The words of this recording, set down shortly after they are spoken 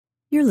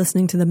You're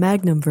listening to the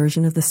Magnum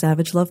version of the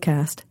Savage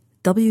Lovecast.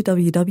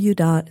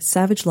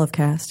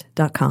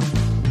 www.savagelovecast.com.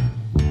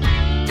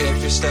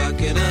 If you're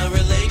stuck in a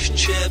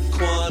relationship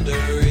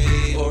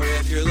quandary, or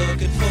if you're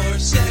looking for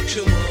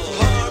sexual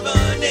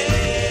harmony,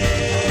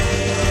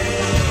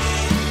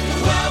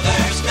 well,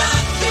 there's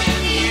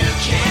nothing you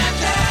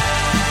can't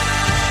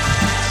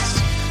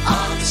ask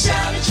on the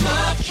Savage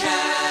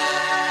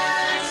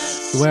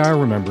Lovecast. The way I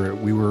remember it,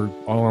 we were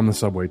all on the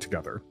subway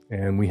together,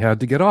 and we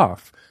had to get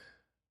off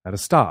at a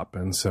stop.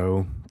 And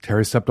so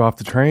Terry stepped off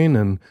the train,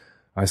 and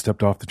I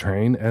stepped off the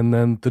train, and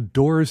then the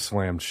doors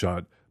slammed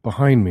shut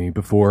behind me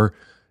before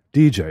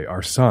DJ,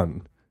 our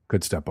son,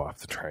 could step off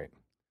the train.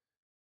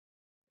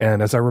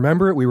 And as I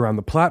remember it, we were on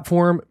the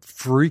platform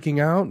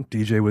freaking out.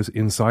 DJ was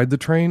inside the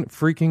train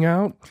freaking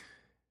out.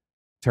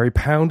 Terry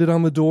pounded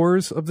on the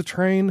doors of the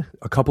train.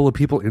 A couple of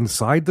people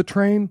inside the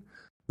train.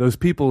 Those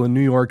people in New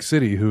York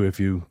City who, if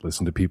you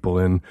listen to people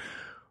in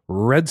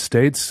red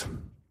states,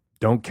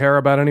 don't care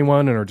about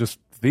anyone and are just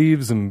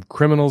thieves and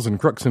criminals and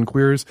crooks and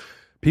queers.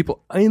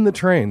 People in the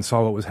train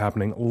saw what was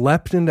happening,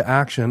 leapt into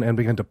action, and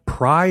began to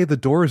pry the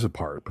doors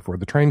apart before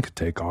the train could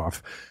take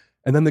off.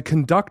 And then the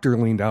conductor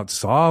leaned out,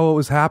 saw what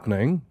was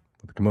happening,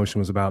 what the commotion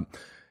was about,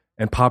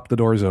 and popped the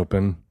doors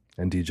open,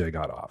 and DJ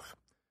got off.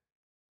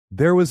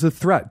 There was a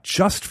threat,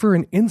 just for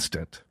an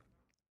instant,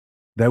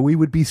 that we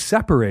would be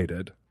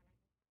separated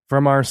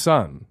from our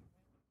son.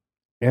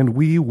 And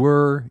we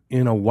were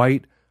in a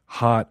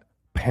white-hot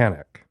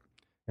panic.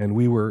 And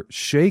we were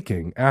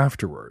shaking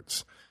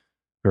afterwards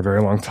for a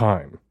very long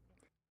time.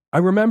 I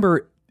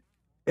remember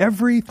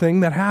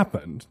everything that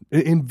happened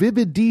in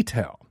vivid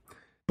detail,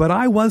 but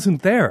I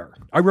wasn't there.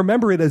 I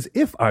remember it as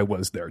if I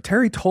was there.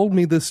 Terry told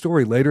me this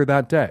story later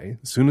that day,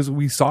 as soon as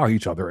we saw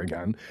each other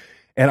again,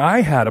 and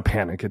I had a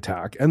panic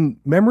attack.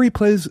 And memory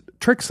plays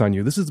tricks on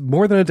you. This is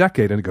more than a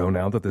decade ago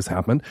now that this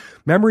happened.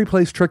 Memory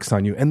plays tricks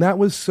on you, and that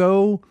was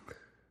so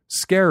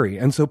scary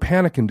and so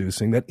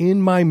panic-inducing that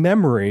in my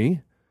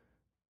memory,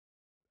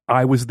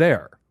 I was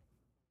there.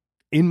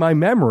 In my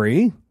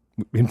memory,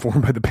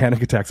 informed by the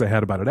panic attacks I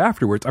had about it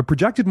afterwards, I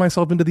projected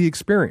myself into the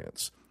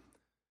experience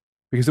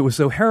because it was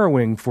so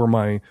harrowing for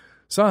my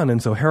son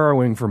and so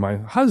harrowing for my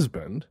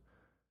husband.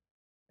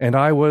 And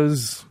I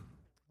was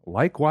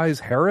likewise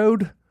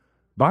harrowed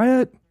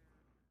by it.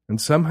 And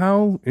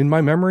somehow in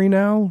my memory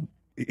now,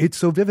 it's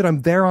so vivid.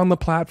 I'm there on the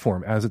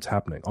platform as it's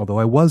happening. Although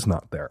I was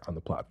not there on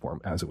the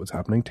platform as it was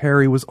happening.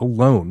 Terry was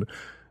alone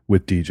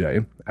with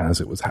DJ as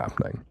it was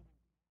happening.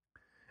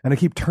 And I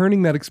keep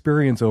turning that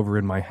experience over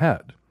in my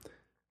head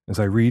as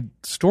I read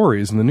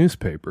stories in the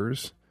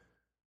newspapers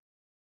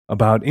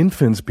about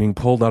infants being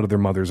pulled out of their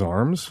mother's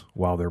arms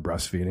while they're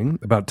breastfeeding,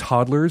 about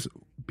toddlers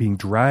being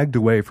dragged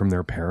away from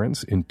their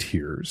parents in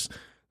tears,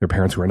 their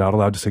parents who are not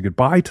allowed to say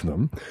goodbye to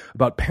them,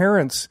 about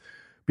parents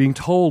being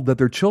told that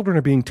their children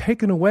are being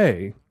taken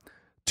away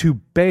to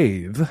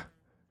bathe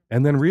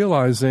and then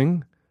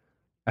realizing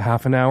a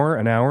half an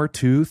hour,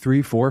 2,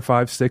 3, 4,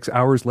 5, 6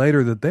 hours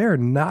later that they're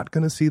not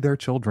going to see their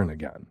children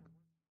again.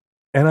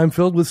 And I'm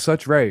filled with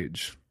such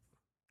rage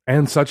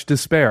and such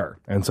despair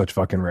and such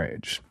fucking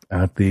rage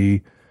at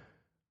the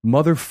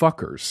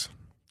motherfuckers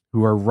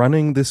who are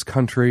running this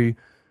country,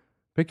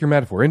 pick your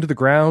metaphor, into the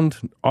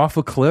ground, off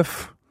a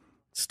cliff,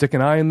 stick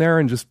an eye in there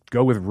and just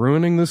go with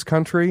ruining this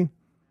country.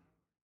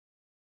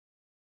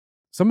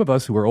 Some of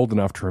us who are old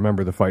enough to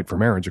remember the fight for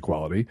marriage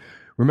equality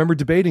remember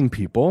debating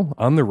people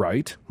on the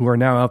right who are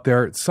now out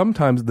there,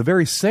 sometimes the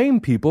very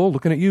same people,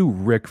 looking at you,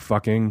 Rick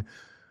fucking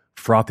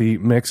Frothy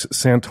Mix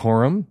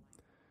Santorum,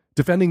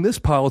 defending this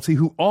policy,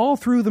 who all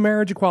through the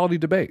marriage equality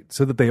debate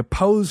said that they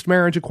opposed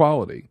marriage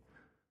equality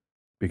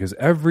because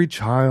every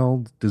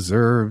child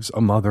deserves a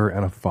mother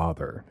and a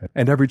father,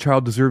 and every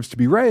child deserves to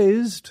be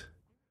raised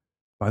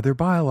by their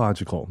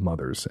biological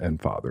mothers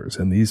and fathers.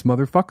 And these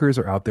motherfuckers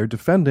are out there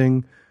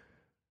defending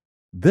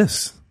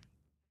this.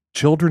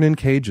 Children in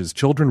cages,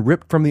 children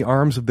ripped from the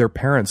arms of their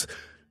parents,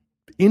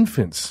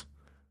 infants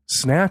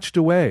snatched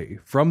away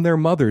from their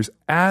mothers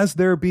as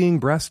they're being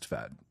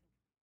breastfed,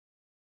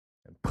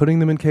 and putting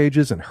them in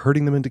cages and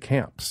herding them into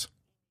camps.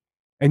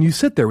 And you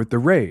sit there with the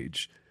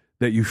rage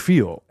that you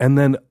feel, and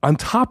then on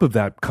top of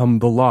that come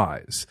the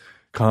lies,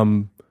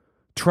 come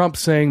Trump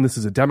saying this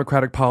is a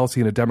Democratic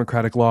policy and a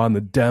Democratic law, and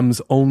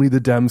only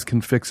the Dems can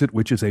fix it,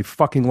 which is a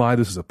fucking lie.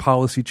 This is a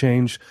policy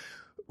change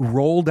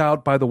rolled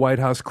out by the White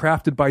House,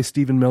 crafted by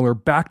Stephen Miller,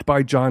 backed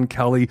by John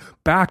Kelly,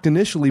 backed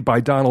initially by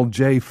Donald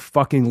J.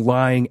 fucking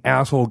lying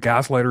asshole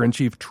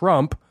gaslighter-in-chief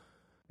Trump.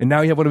 And now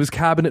you have one of his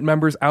cabinet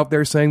members out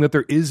there saying that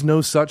there is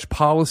no such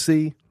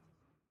policy.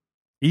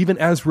 Even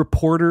as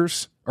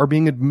reporters are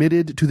being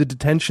admitted to the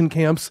detention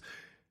camps,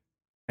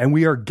 and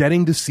we are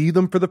getting to see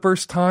them for the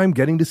first time,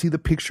 getting to see the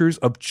pictures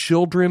of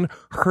children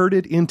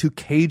herded into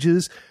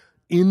cages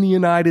in the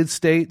United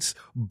States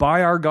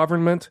by our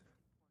government,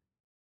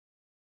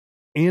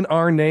 in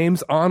our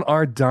names, on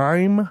our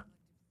dime,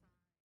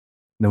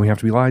 then we have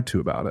to be lied to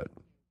about it.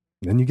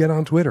 Then you get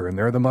on Twitter, and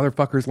there are the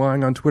motherfuckers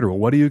lying on Twitter. Well,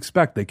 what do you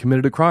expect? They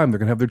committed a crime. They're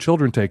going to have their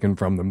children taken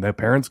from them. Their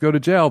parents go to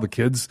jail. The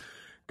kids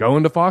go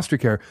into foster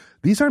care.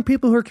 These aren't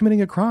people who are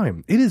committing a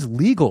crime. It is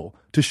legal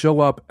to show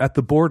up at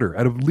the border,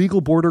 at a legal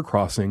border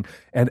crossing,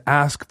 and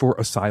ask for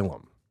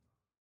asylum.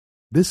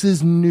 This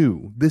is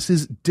new. This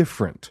is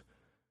different.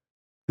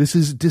 This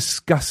is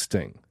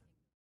disgusting.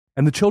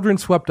 And the children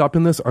swept up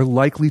in this are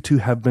likely to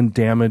have been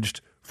damaged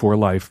for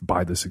life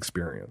by this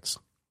experience.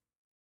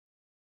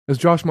 As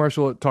Josh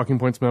Marshall at Talking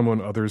Points Memo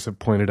and others have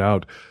pointed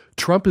out,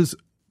 Trump is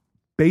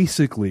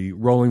basically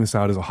rolling this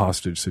out as a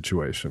hostage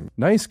situation.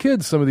 Nice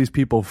kids, some of these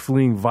people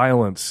fleeing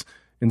violence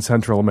in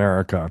Central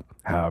America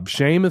have.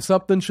 Shame if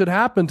something should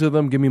happen to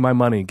them. Give me my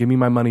money. Give me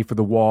my money for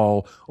the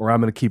wall, or I'm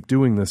going to keep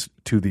doing this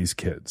to these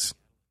kids.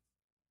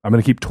 I'm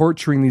going to keep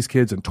torturing these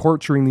kids and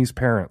torturing these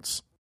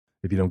parents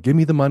if you don't give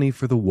me the money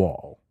for the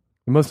wall.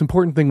 The most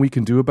important thing we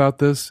can do about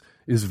this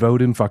is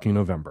vote in fucking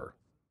November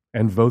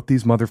and vote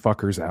these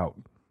motherfuckers out.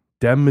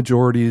 Dem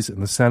majorities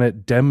in the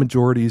Senate, Dem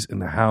majorities in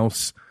the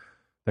House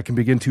that can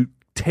begin to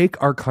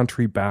take our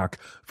country back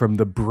from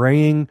the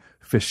braying,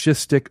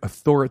 fascistic,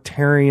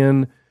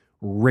 authoritarian,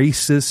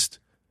 racist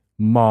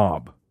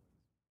mob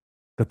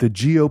that the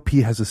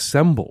GOP has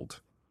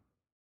assembled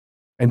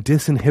and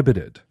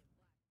disinhibited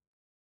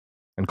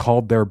and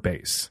called their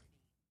base.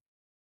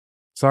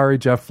 Sorry,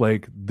 Jeff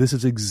Flake, this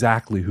is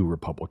exactly who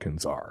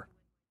Republicans are.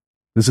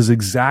 This is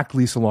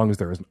exactly, so long as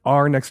there is an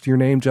R next to your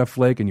name, Jeff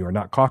Flake, and you are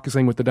not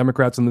caucusing with the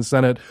Democrats in the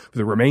Senate for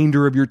the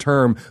remainder of your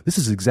term, this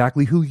is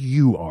exactly who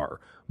you are,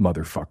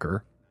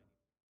 motherfucker.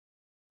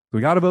 We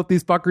got to vote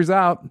these fuckers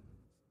out.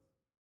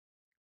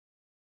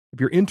 If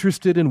you're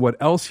interested in what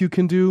else you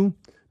can do,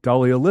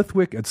 Dahlia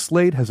Lithwick at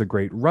Slate has a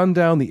great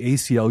rundown. The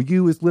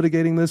ACLU is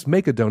litigating this.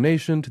 Make a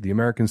donation to the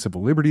American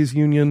Civil Liberties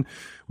Union.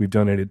 We've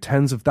donated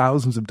tens of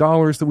thousands of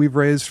dollars that we've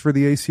raised for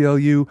the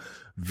ACLU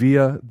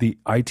via the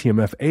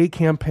ITMFA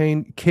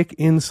campaign. Kick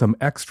in some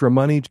extra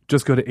money.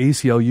 Just go to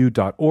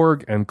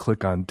aclu.org and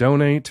click on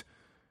donate.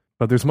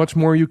 But there's much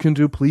more you can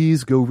do.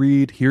 Please go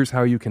read Here's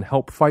How You Can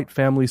Help Fight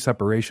Family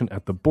Separation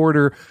at the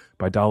Border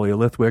by Dahlia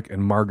Lithwick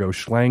and Margot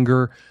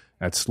Schlanger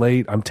at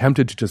Slate. I'm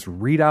tempted to just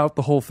read out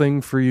the whole thing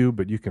for you,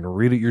 but you can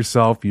read it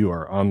yourself. You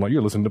are online.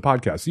 You're listening to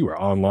podcasts. You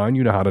are online.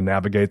 You know how to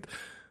navigate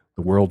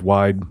the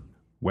worldwide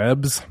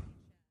webs.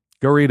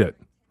 Go read it.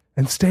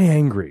 And stay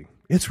angry.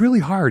 It's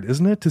really hard,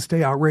 isn't it, to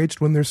stay outraged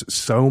when there's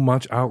so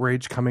much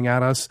outrage coming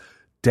at us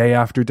day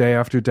after day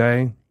after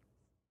day?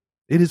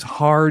 It is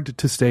hard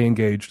to stay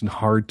engaged and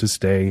hard to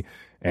stay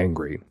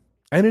angry.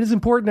 And it is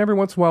important every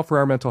once in a while for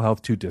our mental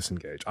health to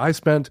disengage. I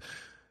spent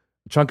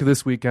a chunk of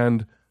this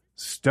weekend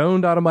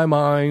stoned out of my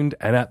mind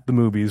and at the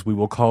movies. We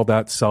will call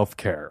that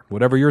self-care.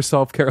 Whatever your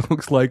self-care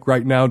looks like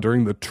right now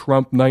during the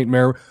Trump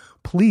nightmare,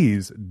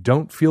 please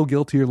don't feel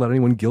guilty or let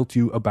anyone guilt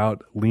you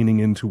about leaning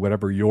into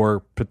whatever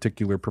your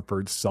particular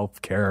preferred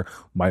self-care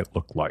might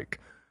look like.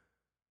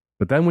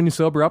 But then when you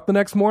sober up the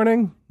next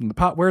morning and the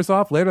pot wears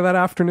off later that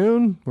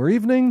afternoon or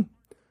evening,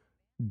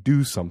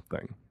 do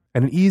something.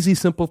 And an easy,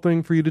 simple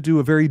thing for you to do,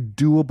 a very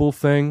doable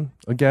thing,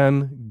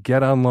 again,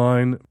 get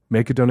online,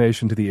 make a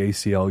donation to the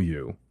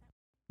ACLU.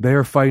 They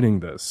are fighting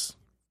this.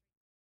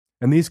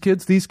 And these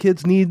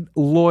kids need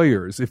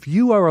lawyers. If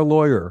you are a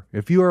lawyer,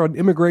 if you are an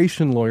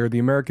immigration lawyer, the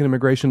American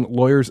Immigration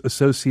Lawyers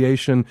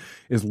Association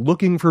is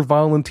looking for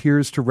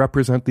volunteers to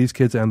represent these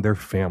kids and their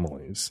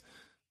families.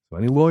 So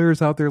any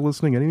lawyers out there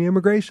listening, any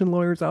immigration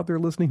lawyers out there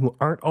listening who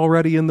aren't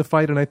already in the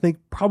fight, and I think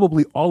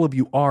probably all of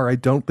you are. I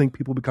don't think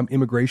people become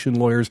immigration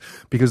lawyers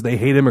because they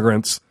hate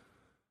immigrants.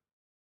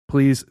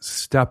 Please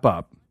step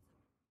up.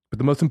 But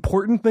the most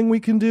important thing we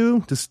can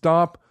do to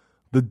stop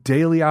the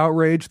daily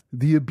outrage,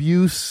 the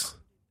abuse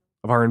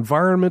of our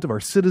environment, of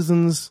our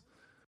citizens,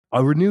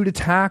 a renewed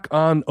attack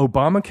on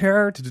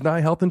Obamacare to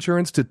deny health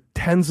insurance to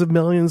tens of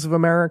millions of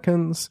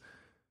Americans,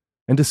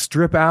 and to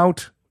strip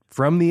out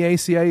from the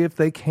ACA, if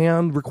they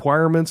can,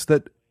 requirements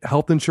that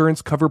health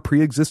insurance cover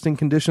pre-existing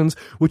conditions,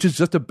 which is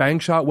just a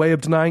bank shot way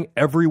of denying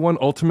everyone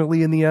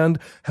ultimately in the end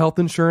health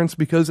insurance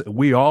because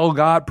we all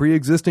got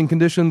pre-existing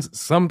conditions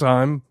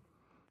sometime.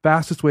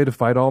 Fastest way to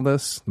fight all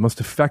this, the most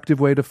effective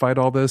way to fight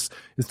all this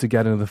is to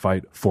get into the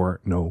fight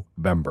for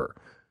November.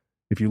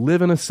 If you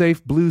live in a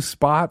safe blue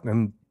spot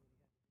and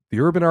the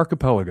urban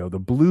archipelago, the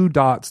blue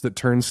dots that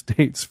turn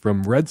states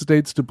from red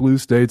states to blue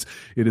states,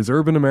 it is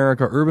urban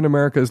America. Urban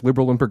America is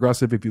liberal and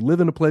progressive. If you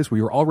live in a place where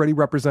you're already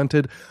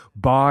represented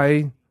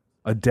by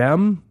a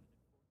Dem,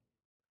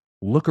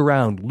 look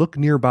around, look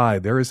nearby.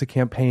 There is a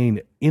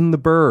campaign in the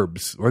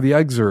burbs or the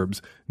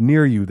exurbs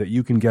near you that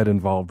you can get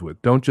involved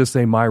with. Don't just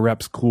say my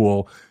rep's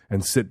cool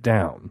and sit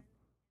down.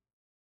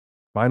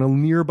 Find a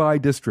nearby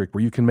district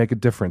where you can make a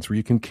difference, where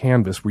you can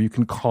canvass, where you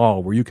can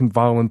call, where you can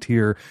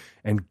volunteer,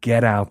 and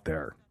get out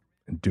there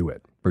and do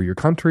it for your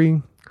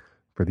country,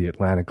 for the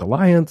Atlantic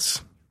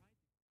Alliance,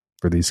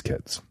 for these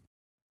kids.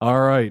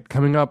 All right,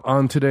 coming up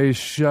on today's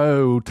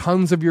show,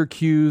 tons of your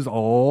Qs,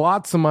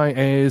 lots of my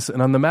As,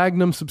 and on the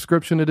Magnum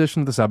subscription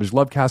edition of the Savage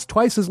Lovecast,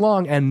 twice as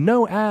long and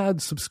no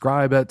ads.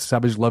 Subscribe at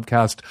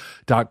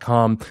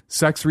savagelovecast.com.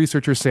 Sex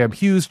researcher Sam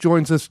Hughes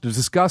joins us to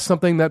discuss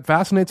something that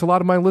fascinates a lot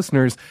of my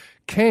listeners,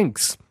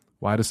 kinks.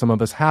 Why do some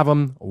of us have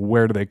them?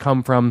 Where do they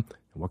come from?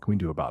 and what can we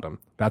do about them?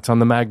 That's on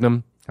the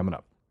Magnum coming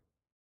up.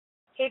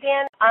 Hey,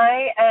 Dan,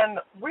 I am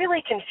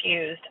really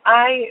confused.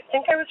 I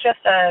think I was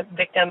just a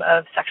victim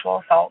of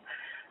sexual assault.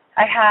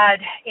 I had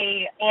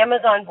a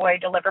Amazon boy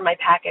deliver my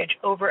package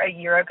over a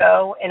year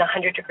ago in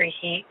 100-degree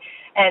heat,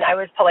 and I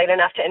was polite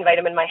enough to invite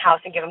him in my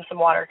house and give him some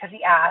water because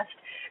he asked.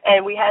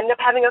 And we ended up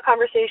having a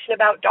conversation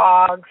about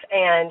dogs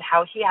and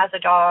how he has a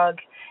dog,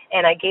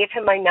 and I gave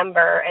him my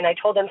number, and I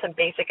told him some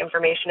basic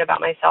information about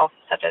myself,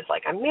 such as,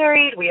 like, I'm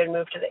married, we had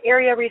moved to the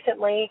area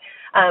recently,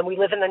 we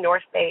live in the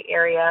North Bay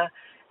area,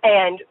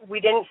 and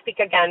we didn't speak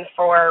again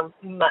for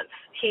months.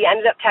 He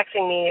ended up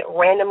texting me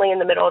randomly in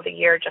the middle of the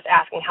year just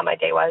asking how my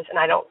day was, and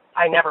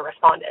I never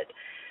responded.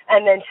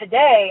 And then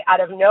today, out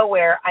of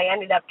nowhere, I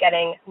ended up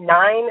getting 9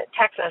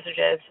 text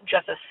messages,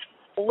 just a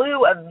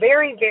slew of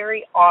very,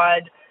 very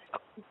odd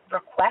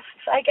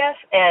requests, I guess,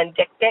 and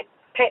dick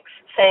pics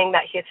saying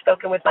that he had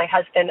spoken with my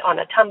husband on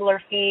a Tumblr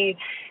feed,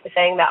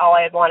 saying that all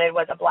I had wanted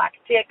was a black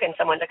dick and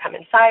someone to come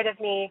inside of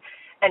me.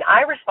 And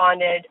I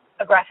responded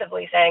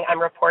aggressively saying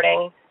I'm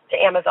reporting to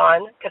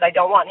Amazon because I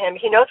don't want him.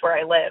 He knows where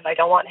I live. I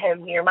don't want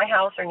him near my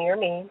house or near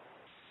me.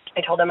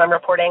 I told him I'm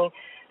reporting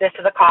this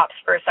to the cops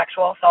for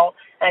sexual assault,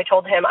 and I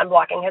told him I'm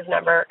blocking his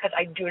number because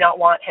I do not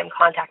want him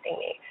contacting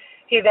me.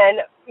 He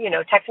then,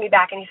 texted me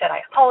back and he said, I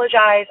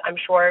apologize. I'm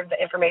sure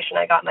the information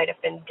I got might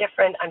have been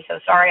different. I'm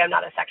so sorry. I'm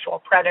not a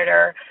sexual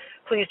predator.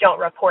 Please don't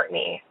report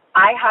me.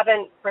 I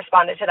haven't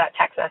responded to that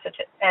text message,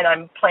 and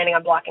I'm planning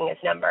on blocking his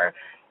number.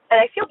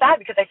 And I feel bad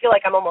because I feel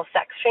like I'm almost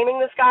sex shaming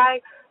this guy.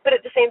 But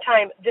at the same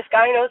time, this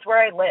guy knows where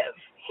I live.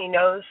 He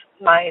knows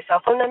my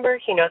cell phone number.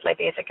 He knows my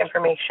basic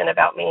information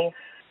about me.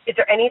 Is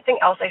there anything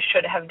else I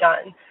should have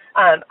done?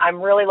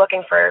 I'm really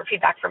looking for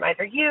feedback from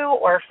either you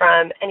or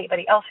from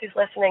anybody else who's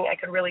listening. I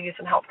could really use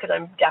some help because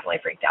I'm definitely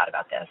freaked out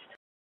about this.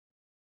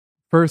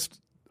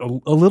 First, a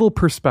little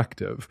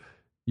perspective.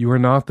 You are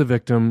not the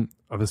victim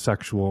of a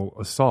sexual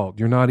assault.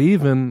 You're not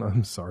even,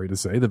 I'm sorry to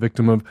say, the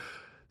victim of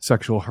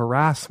sexual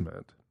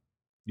harassment.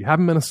 You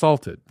haven't been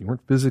assaulted. You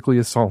weren't physically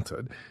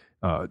assaulted.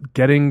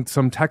 Getting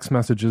some text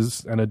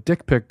messages and a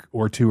dick pic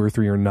or 2 or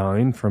 3 or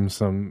 9 from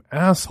some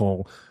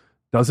asshole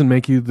doesn't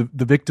make you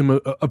the victim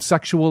of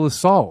sexual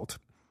assault.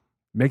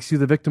 Makes you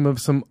the victim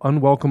of some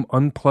unwelcome,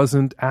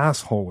 unpleasant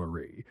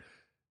assholery.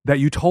 That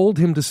you told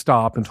him to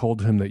stop and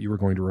told him that you were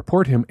going to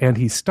report him, and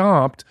he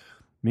stopped,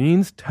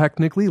 means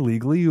technically,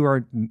 legally, you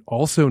are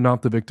also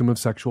not the victim of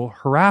sexual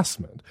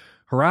harassment.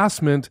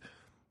 Harassment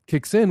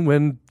kicks in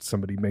when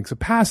somebody makes a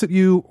pass at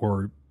you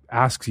or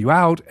asks you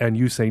out and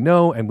you say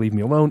no and leave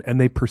me alone, and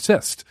they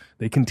persist.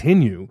 They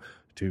continue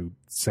to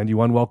send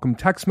you unwelcome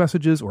text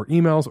messages or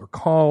emails or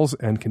calls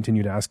and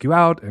continue to ask you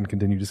out and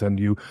continue to send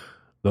you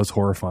those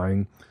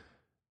horrifying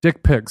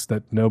dick pics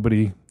that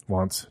nobody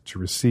wants to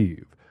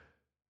receive.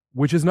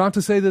 Which is not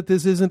to say that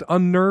this isn't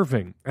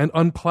unnerving and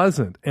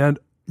unpleasant. And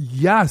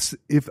yes,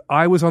 if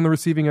I was on the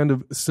receiving end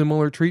of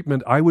similar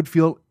treatment, I would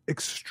feel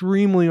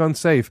extremely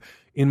unsafe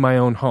in my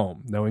own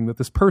home, knowing that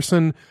this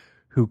person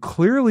who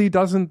clearly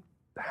doesn't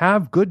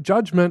have good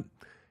judgment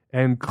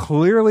and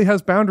clearly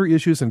has boundary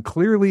issues and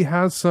clearly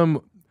has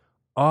some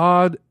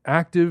odd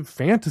active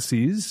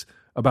fantasies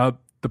about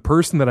the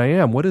person that I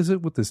am. What is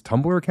it with this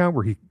Tumblr account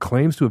where he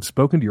claims to have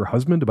spoken to your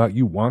husband about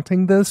you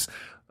wanting this?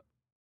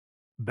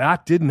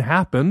 That didn't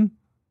happen,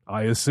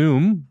 I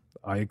assume.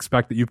 I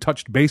expect that you've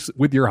touched base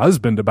with your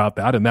husband about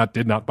that, and that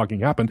did not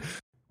fucking happen,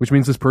 which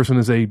means this person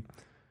is a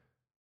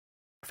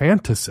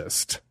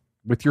fantasist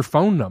with your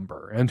phone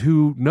number and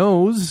who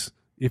knows,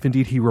 if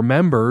indeed he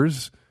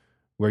remembers,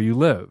 where you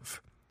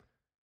live.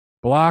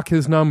 Block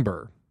his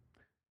number.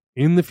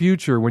 In the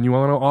future, when you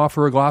want to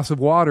offer a glass of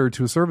water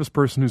to a service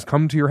person who's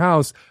come to your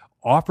house,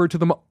 offer it to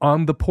them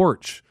on the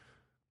porch.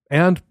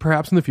 And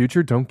perhaps in the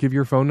future, don't give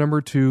your phone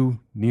number to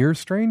near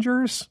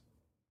strangers,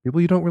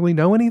 people you don't really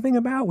know anything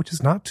about, which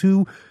is not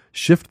to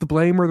shift the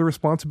blame or the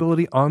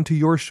responsibility onto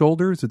your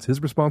shoulders. It's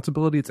his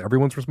responsibility. It's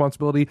everyone's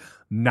responsibility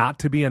not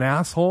to be an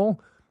asshole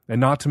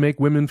and not to make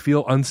women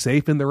feel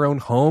unsafe in their own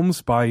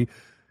homes by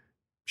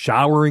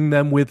showering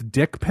them with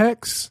dick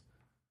pics.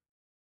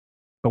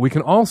 But we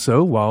can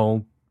also,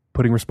 while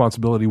putting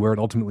responsibility where it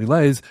ultimately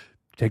lays,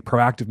 take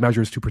proactive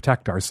measures to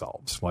protect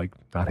ourselves, like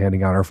not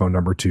handing out our phone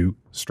number to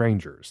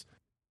strangers.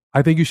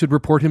 I think you should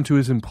report him to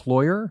his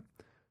employer.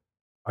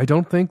 I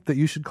don't think that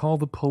you should call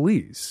the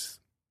police.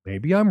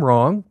 Maybe I'm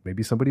wrong.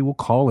 Maybe somebody will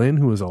call in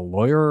who is a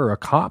lawyer or a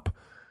cop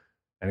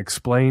and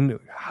explain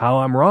how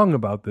I'm wrong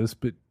about this,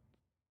 but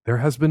there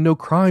has been no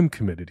crime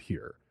committed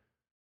here.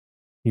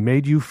 He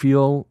made you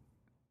feel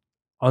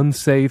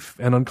unsafe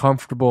and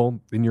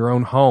uncomfortable in your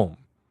own home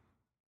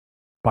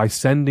by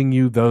sending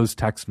you those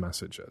text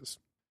messages.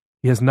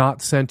 He has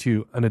not sent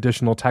you an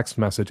additional text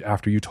message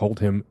after you told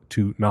him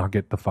to knock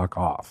it the fuck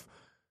off.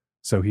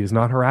 So he is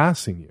not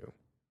harassing you,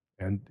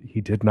 and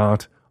he did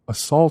not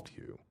assault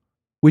you,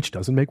 which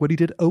doesn't make what he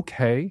did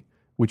okay,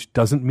 which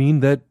doesn't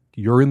mean that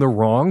you're in the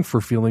wrong for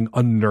feeling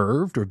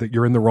unnerved or that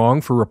you're in the wrong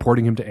for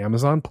reporting him to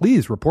Amazon.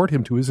 Please report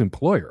him to his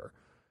employer.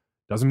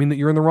 Doesn't mean that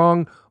you're in the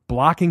wrong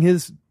blocking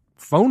his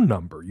phone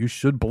number. You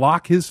should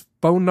block his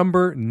phone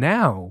number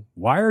now.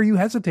 Why are you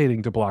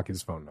hesitating to block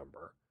his phone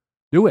number?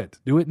 Do it.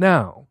 Do it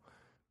now.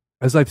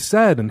 As I've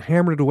said and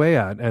hammered it away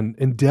at and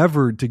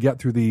endeavored to get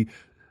through the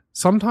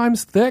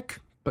sometimes thick,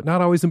 but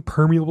not always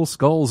impermeable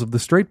skulls of the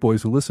straight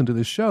boys who listen to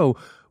this show,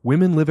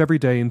 women live every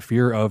day in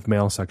fear of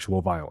male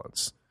sexual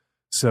violence.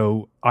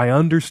 So I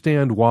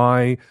understand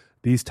why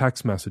these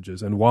text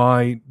messages and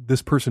why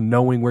this person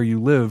knowing where you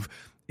live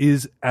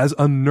is as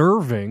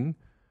unnerving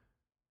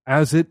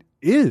as it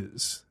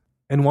is,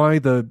 and why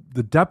the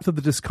depth of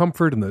the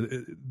discomfort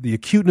and the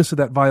acuteness of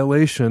that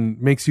violation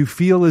makes you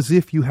feel as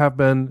if you have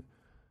been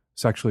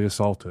sexually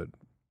assaulted,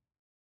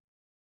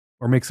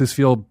 or makes this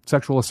feel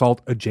sexual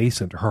assault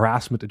adjacent or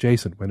harassment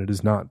adjacent when it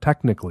is not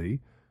technically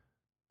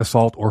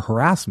assault or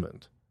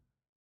harassment.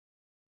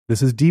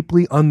 This is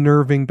deeply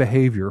unnerving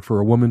behavior for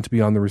a woman to be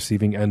on the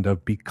receiving end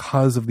of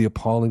because of the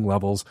appalling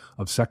levels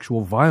of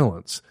sexual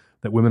violence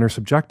that women are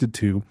subjected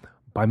to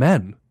by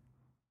men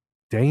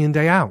day in,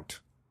 day out.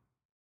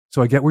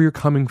 So I get where you're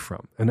coming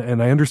from,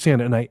 and I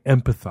understand and I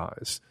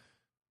empathize,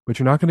 but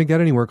you're not going to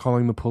get anywhere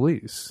calling the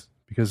police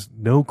because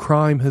no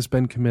crime has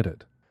been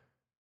committed.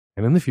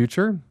 And in the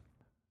future,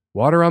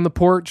 water on the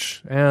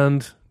porch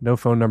and no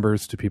phone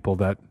numbers to people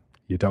that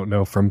you don't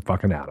know from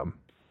fucking Adam.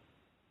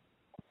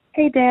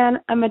 Hey, Dan.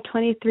 I'm a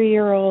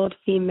 23-year-old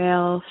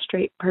female,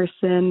 straight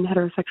person,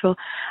 heterosexual,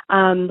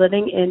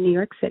 living in New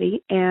York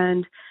City.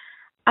 And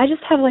I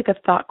just have like a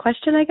thought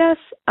question, I guess.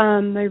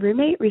 My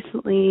roommate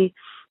recently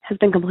has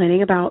been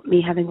complaining about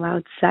me having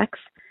loud sex.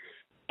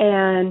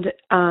 And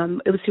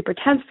it was super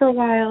tense for a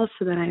while.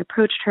 So then I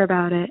approached her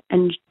about it.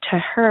 And to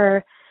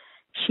her,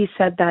 she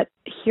said that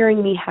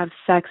hearing me have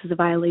sex is a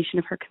violation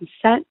of her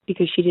consent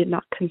because she did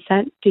not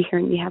consent to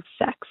hearing me have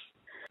sex.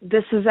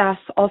 This is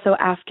also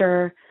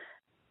after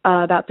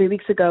about 3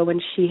 weeks ago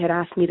when she had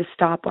asked me to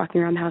stop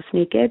walking around the house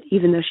naked,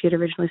 even though she had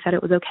originally said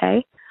it was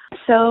okay.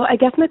 So I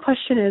guess my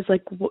question is,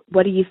 like,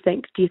 what do you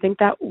think? Do you think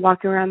that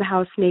walking around the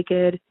house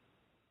naked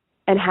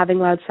and having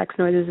loud sex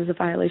noises is a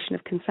violation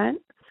of consent?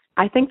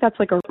 I think that's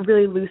like a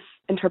really loose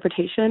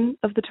interpretation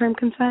of the term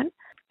consent.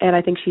 And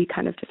I think she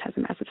kind of just has a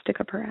massive stick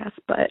up her ass,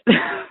 but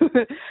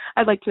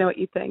I'd like to know what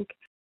you think.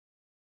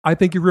 I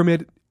think your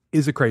roommate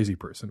is a crazy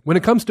person. When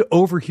it comes to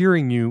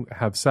overhearing you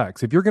have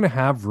sex, if you're going to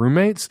have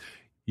roommates,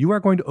 you are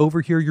going to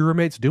overhear your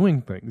roommates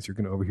doing things. You're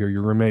going to overhear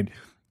your roommate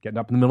getting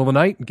up in the middle of the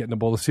night and getting a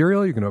bowl of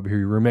cereal. You're going to overhear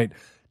your roommate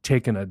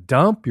taking a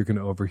dump. You're going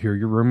to overhear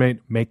your roommate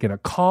making a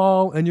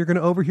call, and you're going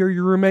to overhear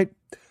your roommate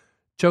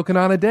choking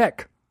on a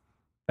dick.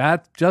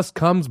 That just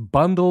comes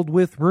bundled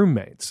with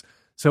roommates.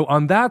 So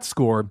on that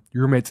score,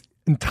 your roommate's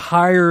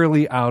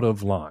entirely out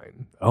of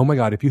line. Oh my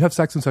God, if you have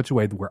sex in such a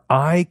way where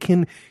I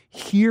can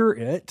hear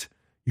it,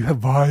 you have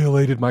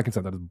violated my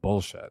consent. That is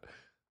bullshit.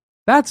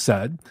 That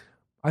said,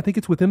 I think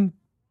it's within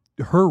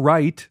her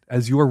right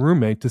as your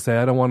roommate to say,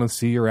 I don't want to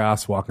see your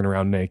ass walking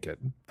around naked.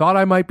 Thought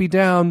I might be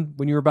down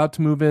when you were about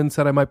to move in,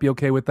 said I might be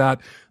okay with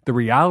that. The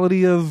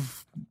reality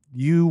of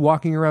you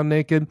walking around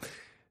naked,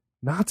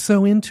 not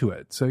so into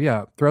it. So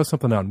yeah, throw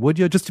something on, would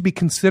you? Just to be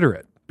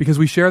considerate, because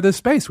we share this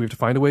space. We have to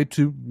find a way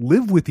to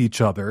live with each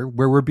other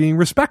where we're being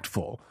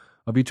respectful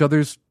of each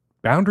other's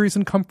boundaries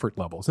and comfort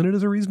levels. And it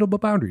is a reasonable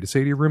boundary to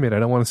say to your roommate, I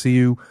don't want to see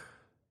you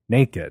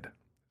naked.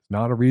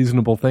 Not a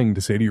reasonable thing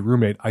to say to your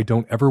roommate, I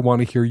don't ever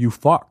want to hear you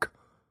fuck.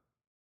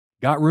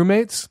 Got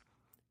roommates?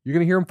 You're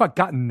going to hear them fuck.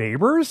 Got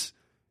neighbors?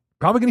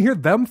 Probably going to hear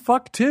them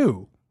fuck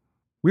too.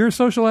 We are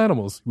social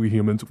animals, we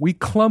humans. We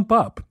clump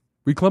up.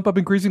 We clump up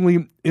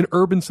increasingly in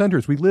urban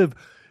centers. We live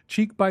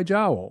cheek by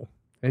jowl.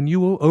 And you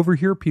will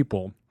overhear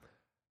people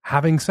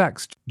having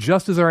sex,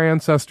 just as our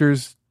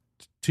ancestors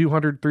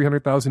 200,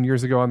 300,000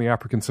 years ago on the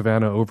African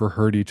savannah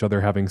overheard each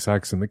other having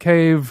sex in the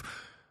cave,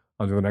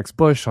 under the next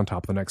bush, on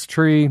top of the next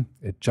tree.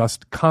 It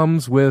just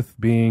comes with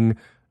being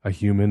a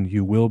human.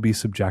 You will be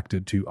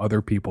subjected to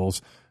other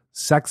people's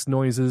sex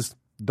noises.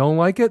 Don't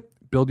like it?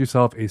 Build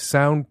yourself a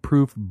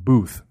soundproof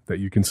booth that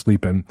you can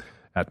sleep in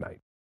at night.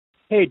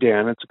 Hey,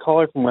 Dan. It's a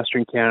caller from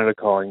Western Canada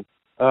calling.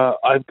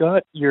 I've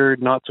got your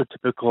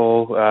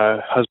not-so-typical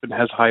husband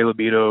has high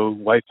libido,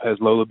 wife has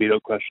low libido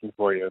question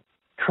for you.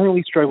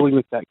 Currently struggling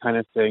with that kind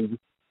of thing.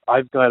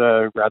 I've got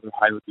a rather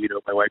high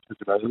libido. My wife has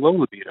a rather low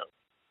libido.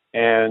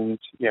 And,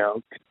 you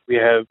know, we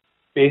have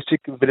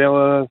basic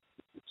vanilla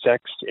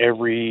sex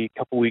every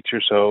couple weeks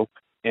or so.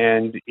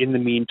 And in the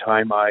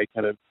meantime, I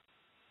kind of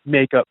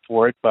make up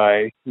for it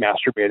by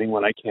masturbating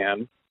when I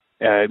can,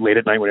 late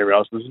at night when everyone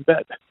else is in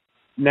bed.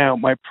 Now,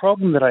 my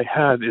problem that I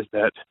have is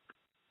that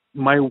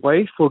my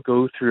wife will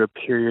go through a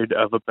period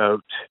of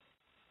about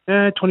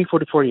 24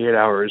 to 48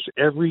 hours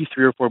every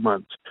 3 or 4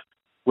 months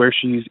where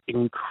she's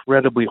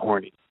incredibly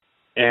horny.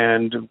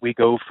 And we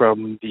go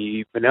from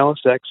the vanilla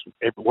sex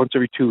once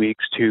every 2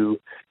 weeks to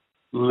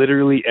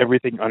literally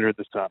everything under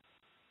the sun.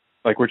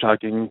 Like we're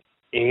talking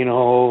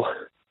anal,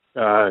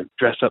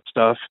 dress-up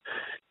stuff.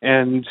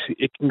 And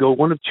it can go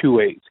one of two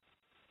ways.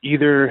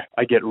 Either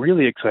I get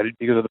really excited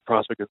because of the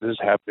prospect of this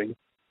happening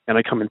and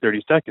I come in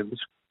 30 seconds,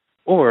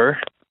 or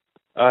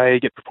I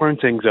get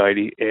performance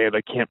anxiety and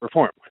I can't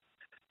perform.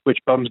 which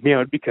bums me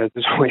out because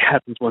this only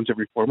happens once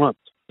every 4 months.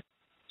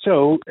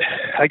 So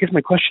I guess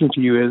my question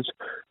to you is,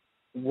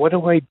 what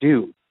do I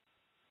do?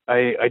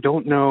 I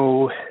don't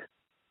know.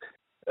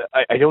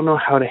 I don't know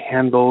how to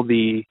handle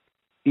the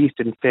feast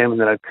and famine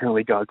that I've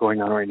currently got going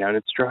on right now. And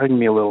it's driving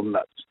me a little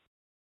nuts.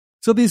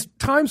 So these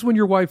times when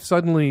your wife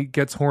suddenly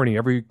gets horny,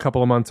 every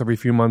couple of months, every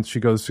few months, she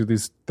goes through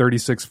these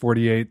 36,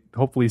 48,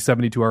 hopefully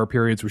 72-hour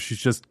periods where she's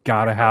just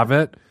got to have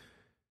it.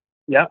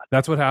 Yeah.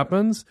 That's what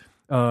happens?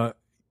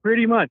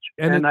 Pretty much.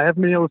 And I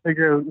haven't been able to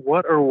figure out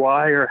what or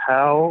why or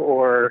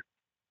how,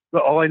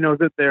 but all I know is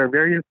that they're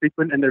very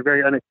infrequent and they're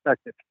very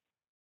unexpected.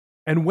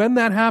 And when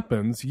that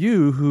happens,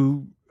 you,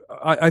 who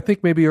I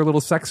think maybe are a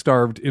little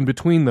sex-starved in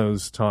between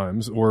those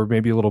times, or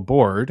maybe a little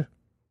bored,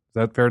 is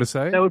that fair to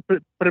say? That would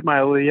put it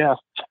mildly, yeah.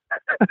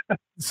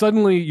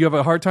 Suddenly you have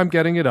a hard time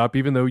getting it up,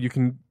 even though you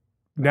can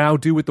now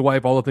do with the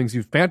wife all the things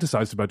you've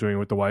fantasized about doing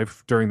with the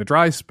wife during the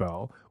dry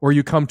spell, or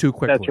you come too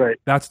quickly. That's right.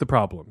 That's the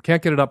problem.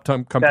 Can't get it up,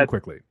 come too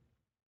quickly.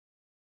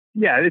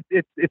 Yeah,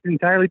 it's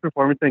entirely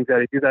performance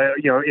anxiety. Because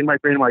in my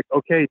brain, I'm like,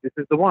 okay, this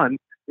is the one.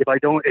 If I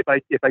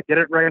get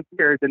it right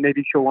here, then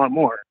maybe she'll want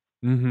more.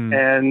 Mm-hmm.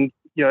 And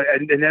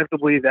and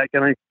inevitably that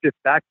kind of just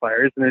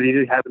backfires, and then it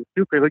either happens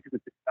too quickly because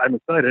I'm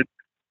excited,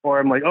 or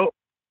I'm like, oh,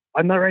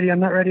 I'm not ready,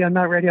 and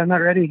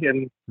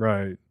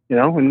right,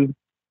 and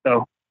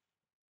so.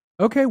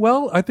 Okay,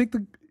 well, I think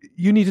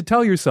you need to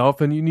tell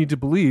yourself, and you need to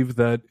believe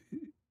that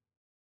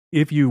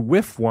if you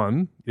whiff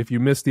one, if you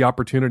miss the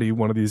opportunity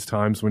one of these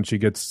times when she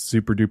gets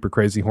super duper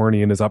crazy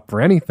horny and is up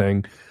for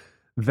anything,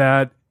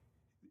 that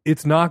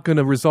it's not going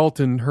to result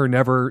in her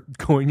never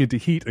going into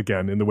heat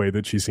again in the way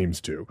that she seems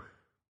to.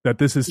 That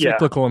this is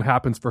cyclical and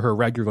happens for her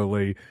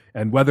regularly,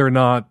 and whether or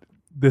not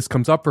this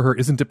comes up for her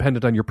isn't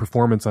dependent on your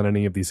performance on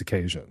any of these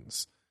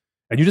occasions.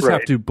 And you just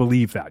have to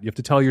believe that. You have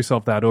to tell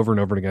yourself that over and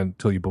over again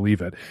until you believe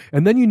it.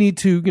 And then you need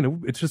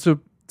to, it's just a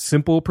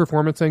simple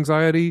performance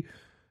anxiety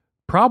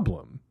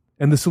problem.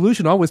 And the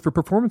solution always for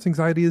performance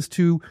anxiety is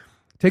to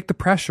take the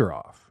pressure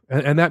off.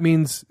 And that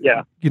means,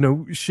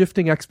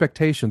 shifting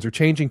expectations or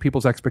changing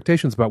people's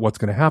expectations about what's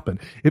going to happen.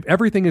 If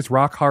everything is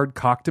rock hard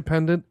cock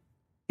dependent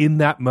in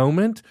that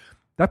moment,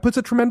 that puts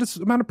a tremendous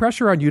amount of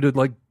pressure on you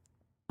to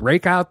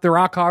break out the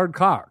rock hard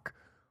cock.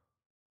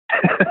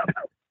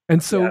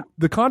 And so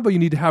the convo you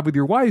need to have with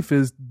your wife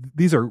is,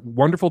 these are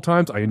wonderful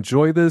times. I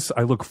enjoy this.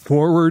 I look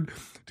forward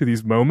to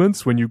these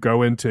moments when you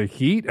go into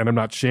heat, and I'm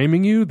not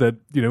shaming you that,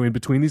 in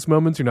between these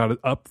moments, you're not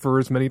up for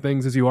as many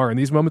things as you are in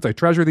these moments. I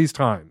treasure these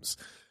times.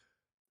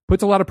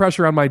 Puts a lot of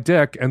pressure on my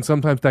dick, and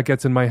sometimes that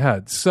gets in my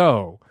head.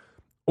 So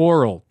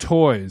oral,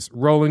 toys,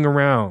 rolling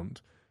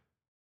around,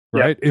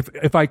 right?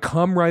 If I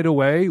come right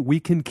away, we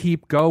can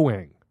keep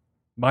going.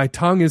 My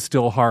tongue is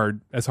still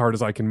hard as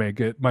I can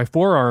make it. My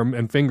forearm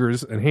and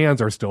fingers and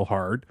hands are still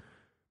hard.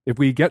 If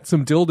we get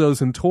some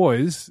dildos and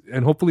toys,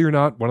 and hopefully you're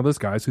not one of those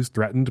guys who's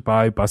threatened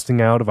by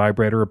busting out a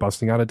vibrator or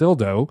busting out a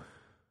dildo.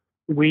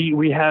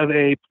 We have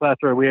a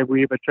plethora. We have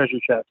a treasure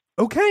chest.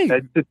 Okay.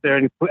 That sits there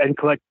and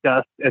collects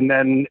dust, and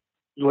then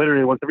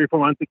literally once every 4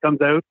 months it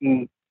comes out,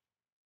 and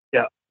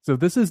yeah. So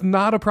this is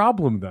not a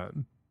problem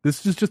then.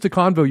 This is just a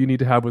convo you need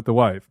to have with the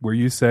wife, where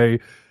you say,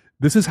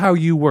 this is how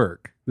you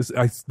work.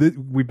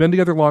 We've been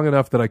together long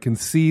enough that I can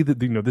see that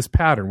this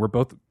pattern. We're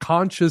both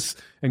conscious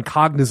and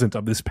cognizant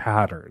of this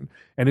pattern,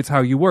 and it's how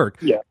you work.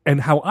 Yeah.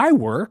 And how I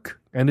work,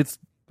 and it's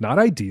not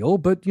ideal,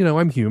 but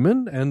I'm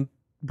human, and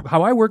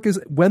how I work is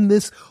when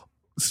this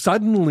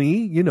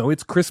suddenly,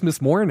 it's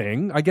Christmas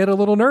morning, I get a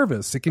little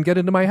nervous. It can get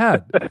into my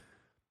head.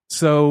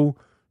 So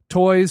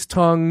toys,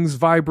 tongues,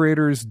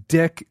 vibrators,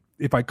 dick.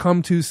 If I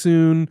come too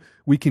soon,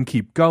 we can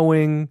keep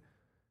going.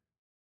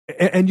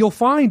 And you'll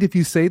find if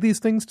you say these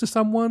things to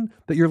someone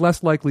that you're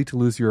less likely to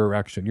lose your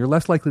erection. You're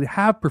less likely to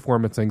have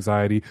performance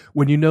anxiety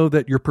when you know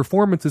that your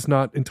performance is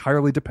not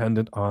entirely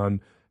dependent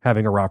on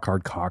having a rock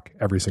hard cock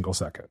every single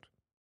second.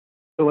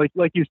 So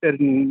like you said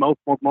in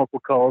multiple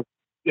calls,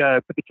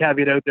 put the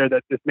caveat out there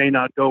that this may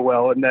not go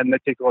well, and then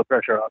that takes all the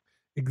pressure off.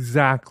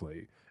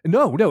 Exactly.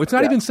 No, it's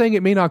not even saying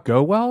it may not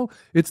go well.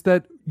 It's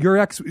that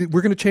we're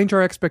going to change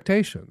our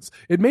expectations.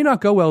 It may not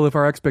go well if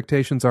our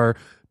expectations are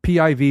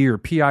PIV or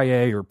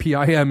PIA or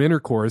PIM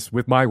intercourse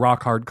with my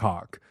rock hard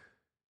cock,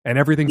 and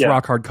everything's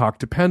rock hard cock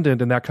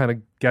dependent, and that kind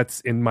of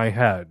gets in my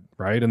head,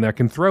 right? And that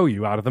can throw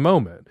you out of the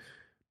moment.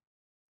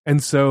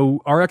 And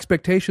so our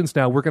expectations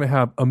now, we're going to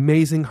have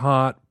amazing,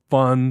 hot,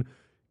 fun,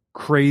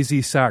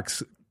 crazy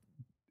sex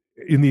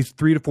in these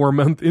 3 to 4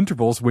 month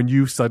intervals when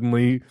you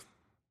suddenly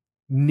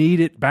need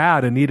it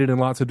bad and need it in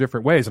lots of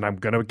different ways. And I'm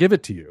going to give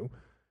it to you,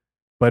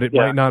 but it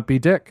might not be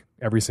dick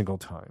every single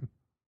time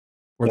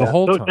or the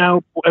whole time.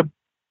 Now,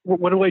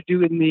 what do I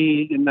do in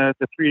the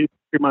 3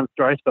 months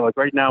dry spell? Like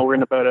right now, we're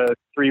in about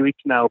 3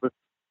 weeks now, but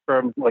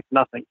from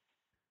nothing.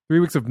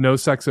 3 weeks of no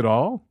sex at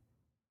all?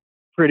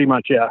 Pretty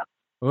much, yeah.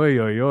 Oy,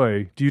 oy,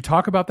 oy. Do you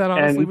talk about that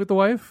honestly with the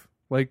wife?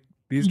 Like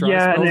these dry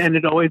spells? Yeah, and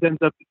it always ends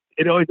up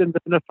in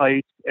a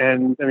fight.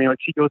 And I mean,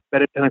 she goes to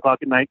bed at 10 o'clock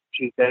at night.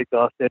 She's dead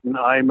exhausted, and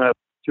I'm a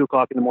 2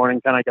 o'clock in the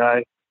morning kind of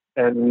guy.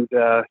 And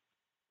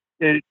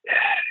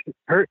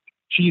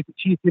she's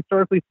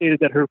historically stated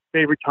that her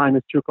favorite time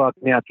is 2 o'clock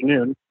in the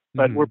afternoon,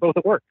 but we're both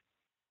at work,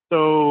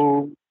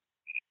 so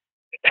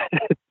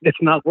it's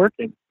not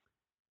working.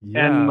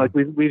 Yeah. And like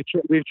we've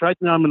tried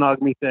the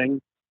non-monogamy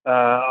thing.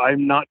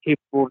 I'm not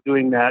capable of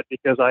doing that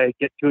because I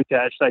get too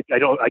attached. I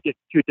get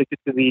too addicted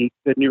to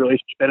the new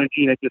relationship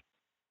energy, and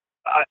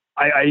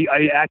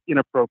I act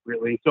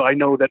inappropriately. So I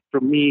know that for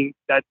me,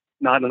 that's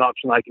not an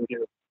option I can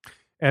do.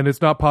 And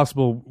it's not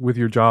possible with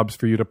your jobs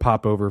for you to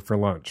pop over for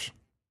lunch.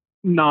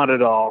 Not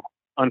at all,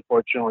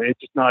 unfortunately. It's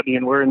just not.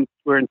 Ian, we're in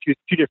two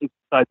different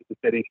sides of the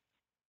city.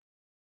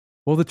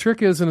 Well, the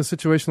trick is in a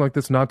situation like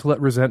this not to let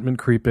resentment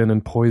creep in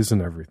and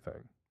poison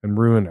everything and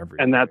ruin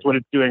everything. And that's what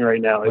it's doing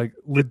right now. Like,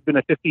 it's been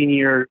a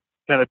 15-year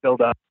kind of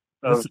build-up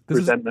of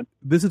resentment.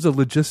 This is a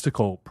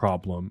logistical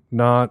problem,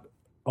 not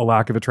a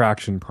lack of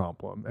attraction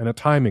problem and a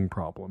timing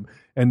problem.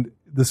 And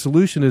the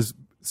solution is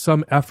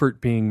some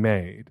effort being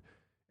made.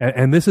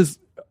 And this is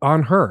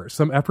on her,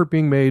 some effort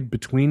being made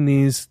between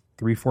these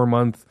 3-4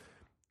 month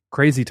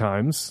crazy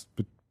times,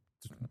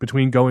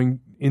 between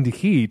going into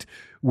heat,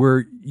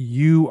 where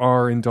you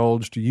are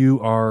indulged, you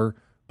are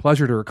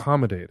pleasured or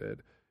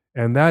accommodated.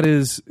 And that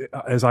is,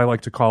 as I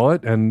like to call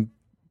it, and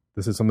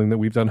this is something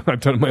that I've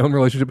done in my own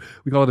relationship,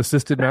 we call it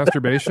assisted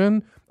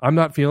masturbation. I'm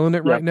not feeling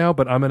it right now,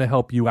 but I'm going to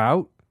help you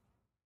out.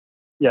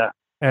 Yeah.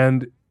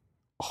 And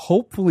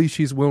hopefully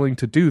she's willing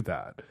to do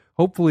that.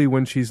 Hopefully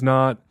when she's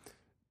not,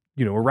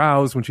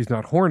 aroused, when she's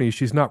not horny,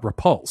 she's not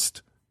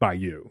repulsed by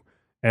you.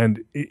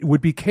 And it would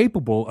be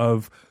capable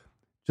of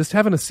just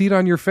having a seat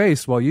on your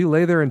face while you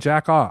lay there and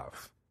jack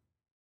off.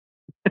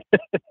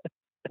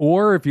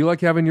 Or if you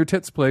like having your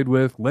tits played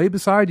with, lay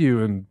beside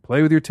you and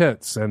play with your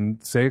tits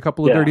and say a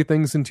couple of dirty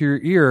things into your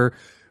ear,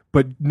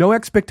 but no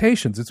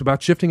expectations. It's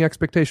about shifting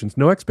expectations.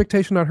 No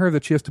expectation on her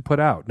that she has to put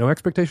out. No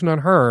expectation on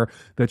her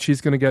that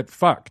she's going to get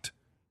fucked.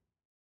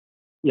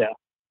 Yeah.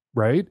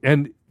 Right?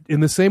 And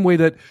in the same way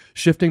that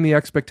shifting the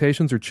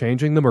expectations or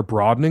changing them or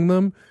broadening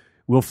them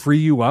will free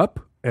you up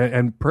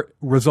and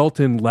result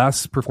in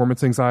less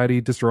performance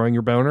anxiety, destroying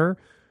your boner,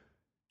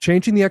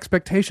 changing the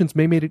expectations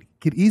may make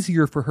it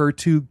easier for her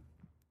to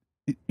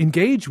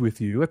engage with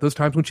you at those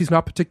times when she's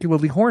not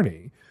particularly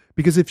horny.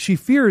 Because if she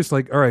fears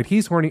like, all right,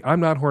 he's horny,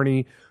 I'm not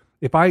horny,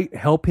 if I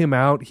help him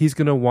out, he's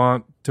going to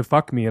want to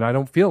fuck me and I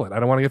don't feel it. I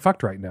don't want to get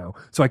fucked right now.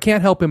 So I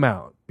can't help him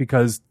out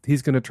because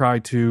he's going to try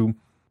to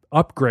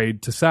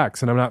upgrade to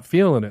sex and I'm not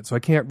feeling it. So I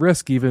can't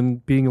risk even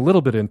being a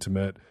little bit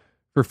intimate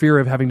for fear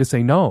of having to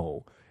say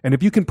no. And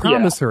if you can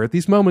promise her at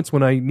these moments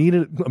when I need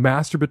a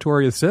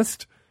masturbatory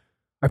assist,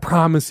 I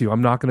promise you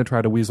I'm not going to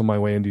try to weasel my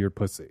way into your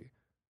pussy.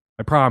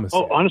 I promise.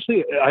 Oh,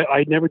 honestly,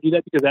 I never do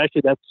that because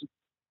actually that's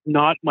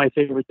not my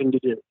favorite thing to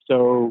do.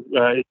 So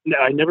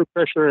I never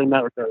pressure in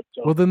that regard.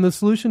 So. Well, then the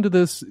solution to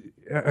this,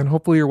 and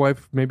hopefully your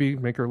wife, maybe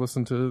make her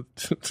listen to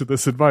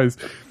this advice,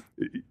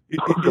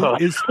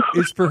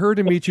 is for her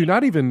to meet you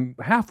not even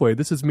halfway.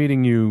 This is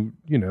meeting you,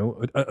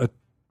 a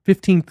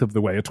 15th of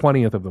the way, a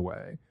 20th of the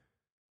way.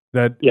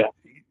 That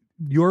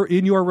you're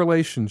in your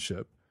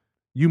relationship,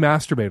 you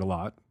masturbate a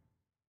lot.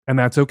 And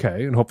that's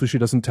okay. And hopefully she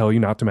doesn't tell you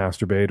not to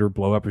masturbate or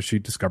blow up if she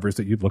discovers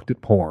that you've looked at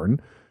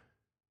porn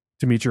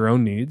to meet your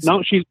own needs.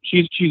 No, she's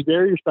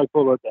very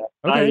respectful about that.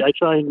 Okay. I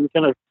try and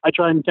kind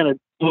of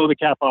blow the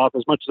cap off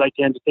as much as I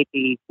can to take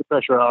the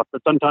pressure off.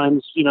 But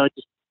sometimes,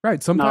 just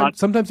right.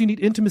 Sometimes you need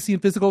intimacy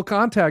and physical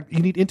contact.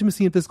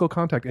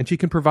 And she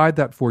can provide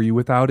that for you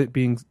without it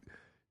being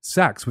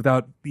sex,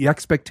 without the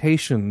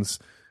expectations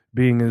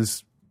being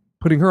as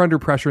putting her under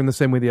pressure in the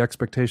same way her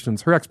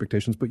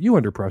expectations put you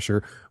under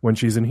pressure when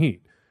she's in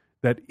heat.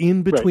 That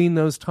in between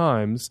those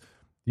times,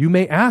 you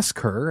may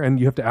ask her,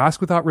 and you have to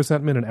ask without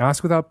resentment and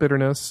ask without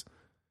bitterness,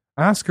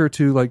 ask her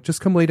to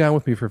just come lay down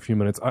with me for a few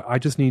minutes. I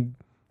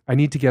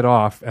need to get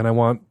off and I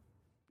want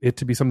it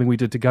to be something we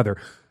did together.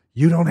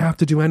 You don't have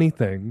to do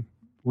anything.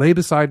 Lay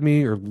beside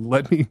me or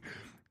let me,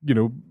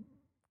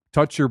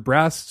 touch your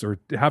breasts or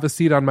have a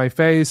seat on my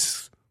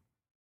face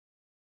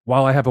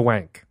while I have a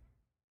wank.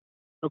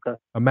 Okay.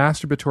 A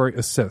masturbatory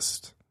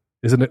assist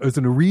is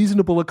a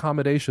reasonable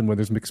accommodation when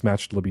there's mixed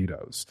matched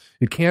libidos.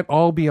 It can't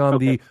all be on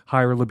the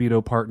higher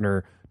libido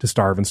partner to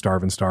starve and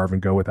starve and starve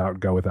and go without and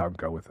go without and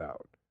go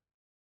without.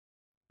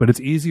 But it's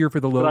easier for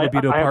the low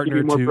libido partner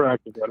to be more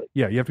proactive about it.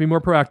 Yeah, you have to be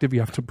more proactive. You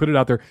have to put it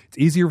out there. It's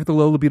easier for the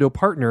low libido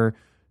partner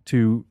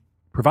to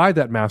provide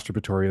that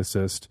masturbatory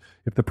assist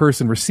if the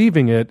person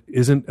receiving it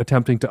isn't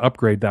attempting to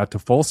upgrade that to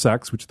full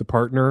sex, which the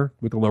partner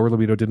with the lower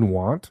libido didn't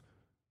want,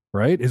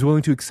 right? Is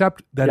willing to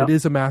accept that it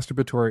is a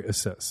masturbatory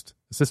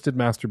assisted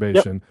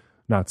masturbation,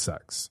 not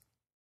sex.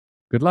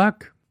 Good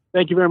luck.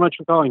 Thank you very much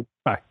for calling.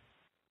 Bye.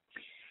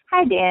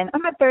 Hi, Dan.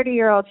 I'm a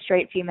 30-year-old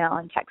straight female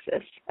in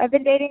Texas. I've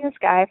been dating this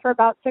guy for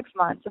about 6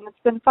 months, and it's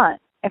been fun.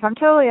 If I'm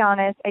totally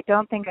honest, I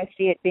don't think I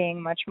see it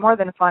being much more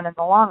than fun in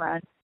the long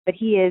run, but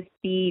he is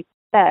the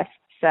best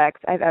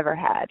sex I've ever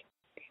had.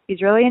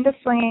 He's really into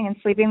swinging and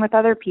sleeping with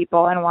other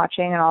people and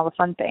watching and all the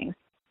fun things.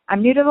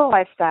 I'm new to the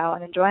lifestyle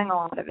and enjoying a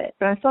lot of it,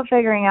 but I'm still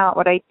figuring out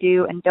what I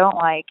do and don't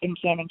like and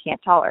can't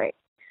tolerate.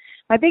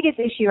 My biggest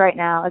issue right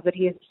now is that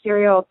he is a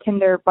serial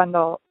Tinder,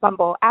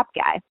 Bumble app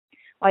guy.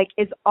 Like,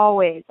 is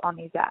always on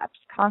these apps,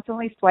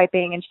 constantly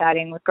swiping and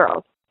chatting with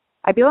girls.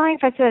 I'd be lying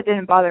if I said it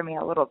didn't bother me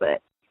a little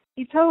bit.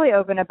 He's totally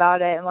open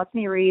about it and lets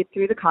me read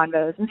through the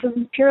convos and says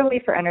it's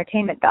purely for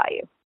entertainment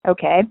value.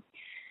 Okay.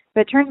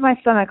 But it turns my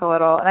stomach a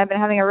little, and I've been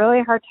having a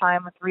really hard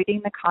time with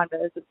reading the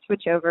convos that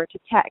switch over to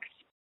text,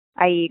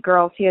 i.e.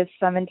 girls he has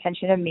some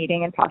intention of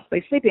meeting and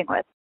possibly sleeping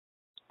with.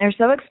 They're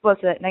so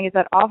explicit, and I get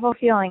that awful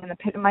feeling in the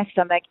pit of my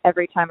stomach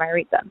every time I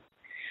read them.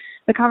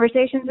 The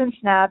conversations and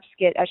snaps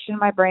get etched in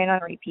my brain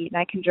on repeat, and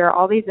I conjure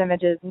all these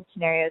images and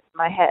scenarios in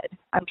my head.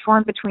 I'm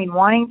torn between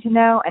wanting to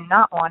know and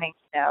not wanting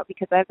to know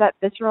because I have that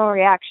visceral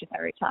reaction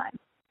every time.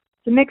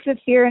 It's a mix of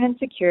fear and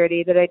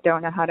insecurity that I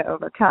don't know how to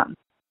overcome.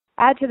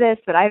 Add to this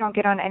that I don't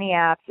get on any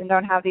apps and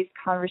don't have these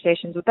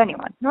conversations with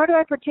anyone, nor do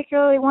I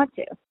particularly want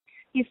to.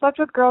 He slept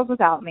with girls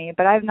without me,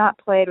 but I have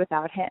not played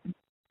without him.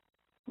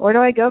 Where do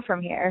I go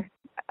from here?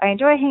 I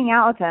enjoy hanging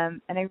out with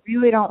him, and I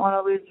really don't want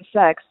to lose the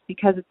sex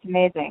because it's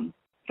amazing.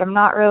 But I'm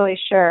not really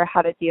sure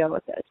how to deal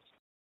with this.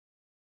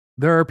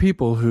 There are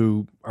people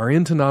who are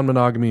into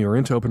non-monogamy or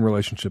into open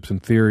relationships in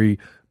theory,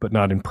 but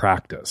not in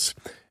practice.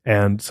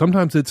 And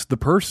sometimes it's the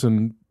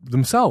person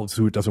themselves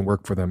who it doesn't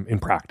work for them in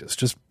practice.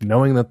 Just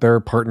knowing that their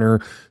partner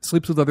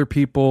sleeps with other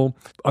people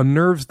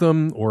unnerves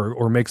them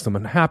or makes them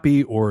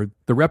unhappy, or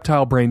the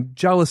reptile brain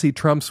jealousy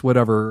trumps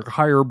whatever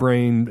higher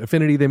brain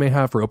affinity they may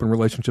have for open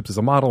relationships as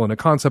a model and a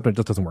concept, and it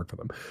just doesn't work for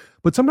them.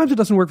 But sometimes it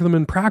doesn't work for them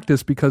in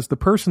practice because the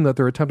person that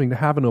they're attempting to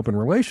have an open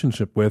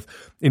relationship with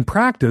in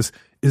practice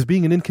is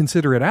being an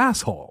inconsiderate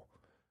asshole.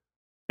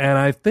 And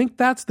I think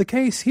that's the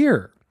case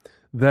here,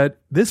 that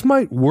this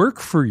might work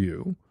for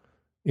you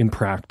in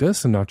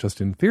practice and not just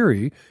in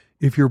theory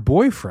if your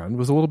boyfriend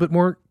was a little bit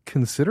more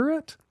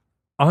considerate,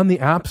 on the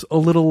apps a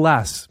little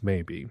less,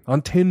 maybe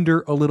on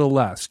Tinder a little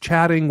less,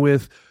 chatting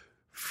with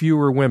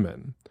fewer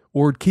women,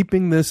 or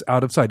keeping this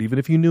out of sight. Even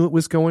if you knew it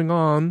was going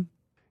on,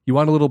 you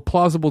want a little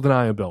plausible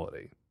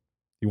deniability.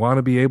 You want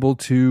to be able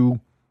to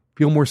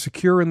feel more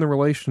secure in the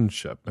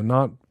relationship and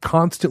not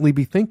constantly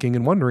be thinking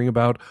and wondering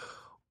about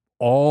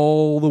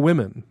all the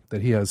women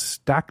that he has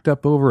stacked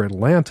up over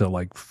Atlanta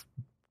like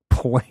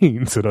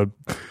planes at a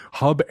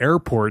hub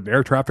airport,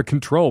 air traffic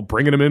control,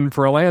 bringing them in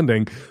for a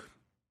landing.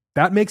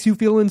 That makes you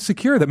feel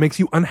insecure. That makes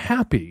you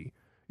unhappy.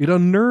 It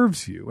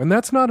unnerves you. And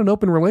that's not an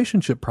open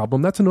relationship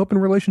problem. That's an open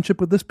relationship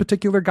with this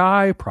particular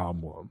guy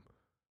problem.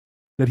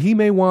 That he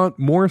may want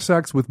more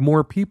sex with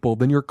more people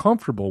than you're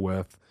comfortable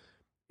with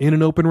in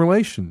an open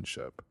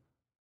relationship.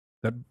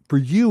 That for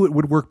you, it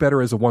would work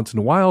better as a once in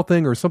a while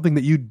thing or something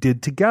that you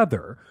did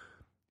together.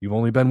 You've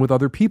only been with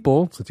other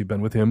people since you've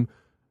been with him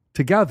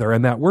together,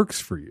 and that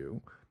works for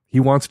you. He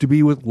wants to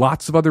be with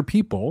lots of other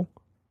people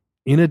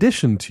in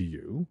addition to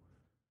you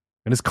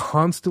and is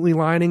constantly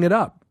lining it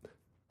up.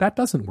 That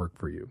doesn't work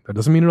for you. That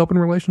doesn't mean an open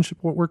relationship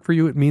won't work for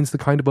you. It means the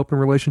kind of open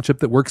relationship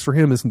that works for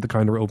him isn't the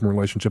kind of open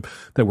relationship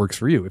that works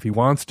for you. If he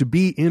wants to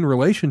be in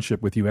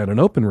relationship with you and an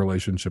open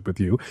relationship with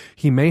you,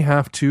 he may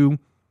have to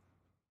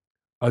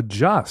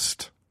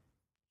adjust.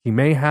 He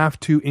may have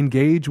to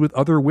engage with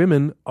other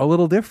women a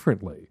little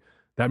differently.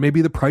 That may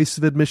be the price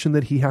of admission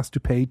that he has to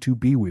pay to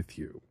be with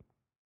you.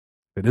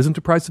 If it isn't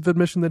a price of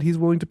admission that he's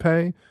willing to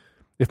pay,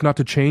 if not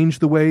to change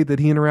the way that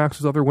he interacts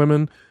with other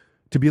women,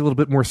 to be a little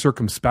bit more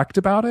circumspect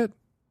about it,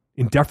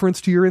 in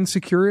deference to your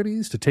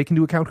insecurities, to take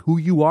into account who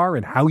you are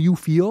and how you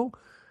feel,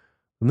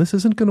 then this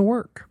isn't going to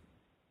work.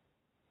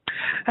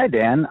 Hi,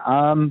 Dan.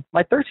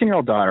 My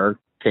 13-year-old daughter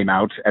came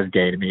out as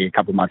gay to me a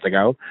couple months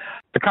ago.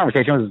 The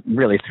conversation was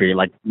really sweet,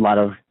 like a lot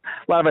of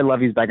I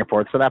love yous back and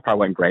forth, so that part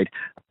went great.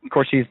 Of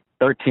course, she's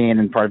 13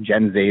 and part of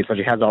Gen Z, so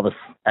she has all this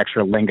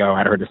extra lingo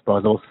at her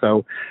disposal.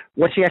 So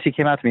what she actually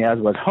came out to me as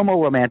was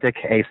homo-romantic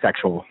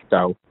asexual.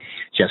 So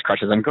she has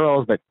crushes on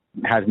girls, but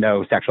has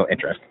no sexual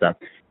interest. So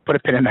put a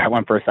pin in that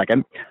one for a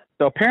second.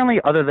 So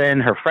apparently, other than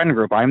her friend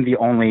group, I'm the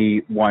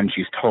only one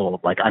she's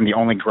told. Like, I'm the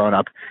only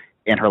grown-up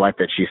in her life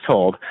that she's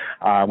told.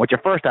 Which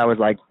at first I was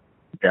like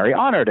very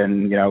honored,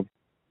 and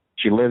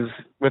she lives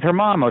with her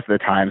mom most of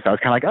the time. So I was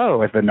kind of like,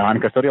 oh, as the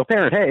non-custodial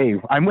parent, hey,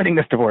 I'm winning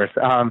this divorce.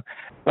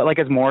 But like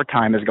as more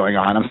time is going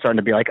on, I'm starting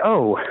to be like,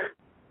 oh,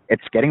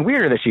 it's getting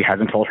weirder that she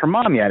hasn't told her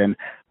mom yet. And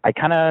I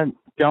kind of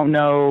don't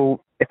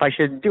know if I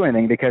should do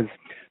anything because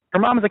her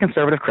mom is a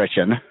conservative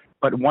Christian,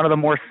 but one of the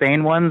more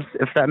sane ones,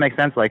 if that makes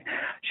sense. Like,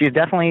 she's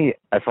definitely,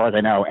 as far as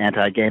I know,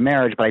 anti-gay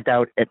marriage, but I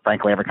doubt it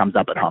frankly ever comes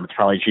up at home.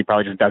 She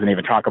probably just doesn't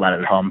even talk about it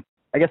at home.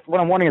 I guess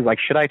what I'm wondering is, like,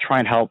 should I try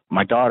and help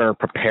my daughter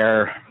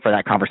prepare for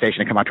that conversation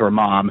to come out to her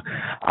mom?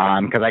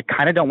 Because I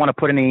kind of don't want to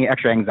put any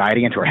extra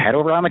anxiety into her head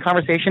over on the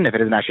conversation if it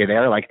isn't actually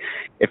there. Like,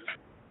 if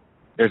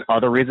there's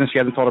other reasons she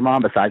hasn't told her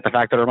mom besides the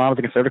fact that her mom is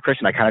a conservative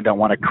Christian, I kind of don't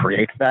want to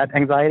create that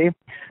anxiety.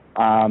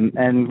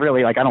 And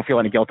really, like, I don't feel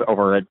any guilt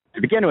over it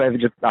to begin with,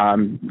 just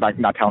like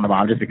not telling the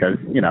mom just because,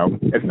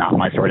 it's not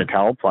my story to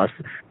tell. Plus,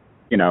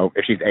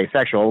 if she's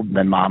asexual,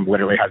 then mom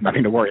literally has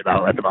nothing to worry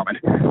about at the moment.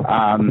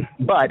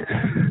 But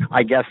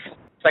I guess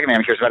second thing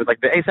I'm curious about is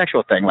like the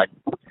asexual thing. Like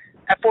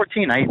at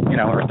 14,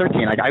 or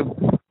 13, like I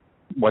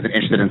wasn't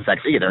interested in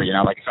sex either, you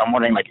know, like, so I'm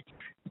wondering, like,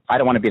 I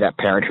don't want to be that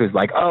parent who's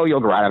like, oh,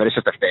 you'll grow out of it, it's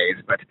just a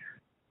phase, but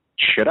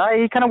should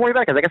I kind of worry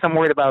about it? Because I guess I'm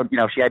worried about, you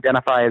know, if she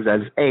identifies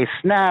as ace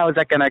now, is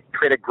that going to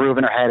create a groove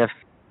in her head if,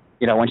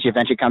 you know, when she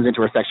eventually comes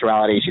into her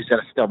sexuality, she's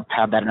going to still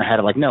have that in her head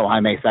of like, no,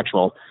 I'm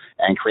asexual,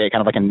 and create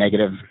kind of like a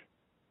negative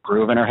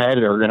groove in her head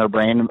or in her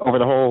brain over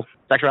the whole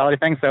sexuality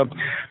thing. So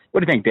what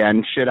do you think,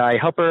 Dan? Should I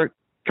help her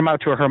come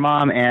out to her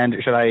mom, and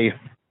should I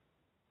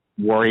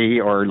worry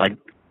or like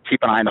keep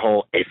an eye on the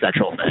whole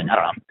asexual thing? I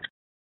don't know.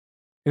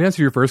 In answer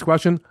to your first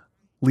question,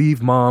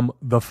 leave mom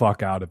the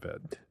fuck out of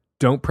it.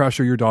 Don't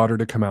pressure your daughter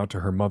to come out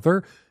to her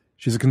mother.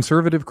 She's a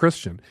conservative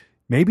Christian.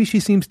 Maybe she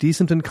seems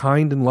decent and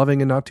kind and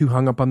loving and not too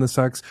hung up on the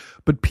sex,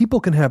 but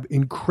people can have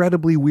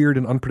incredibly weird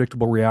and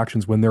unpredictable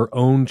reactions when their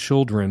own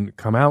children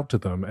come out to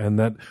them. And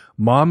that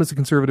mom is a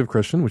conservative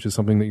Christian, which is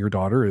something that your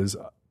daughter is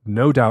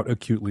no doubt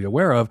acutely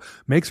aware of,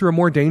 makes her a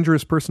more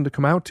dangerous person to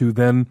come out to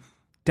than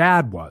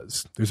dad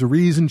was. There's a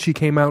reason she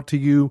came out to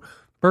you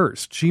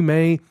first. She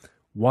may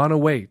want to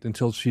wait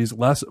until she's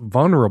less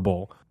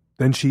vulnerable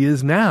than she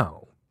is now.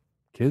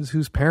 Kids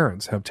whose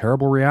parents have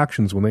terrible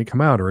reactions when they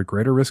come out are at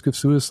greater risk of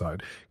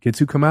suicide. Kids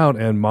who come out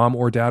and mom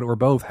or dad or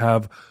both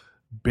have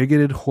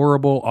bigoted,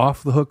 horrible,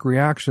 off-the-hook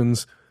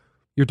reactions.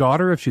 Your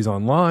daughter, if she's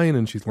online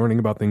and she's learning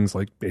about things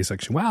like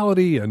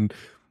asexuality and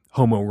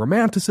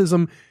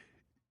homo-romanticism,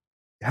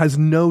 has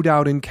no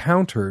doubt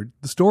encountered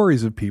the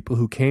stories of people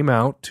who came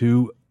out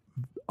to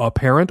a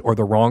parent or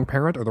the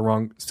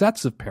wrong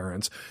sets of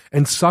parents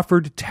and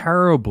suffered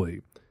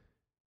terribly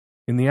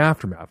in the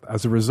aftermath.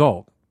 As a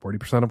result,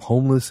 40% of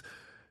homeless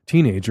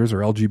teenagers are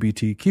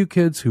LGBTQ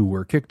kids who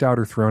were kicked out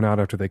or thrown out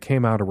after they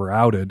came out or were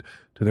outed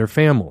to their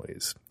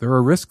families. There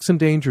are risks and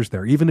dangers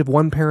there, even if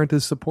one parent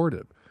is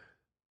supportive.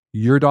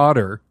 Your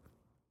daughter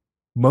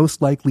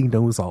most likely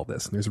knows all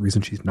this, and there's a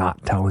reason she's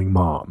not telling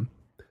mom.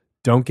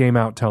 Don't game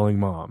out telling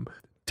mom.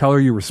 Tell her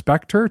you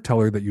respect her, tell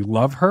her that you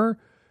love her,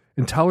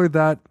 and tell her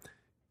that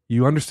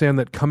you understand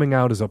that coming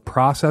out is a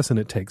process and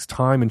it takes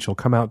time, and she'll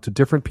come out to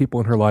different people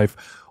in her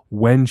life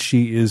when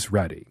she is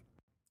ready.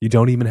 You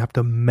don't even have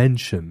to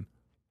mention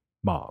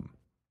mom.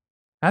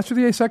 As for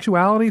the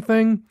asexuality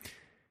thing,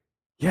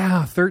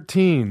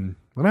 13.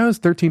 When I was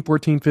 13,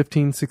 14,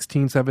 15,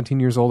 16, 17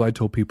 years old, I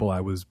told people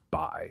I was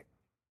bi.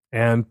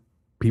 And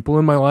people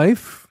in my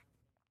life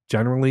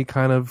generally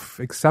kind of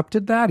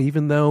accepted that,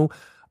 even though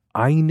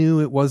I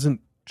knew it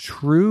wasn't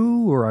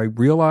true, or I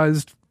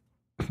realized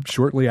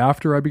shortly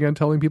after I began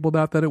telling people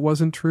that it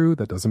wasn't true.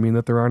 That doesn't mean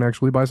that there aren't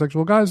actually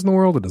bisexual guys in the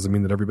world. It doesn't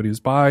mean that everybody who's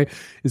bi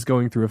is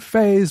going through a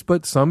phase,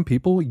 but some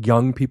people,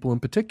 young people in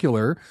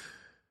particular,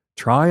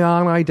 try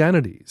on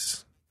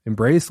identities,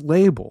 embrace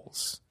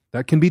labels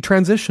that can be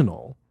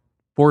transitional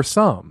for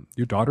some.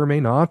 Your daughter may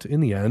not, in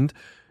the end,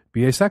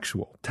 be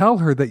asexual. Tell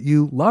her that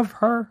you love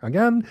her.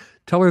 Again,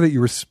 tell her that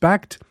you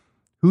respect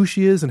who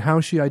she is and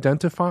how she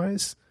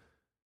identifies.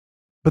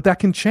 But that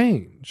can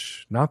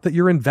change. Not that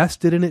you're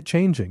invested in it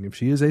changing. If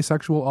she is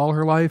asexual all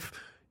her life,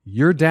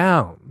 you're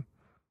down.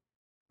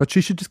 But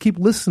she should just keep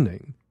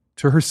listening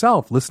to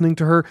herself, listening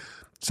to her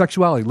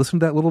sexuality, listen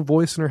to that little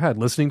voice in her head,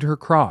 listening to her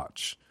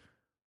crotch,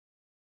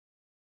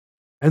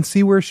 and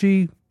see where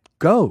she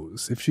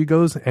goes, if she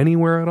goes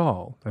anywhere at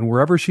all. And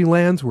wherever she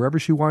lands, wherever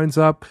she winds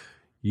up,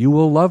 you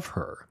will love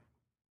her.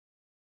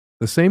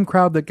 The same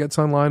crowd that gets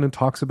online and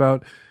talks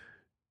about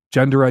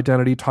gender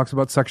identity, talks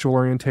about sexual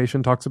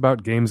orientation, talks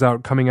about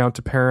coming out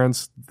to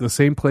parents, the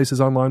same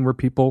places online where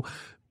people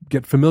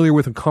get familiar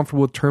with and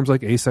comfortable with terms like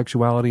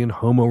asexuality and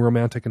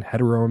homo-romantic and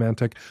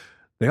hetero-romantic.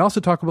 They also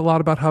talk a lot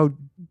about how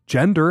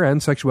gender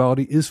and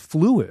sexuality is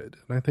fluid.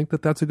 And I think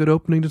that that's a good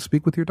opening to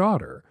speak with your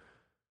daughter.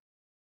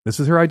 This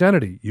is her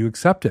identity. You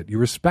accept it. You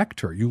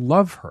respect her. You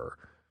love her.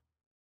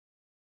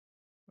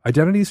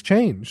 Identities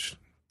change.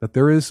 That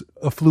there is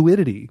a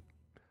fluidity.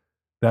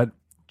 That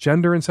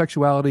gender and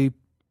sexuality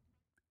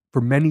for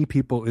many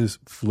people is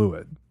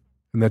fluid,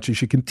 and that she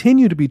should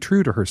continue to be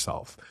true to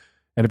herself.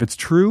 And if it's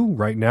true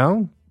right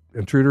now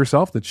and true to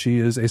herself that she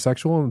is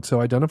asexual and so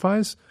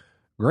identifies,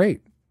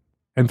 great.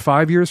 And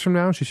 5 years from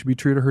now, she should be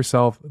true to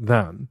herself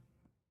then.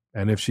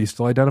 And if she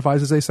still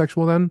identifies as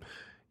asexual then,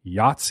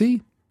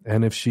 Yahtzee.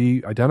 And if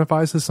she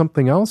identifies as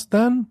something else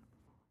then,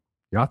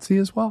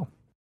 Yahtzee as well.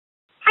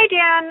 Hi,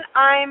 Dan.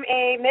 I'm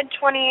a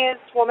mid-20s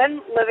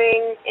woman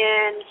living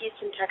in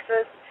Houston,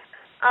 Texas.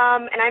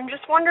 And I'm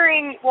just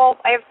wondering,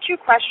 I have two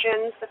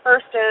questions. The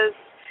first is,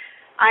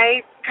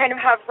 I kind of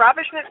have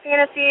ravishment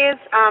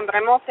fantasies, but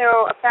I'm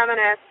also a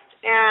feminist,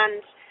 and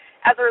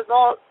as a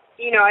result,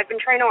 I've been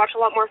trying to watch a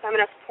lot more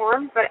feminist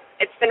porn, but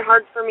it's been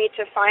hard for me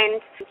to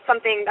find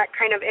something that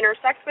kind of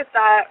intersects with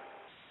that.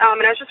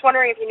 And I was just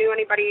wondering if you knew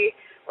anybody,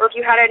 or if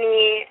you had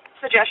any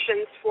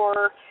suggestions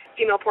for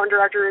female porn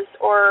directors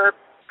or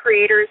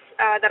creators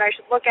that I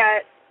should look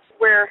at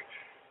where,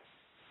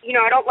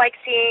 I don't like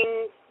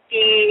seeing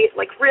the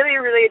really,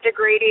 really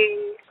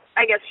degrading,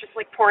 I guess, just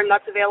porn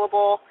that's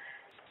available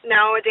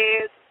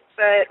nowadays,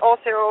 but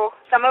also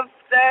some of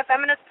the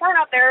feminist porn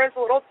out there is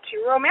a little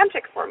too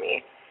romantic for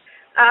me.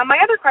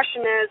 My other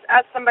question is,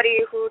 as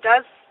somebody who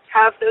does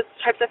have those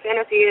types of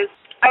fantasies,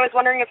 I was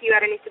wondering if you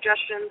had any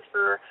suggestions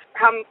for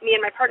how me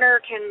and my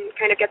partner can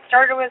kind of get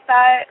started with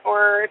that,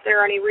 or if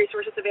there are any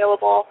resources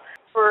available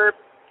for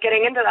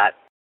getting into that.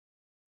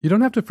 You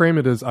don't have to frame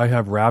it as I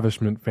have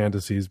ravishment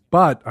fantasies,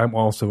 but I'm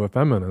also a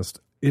feminist.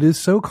 It is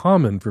so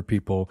common for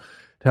people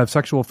to have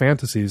sexual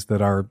fantasies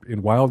that are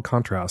in wild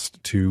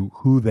contrast to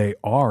who they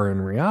are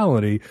in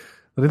reality,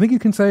 that I think you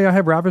can say I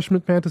have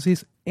ravishment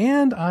fantasies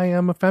and I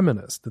am a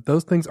feminist, that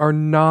those things are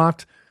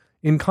not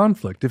in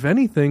conflict. If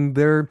anything,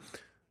 they're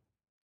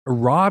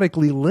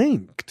erotically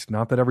linked.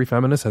 Not that every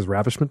feminist has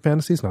ravishment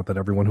fantasies, not that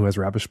everyone who has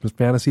ravishment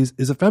fantasies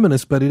is a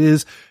feminist, but it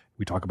is,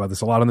 we talk about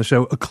this a lot on the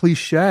show, a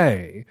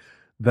cliche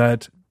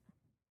that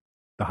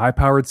the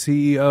high-powered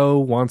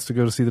CEO wants to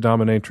go to see the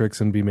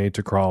dominatrix and be made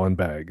to crawl and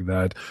beg.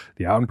 That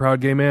the out and proud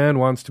gay man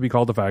wants to be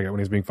called a faggot when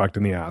he's being fucked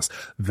in the ass.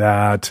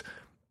 That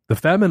the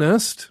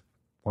feminist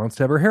wants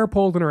to have her hair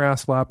pulled and her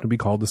ass slapped and be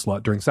called a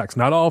slut during sex.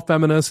 Not all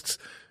feminists.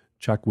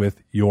 Check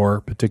with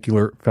your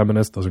particular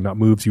feminist. Those are not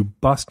moves you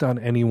bust on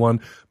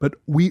anyone. But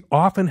we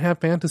often have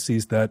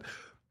fantasies that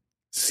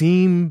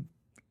seem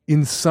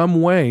in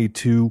some way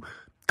to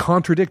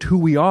contradict who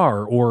we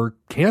are or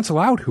cancel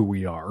out who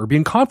we are or be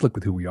in conflict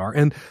with who we are.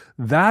 And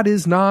that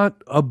is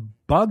not a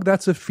bug.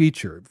 That's a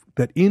feature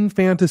that in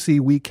fantasy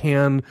we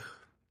can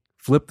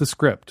flip the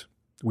script.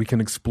 We can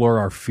explore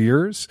our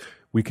fears.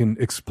 We can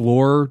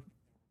explore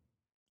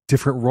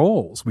different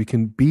roles. We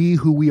can be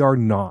who we are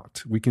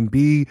not. We can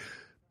be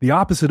the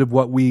opposite of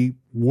what we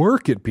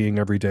work at being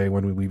every day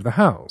when we leave the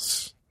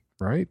house,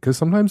 right? Because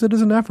sometimes it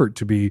is an effort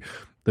to be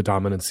the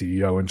dominant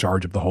CEO in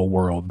charge of the whole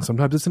world. And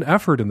sometimes it's an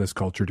effort in this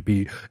culture to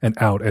be an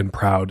out and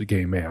proud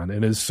gay man.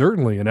 And it is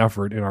certainly an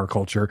effort in our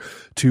culture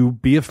to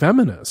be a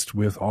feminist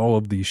with all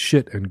of the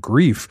shit and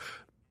grief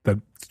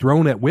that's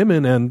thrown at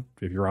women. And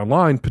if you're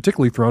online,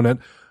 particularly thrown at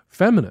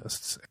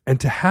feminists.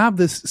 And to have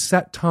this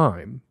set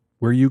time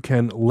where you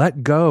can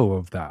let go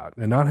of that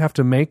and not have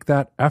to make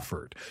that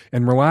effort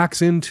and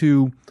relax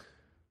into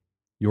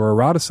your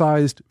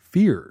eroticized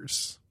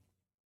fears,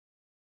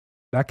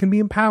 that can be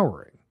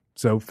empowering.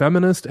 So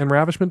feminist and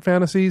ravishment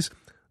fantasies,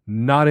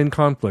 not in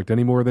conflict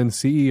any more than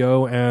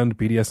CEO and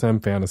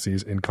BDSM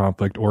fantasies in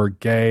conflict, or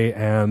gay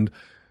and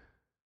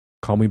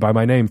call me by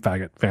my name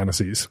faggot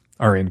fantasies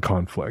are in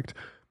conflict.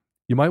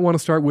 You might want to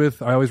start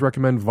with, I always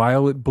recommend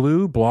Violet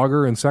Blue,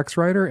 blogger and sex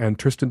writer, and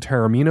Tristan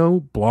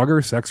Taormino,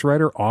 blogger, sex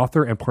writer,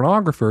 author, and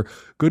pornographer.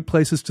 Good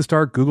places to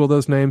start. Google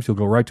those names. You'll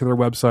go right to their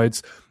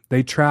websites.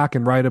 They track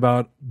and write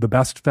about the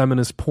best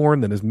feminist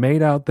porn that is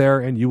made out there,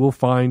 and you will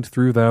find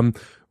through them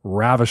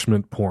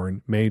ravishment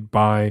porn made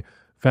by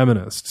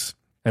feminists.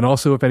 And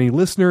also, if any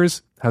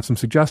listeners have some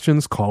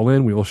suggestions, call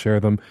in. We will share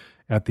them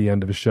at the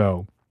end of the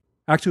show.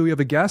 Actually, we have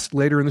a guest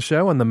later in the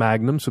show on the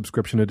Magnum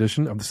subscription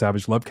edition of the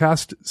Savage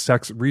Lovecast,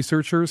 sex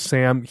researcher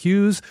Sam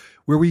Hughes,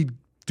 where we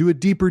do a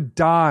deeper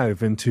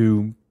dive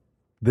into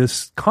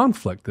this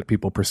conflict that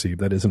people perceive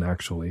that isn't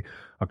actually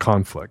a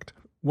conflict.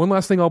 One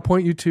last thing I'll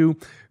point you to,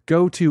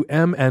 go to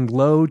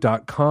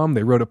mandlow.com.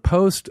 They wrote a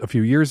post a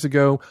few years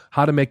ago,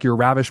 how to make your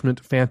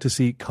ravishment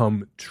fantasy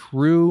come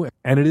true.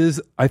 And it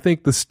is, I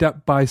think, the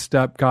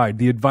step-by-step guide,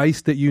 the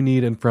advice that you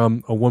need and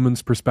from a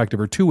woman's perspective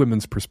or two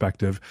women's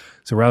perspective.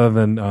 So rather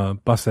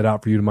than bust that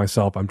out for you to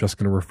myself, I'm just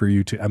going to refer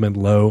you to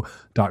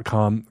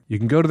mandlow.com. You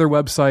can go to their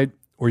website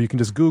or you can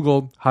just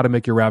Google how to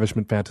make your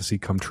ravishment fantasy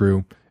come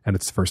true. And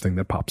it's the first thing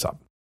that pops up.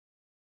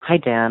 Hi,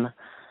 Dan.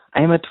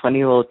 I am a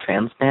 20-year-old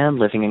trans man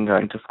living and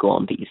going to school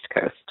on the East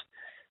Coast.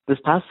 This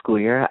past school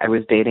year, I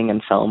was dating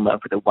and fell in love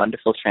with a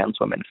wonderful trans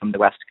woman from the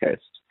West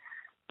Coast.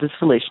 This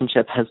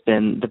relationship has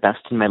been the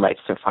best in my life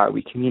so far.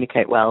 We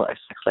communicate well, our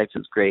sex life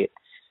is great.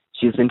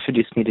 She has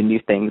introduced me to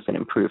new things and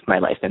improved my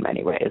life in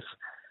many ways.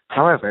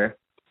 However,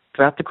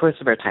 throughout the course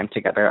of our time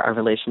together, our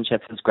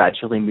relationship has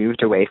gradually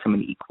moved away from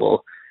an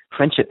equal,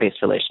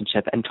 friendship-based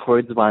relationship and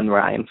towards one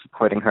where I am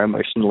supporting her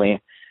emotionally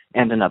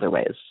and in other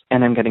ways,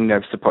 and I'm getting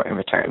no support in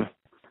return.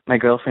 My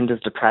girlfriend is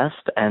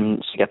depressed,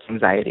 and she gets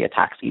anxiety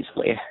attacks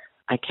easily.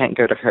 I can't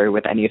go to her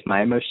with any of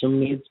my emotional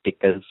needs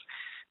because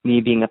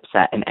me being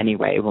upset in any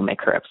way will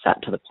make her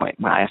upset to the point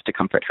where I have to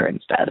comfort her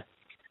instead.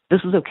 This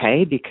is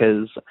okay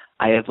because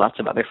I have lots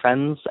of other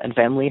friends and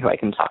family who I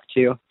can talk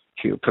to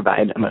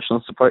provide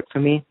emotional support for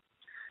me,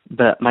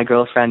 but my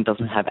girlfriend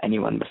doesn't have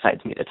anyone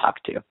besides me to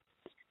talk to.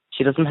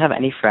 She doesn't have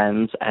any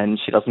friends, and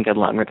she doesn't get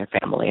along with her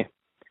family.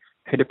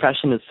 Her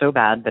depression is so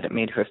bad that it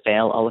made her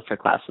fail all of her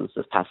classes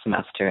this past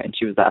semester, and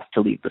she was asked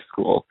to leave the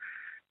school.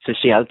 So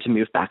she had to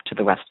move back to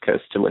the West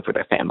Coast to live with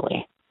her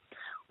family.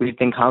 We've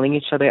been calling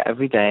each other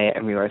every day,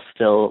 and we are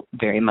still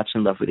very much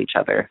in love with each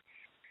other.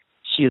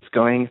 She is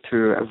going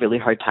through a really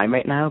hard time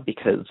right now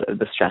because of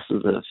the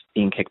stresses of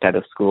being kicked out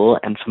of school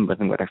and from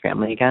living with her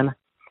family again.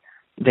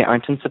 They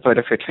aren't in support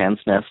of her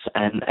transness,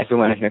 and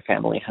everyone in her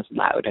family has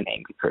loud and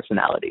angry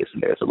personalities,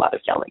 and there's a lot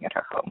of yelling at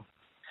her home.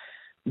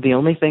 The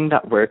only thing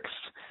that works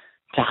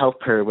to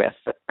help her with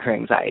her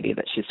anxiety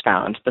that she's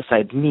found,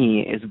 besides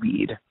me, is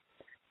weed.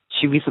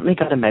 She recently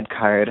got a med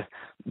card,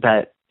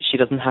 but she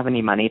doesn't have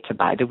any money to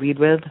buy the weed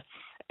with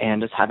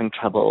and is having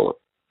trouble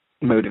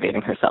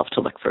motivating herself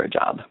to look for a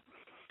job.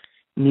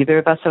 Neither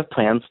of us have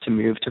plans to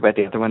move to where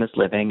the other one is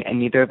living, and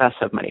neither of us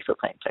have money for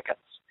plane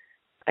tickets.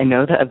 I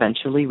know that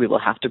eventually we will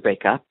have to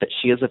break up, but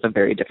she is of a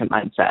very different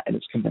mindset and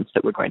is convinced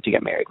that we're going to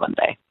get married one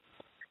day.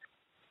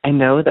 I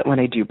know that when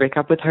I do break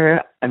up with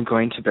her, I'm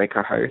going to break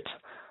her heart.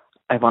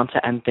 I want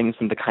to end things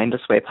in the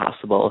kindest way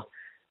possible,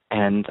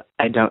 and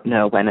I don't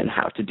know when and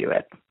how to do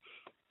it.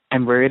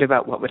 I'm worried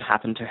about what would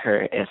happen to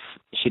her if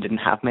she didn't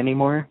have me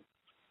anymore.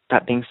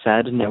 That being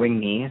said, knowing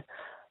me,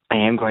 I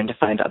am going to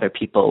find other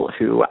people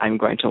who I'm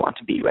going to want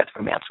to be with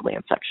romantically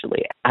and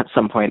sexually at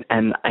some point,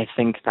 and I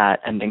think that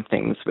ending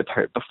things with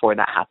her before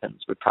that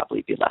happens would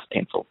probably be less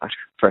painful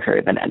for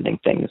her than ending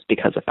things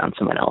because I found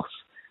someone else.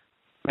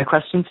 My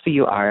questions for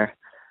you are,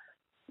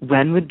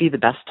 when would be the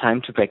best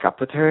time to break up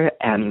with her,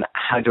 and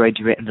how do I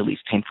do it in the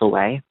least painful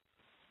way?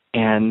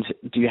 And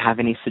do you have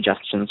any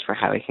suggestions for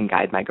how I can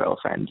guide my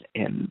girlfriend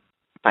in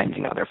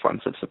finding other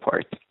forms of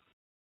support?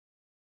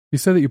 You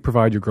said that you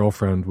provide your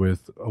girlfriend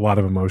with a lot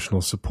of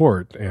emotional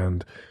support,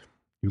 and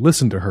you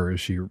listen to her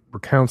as she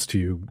recounts to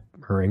you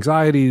her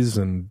anxieties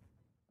and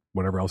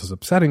whatever else is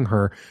upsetting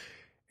her,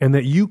 and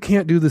that you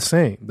can't do the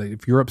same. That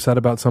if you're upset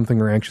about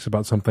something or anxious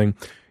about something,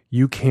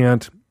 you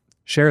can't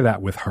share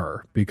that with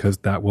her because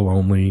that will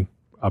only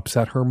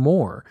upset her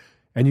more.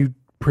 And you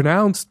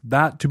pronounce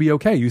that to be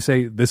okay. You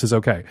say, this is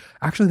okay.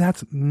 Actually,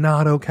 that's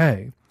not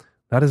okay.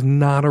 That is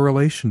not a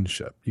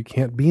relationship. You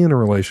can't be in a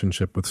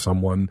relationship with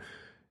someone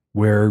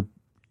where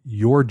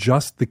you're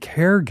just the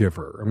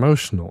caregiver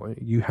emotionally.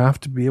 You have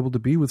to be able to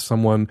be with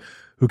someone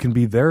who can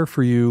be there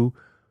for you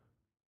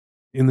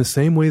in the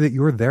same way that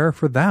you're there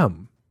for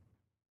them.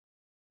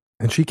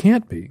 And she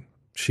can't be.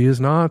 She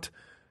is not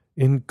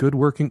in good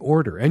working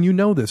order. And you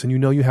know this, and you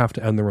know you have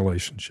to end the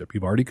relationship.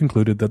 You've already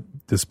concluded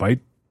that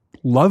despite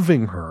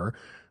loving her,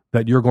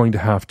 that you're going to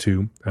have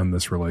to end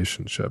this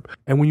relationship.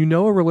 And when you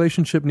know a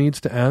relationship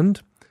needs to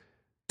end,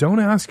 don't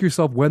ask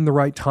yourself when the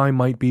right time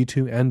might be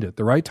to end it.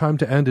 The right time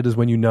to end it is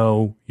when you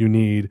know you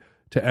need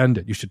to end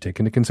it. You should take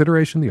into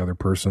consideration the other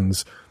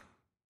person's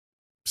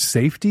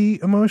safety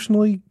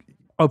emotionally.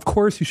 Of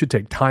course, you should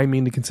take timing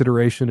into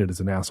consideration. It is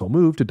an asshole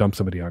move to dump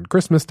somebody on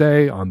Christmas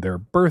Day, on their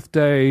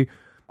birthday,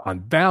 on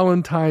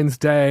Valentine's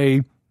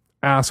Day.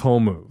 Asshole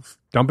move.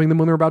 Dumping them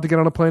when they're about to get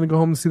on a plane and go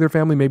home and see their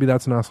family, maybe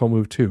that's an asshole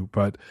move too.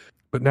 But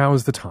now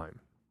is the time.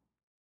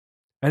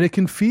 And it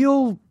can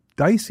feel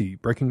dicey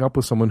breaking up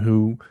with someone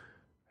who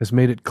has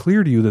made it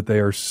clear to you that they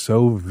are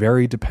so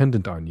very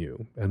dependent on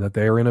you and that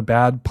they are in a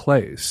bad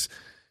place.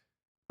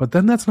 But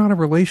then that's not a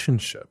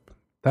relationship.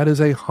 That is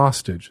a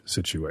hostage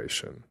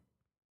situation.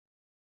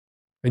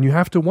 And you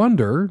have to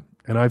wonder,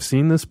 and I've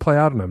seen this play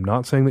out, and I'm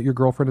not saying that your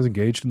girlfriend is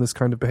engaged in this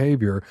kind of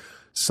behavior.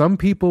 Some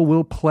people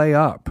will play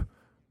up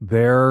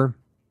their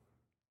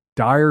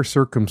dire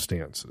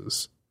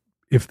circumstances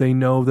if they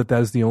know that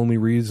that is the only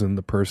reason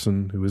the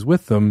person who is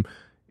with them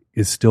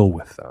is still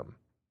with them.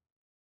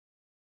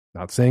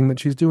 Not saying that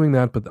she's doing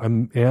that, but I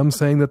am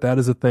saying that that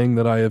is a thing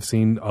that I have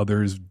seen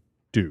others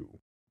do.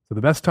 So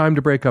the best time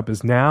to break up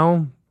is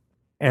now,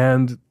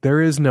 and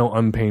there is no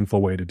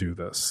unpainful way to do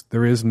this.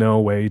 There is no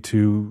way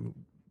to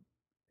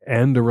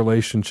end a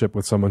relationship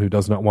with someone who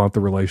does not want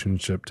the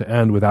relationship to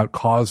end without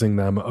causing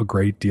them a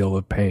great deal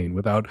of pain,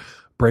 without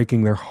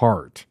breaking their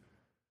heart.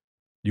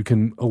 You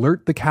can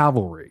alert the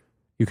cavalry.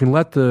 You can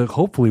let the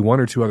hopefully one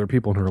or two other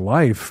people in her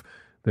life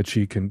that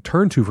she can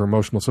turn to for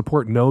emotional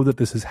support know that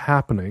this is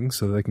happening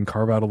so that they can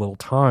carve out a little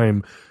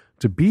time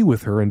to be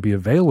with her and be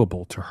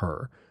available to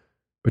her.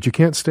 But you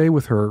can't stay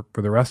with her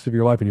for the rest of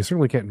your life, and you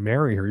certainly can't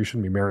marry her. You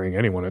shouldn't be marrying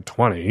anyone at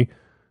 20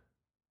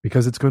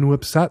 because it's going to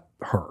upset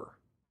her.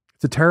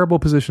 It's a terrible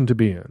position to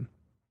be in,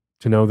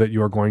 to know that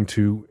you are going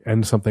to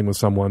end something with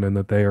someone and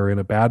that they are in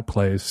a bad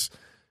place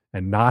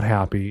and not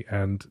happy,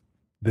 and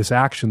this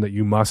action that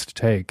you must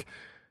take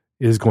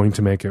is going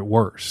to make it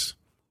worse.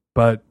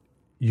 But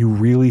you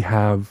really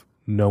have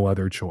no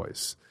other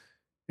choice.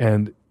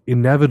 And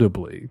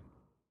inevitably,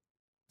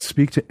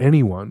 speak to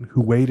anyone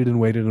who waited and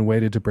waited and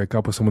waited to break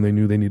up with someone they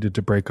knew they needed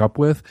to break up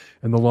with.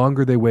 And the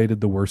longer they waited,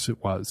 the worse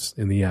it was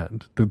in the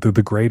end. The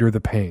greater the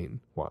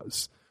pain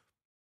was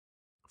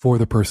for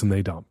the person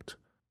they dumped.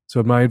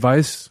 So my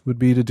advice would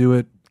be to do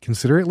it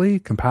considerately,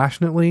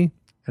 compassionately,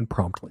 and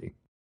promptly.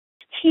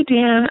 Hey,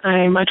 Dan.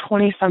 I'm a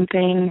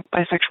 20-something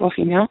bisexual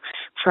female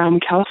from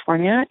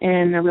California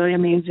in a really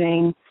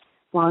amazing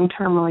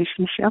long-term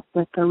relationship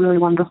with a really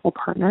wonderful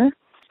partner.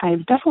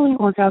 I've definitely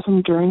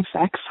orgasmed during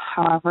sex.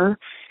 However,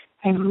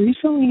 I've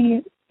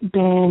recently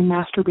been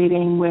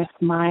masturbating with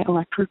my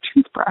electric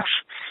toothbrush,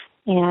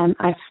 and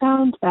I've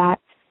found that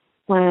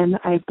when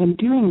I've been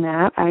doing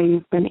that,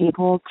 I've been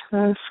able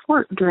to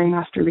squirt during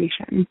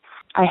masturbation.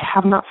 I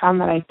have not found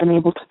that I've been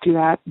able to do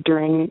that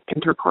during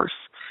intercourse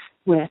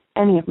with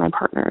any of my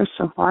partners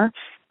so far,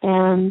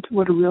 and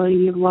would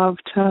really love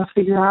to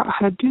figure out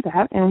how to do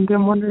that. And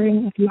I'm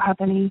wondering if you have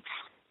any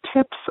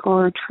tips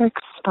or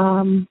tricks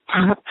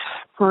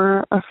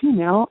for a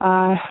female,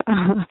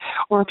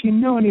 or if you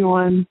know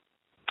anyone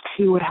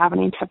who would have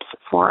any tips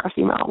for a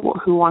female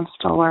who wants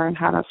to learn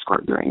how to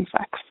squirt during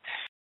sex.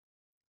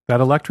 That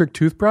electric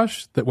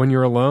toothbrush that when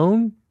you're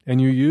alone and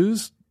you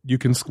use, you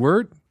can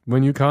squirt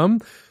when you come,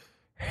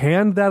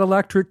 hand that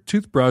electric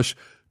toothbrush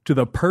to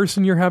the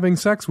person you're having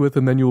sex with,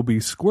 and then you will be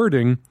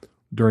squirting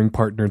during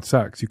partnered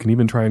sex. You can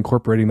even try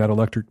incorporating that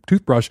electric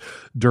toothbrush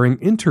during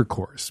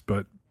intercourse,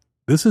 but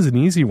this is an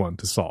easy one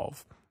to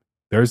solve.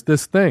 There's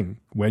this thing.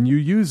 When you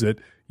use it,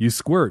 you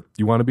squirt.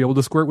 You want to be able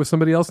to squirt with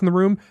somebody else in the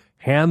room?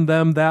 Hand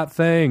them that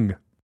thing.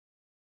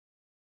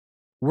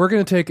 We're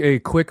going to take a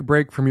quick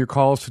break from your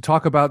calls to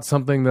talk about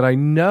something that I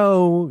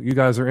know you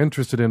guys are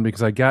interested in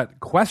because I get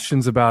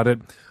questions about it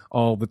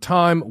all the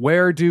time.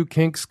 Where do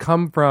kinks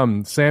come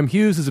from? Sam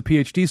Hughes is a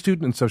PhD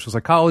student in social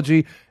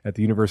psychology at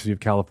the University of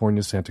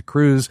California, Santa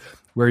Cruz,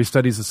 where he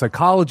studies the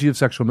psychology of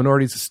sexual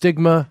minorities,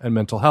 stigma, and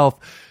mental health.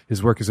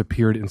 His work has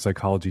appeared in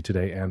Psychology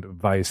Today and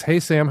Vice. Hey,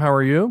 Sam, how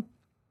are you?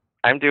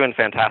 I'm doing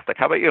fantastic.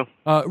 How about you?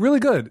 Really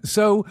good.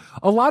 So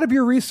a lot of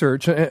your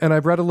research, and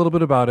I've read a little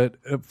bit about it,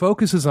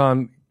 focuses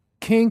on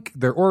kink,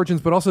 their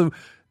origins, but also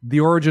the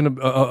origin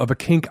of a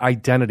kink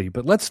identity.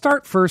 But let's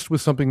start first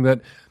with something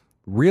that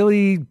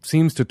really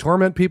seems to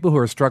torment people who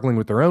are struggling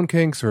with their own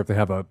kinks, or if they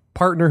have a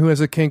partner who has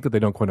a kink that they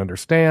don't quite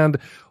understand.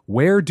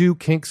 Where do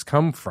kinks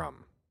come from?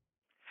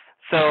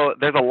 So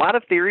there's a lot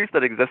of theories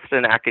that exist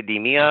in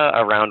academia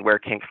around where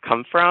kinks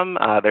come from.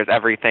 There's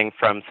everything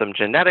from some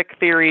genetic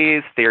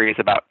theories, theories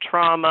about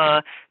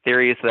trauma,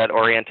 theories that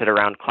oriented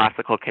around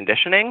classical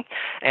conditioning.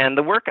 And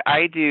the work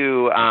I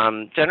do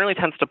generally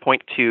tends to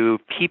point to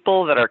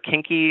people that are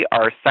kinky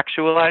are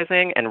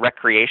sexualizing and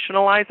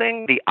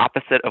recreationalizing the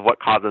opposite of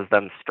what causes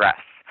them stress.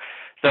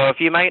 So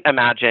if you might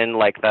imagine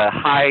like the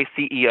high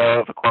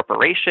CEO of a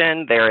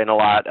corporation, they're in a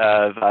lot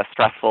of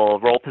stressful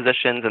role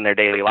positions in their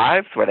daily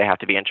lives where they have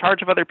to be in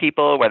charge of other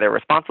people, where they're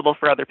responsible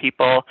for other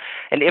people.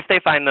 And if they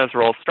find those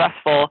roles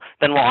stressful,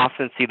 then we'll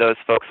often see those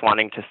folks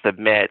wanting to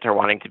submit or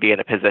wanting to be in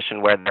a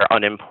position where they're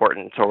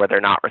unimportant or where they're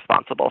not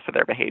responsible for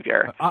their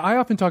behavior. I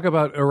often talk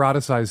about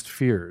eroticized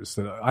fears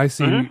that I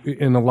see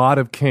in a lot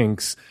of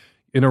kinks.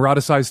 In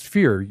eroticized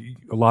fear,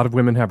 a lot of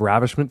women have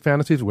ravishment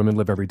fantasies. Women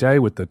live every day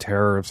with the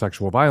terror of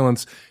sexual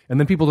violence.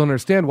 And then people don't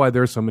understand why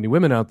there are so many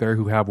women out there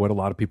who have what a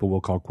lot of people will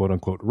call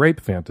quote-unquote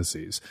rape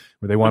fantasies,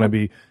 where they want to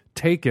be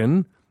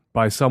taken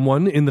by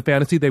someone in the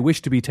fantasy they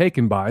wish to be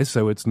taken by.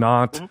 So it's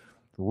not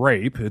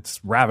rape, it's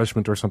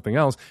ravishment or something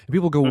else. And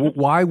people go,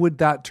 why would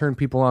that turn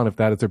people on if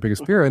that is their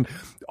biggest fear? And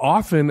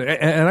often,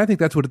 and I think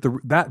that's what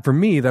that for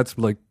me, that's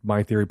like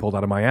my theory pulled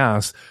out of my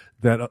ass,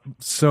 that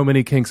so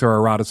many kinks are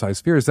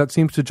eroticized fears. That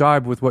seems to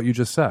jibe with what you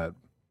just said.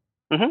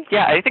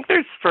 Yeah, I think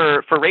there's,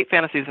 for rape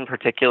fantasies in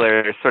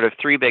particular, there's sort of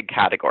three big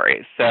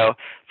categories. So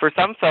for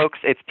some folks,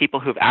 it's people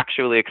who've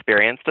actually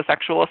experienced a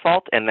sexual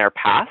assault in their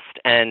past,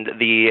 and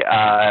the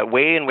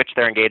way in which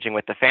they're engaging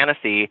with the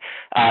fantasy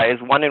is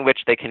one in which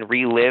they can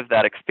relive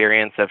that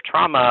experience of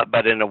trauma,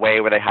 but in a way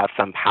where they have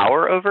some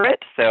power over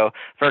it. So,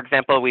 for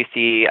example, we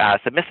see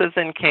submissives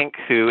in kink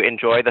who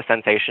enjoy the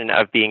sensation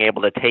of being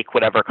able to take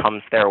whatever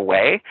comes their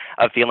way,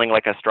 of feeling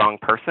like a strong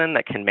person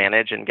that can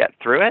manage and get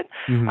through it.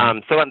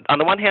 So on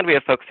the one hand, we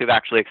have folks who've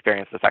actually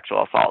experienced a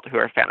sexual assault who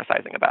are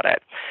fantasizing about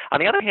it.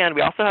 On the other hand,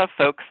 we also have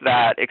folks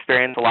that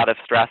experience a lot of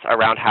stress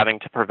around having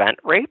to prevent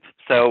rape.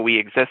 So we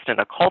exist in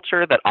a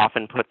culture that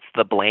often puts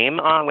the blame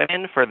on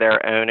women for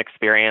their own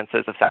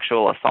experiences of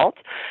sexual assault.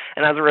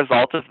 And as a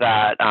result of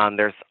that,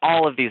 there's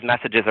all of these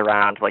messages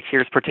around, like,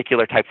 here's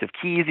particular types of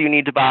keys you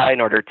need to buy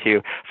in order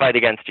to fight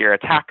against your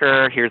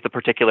attacker. Here's the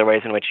particular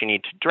ways in which you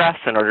need to dress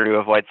in order to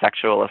avoid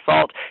sexual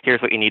assault.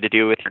 Here's what you need to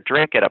do with your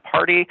drink at a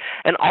party.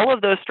 And all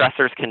of those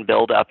stressors can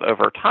build up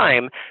over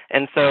time.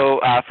 And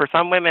so for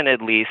some women,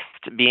 at least,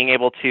 being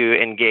able to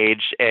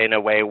engage in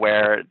a way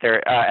where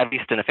they're, at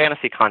least in a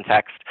fantasy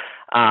context,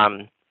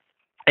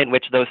 in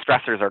which those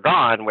stressors are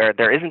gone, where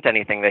there isn't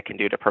anything they can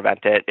do to prevent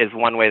it, is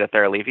one way that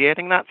they're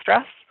alleviating that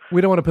stress. We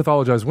don't want to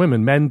pathologize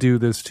women. Men do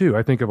this too.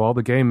 I think of all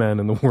the gay men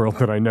in the world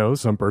that I know,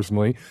 some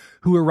personally,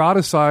 who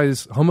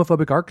eroticize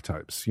homophobic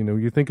archetypes. You know,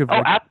 you think of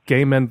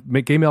gay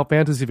male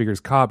fantasy figures,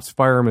 cops,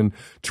 firemen,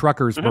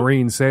 truckers,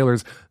 Marines,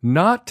 sailors,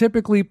 not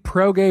typically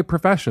pro-gay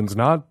professions,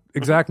 not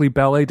exactly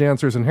ballet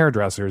dancers and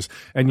hairdressers.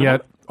 And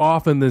yet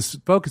often this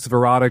focus of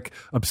erotic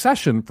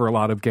obsession for a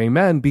lot of gay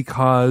men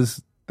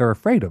because they're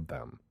afraid of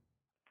them.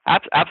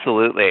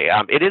 Absolutely.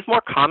 It is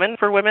more common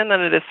for women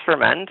than it is for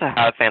men to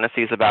have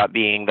fantasies about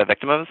being the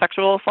victim of a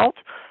sexual assault.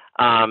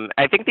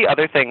 I think the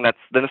other thing this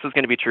is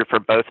going to be true for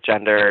both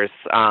genders,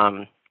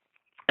 and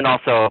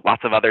also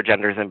lots of other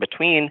genders in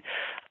between,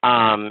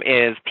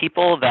 is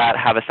people that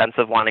have a sense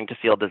of wanting to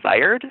feel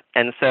desired.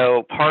 And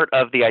so part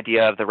of the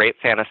idea of the rape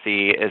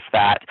fantasy is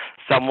that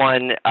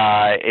someone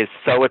is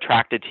so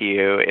attracted to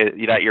you,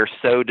 that you're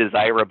so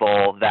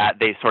desirable that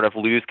they sort of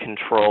lose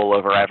control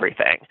over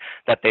everything,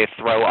 that they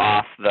throw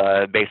off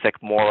the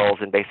basic morals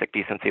and basic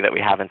decency that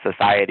we have in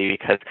society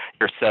because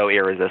you're so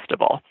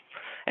irresistible.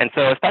 And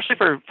so especially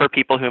for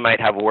people who might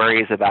have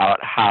worries about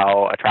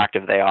how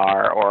attractive they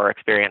are or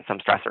experience some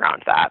stress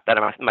around that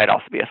might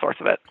also be a source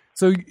of it.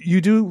 So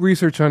you do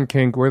research on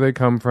kink, where they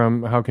come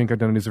from, how kink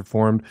identities are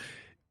formed.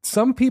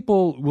 Some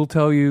people will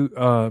tell you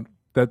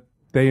that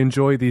they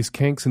enjoy these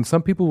kinks, and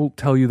some people will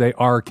tell you they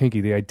are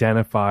kinky. They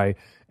identify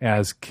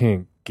as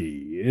kinky.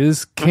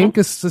 Is kink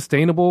a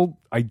sustainable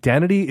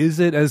identity? Is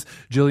it, as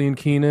Gillian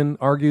Keenan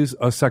argues,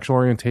 a sexual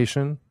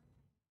orientation?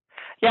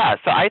 Yeah,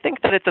 so I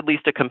think that it's at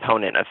least a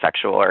component of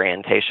sexual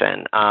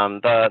orientation.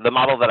 The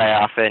model that I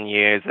often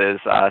use is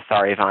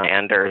Sari von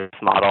Anders'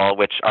 model,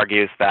 which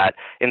argues that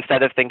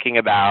instead of thinking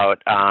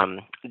about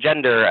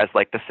gender as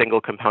like the single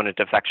component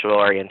of sexual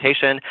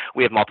orientation,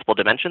 we have multiple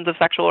dimensions of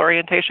sexual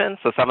orientation.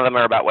 So some of them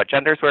are about what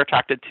genders we're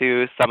attracted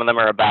to, some of them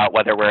are about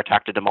whether we're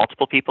attracted to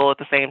multiple people at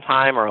the same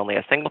time or only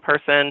a single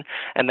person,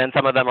 and then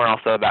some of them are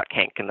also about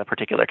kink and the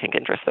particular kink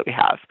interests that we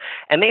have.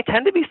 And they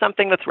tend to be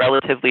something that's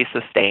relatively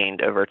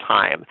sustained over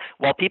time.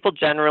 While people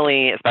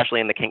generally,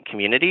 especially in the kink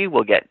community,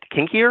 will get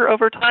kinkier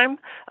over time,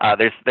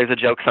 there's a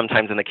joke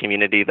sometimes in the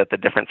community that the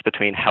difference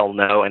between hell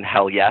no and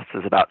hell yes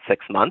is about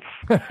 6 months.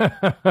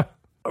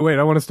 Wait,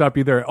 I want to stop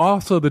you there.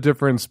 Also, the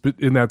difference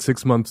in that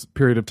 6 months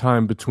period of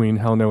time between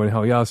hell no and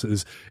hell yes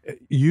is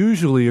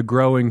usually a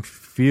growing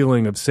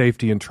feeling of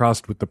safety and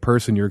trust with the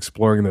person you're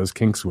exploring those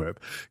kinks with.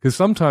 Because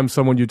sometimes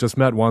someone you just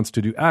met wants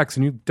to do X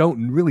and you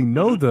don't really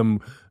know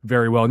them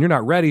very well, and you're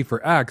not ready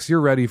for X.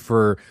 You're ready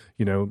for,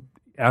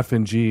 F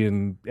and G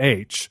and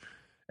H.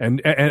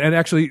 And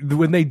actually,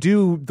 when they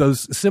do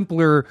those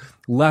simpler,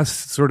 less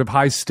sort of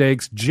high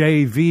stakes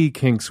JV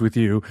kinks with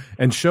you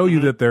and show you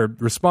that they're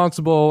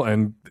responsible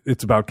and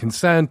it's about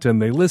consent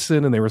and they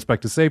listen and they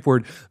respect a safe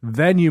word,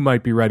 then you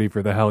might be ready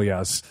for the hell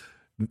yes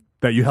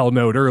that you hell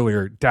no'd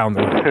earlier down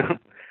the road.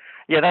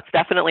 Yeah, that's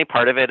definitely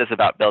part of it, is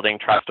about building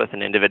trust with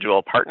an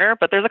individual partner,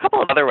 but there's a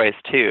couple of other ways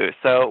too.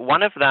 So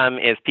one of them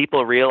is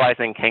people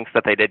realizing kinks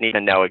that they didn't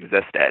even know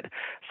existed.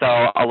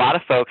 So a lot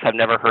of folks have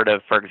never heard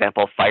of, for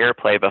example, fire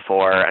play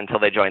before until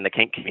they join the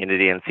kink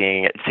community and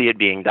see it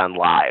being done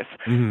live.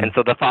 Mm-hmm. And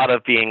so the thought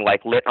of being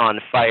like lit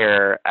on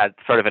fire at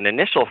sort of an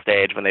initial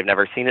stage when they've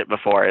never seen it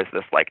before is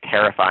this like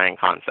terrifying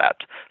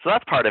concept. So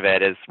that's part of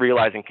it, is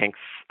realizing kinks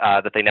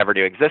that they never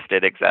knew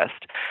existed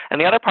exist. And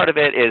the other part of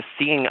it is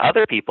seeing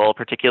other people,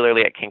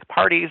 particularly at kink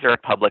parties or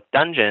public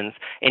dungeons,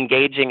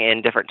 engaging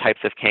in different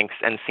types of kinks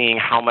and seeing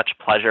how much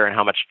pleasure and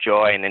how much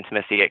joy and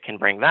intimacy it can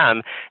bring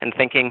them, and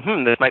thinking,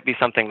 this might be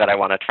something that I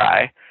want to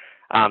try.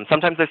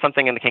 Sometimes there's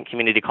something in the kink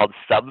community called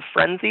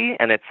sub-frenzy,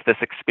 and it's this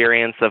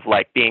experience of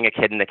like being a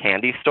kid in a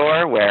candy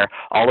store where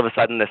all of a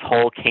sudden this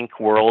whole kink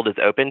world is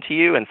open to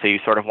you, and so you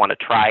sort of want to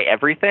try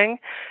everything.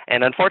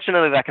 And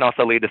unfortunately, that can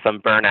also lead to some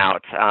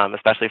burnout,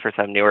 especially for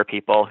some newer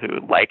people who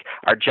like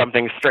are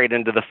jumping straight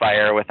into the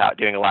fire without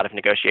doing a lot of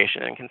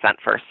negotiation and consent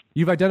first.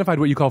 You've identified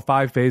what you call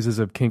 5 phases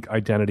of kink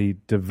identity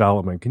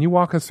development. Can you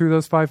walk us through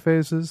those 5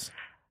 phases?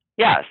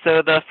 Yeah,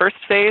 so the first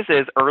phase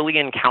is early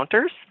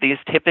encounters. These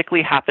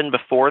typically happen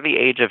before the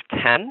age of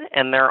 10,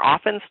 and they're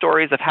often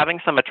stories of having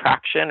some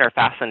attraction or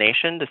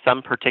fascination to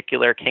some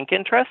particular kink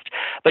interest,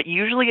 but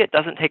usually it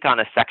doesn't take on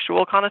a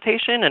sexual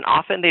connotation, and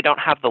often they don't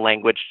have the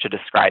language to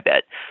describe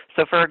it.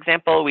 So, for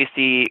example, we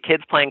see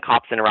kids playing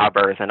cops and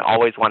robbers and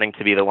always wanting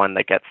to be the one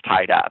that gets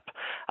tied up.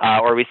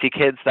 Or we see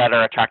kids that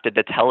are attracted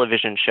to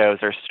television shows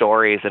or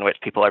stories in which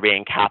people are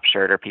being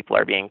captured or people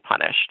are being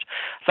punished.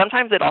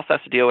 Sometimes it also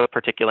has to deal with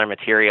particular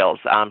materials,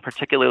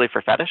 particularly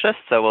for fetishists.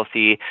 So we'll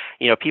see,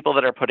 people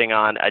that are putting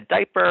on a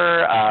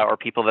diaper or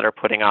people that are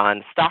putting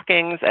on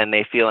stockings, and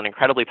they feel an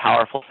incredibly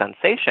powerful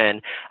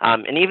sensation.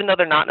 And even though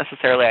they're not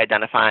necessarily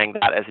identifying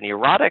that as an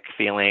erotic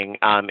feeling,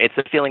 it's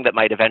a feeling that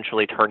might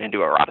eventually turn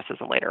into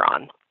eroticism later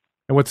on.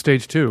 And what's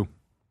stage 2?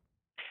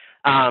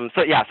 So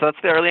that's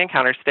the early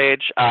encounter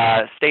stage.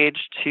 Stage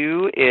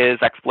 2 is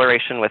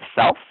exploration with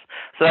self.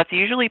 So that's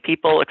usually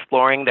people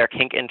exploring their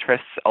kink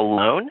interests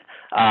alone.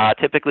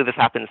 Typically this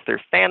happens through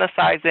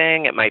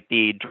fantasizing. It might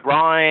be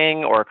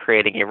drawing or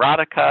creating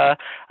erotica.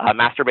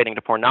 Masturbating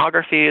to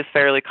pornography is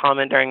fairly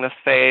common during this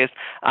phase.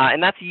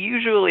 And that's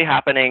usually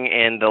happening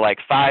in the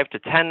 5 to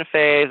 10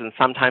 phase, and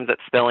sometimes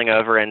it's spilling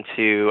over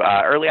into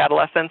early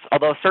adolescence,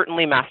 although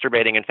certainly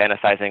masturbating and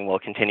fantasizing will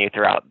continue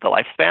throughout the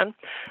lifespan.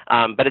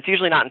 But it's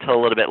usually not until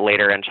a little bit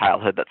later in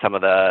childhood that some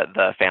of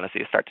the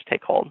fantasies start to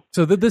take hold.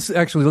 So this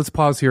actually, let's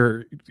pause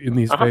here in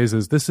these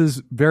phases. This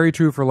is very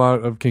true for a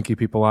lot of kinky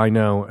people I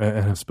know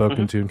and have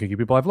spoken to, and kinky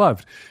people I've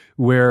loved,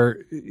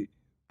 where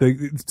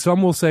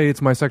some will say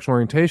it's my sexual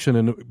orientation,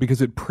 and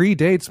because it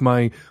predates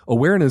my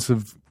awareness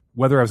of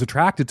whether I was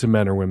attracted to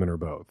men or women or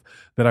both.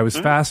 That I was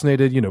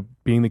fascinated,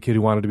 being the kid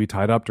who wanted to be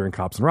tied up during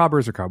Cops and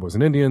Robbers or Cowboys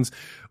and Indians,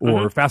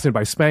 or fascinated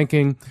by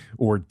spanking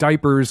or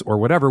diapers or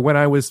whatever when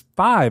I was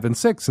 5 and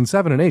 6 and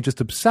 7 and 8,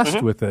 just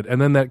obsessed with it.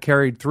 And then that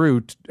carried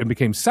through and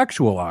became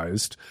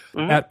sexualized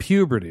at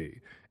puberty.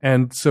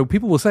 And so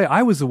people will say,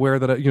 I was aware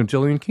that,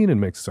 Gillian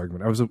Keenan makes this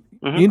argument. I was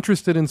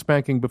interested in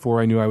spanking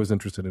before I knew I was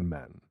interested in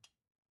men.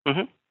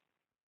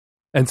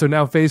 And so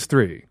now phase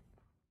 3.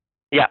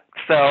 Yeah,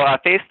 so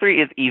phase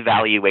 3 is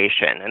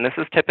evaluation, and this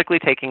is typically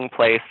taking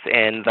place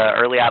in the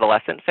early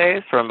adolescent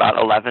phase from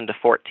about 11 to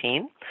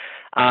 14.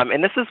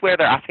 And this is where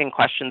they're asking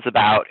questions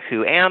about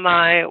who am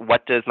I,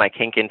 what does my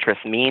kink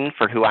interest mean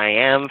for who I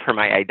am, for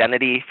my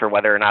identity, for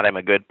whether or not I'm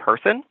a good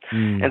person.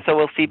 And so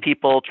we'll see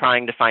people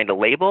trying to find a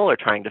label or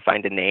trying to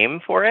find a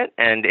name for it.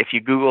 And if you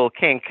Google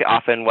kink,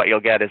 often what you'll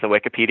get is a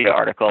Wikipedia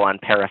article on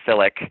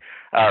paraphilic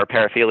or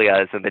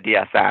paraphilia is in the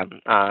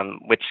DSM,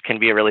 which can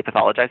be a really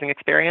pathologizing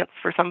experience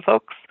for some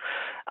folks.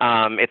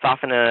 It's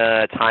often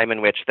a time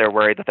in which they're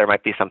worried that there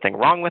might be something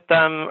wrong with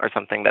them or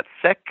something that's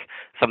sick,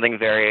 something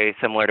very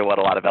similar to what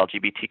a lot of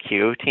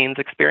LGBTQ teens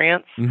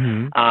experience.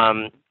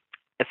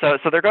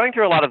 So they're going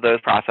through a lot of those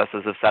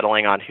processes of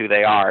settling on who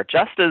they are,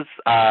 just as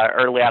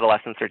early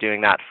adolescents are doing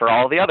that for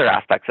all the other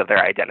aspects of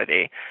their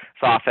identity.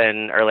 So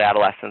often early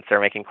adolescents are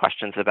making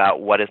questions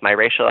about what does my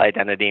racial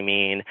identity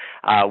mean,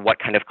 what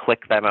kind of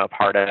clique am I a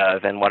part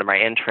of, and what are my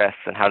interests,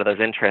 and how do those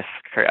interests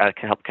can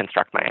help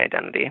construct my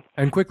identity.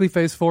 And quickly,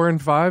 phase 4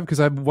 and 5, because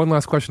I have one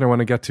last question I want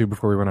to get to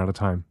before we run out of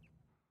time.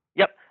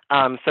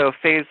 So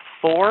phase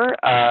 4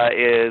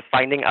 is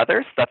finding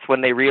others. That's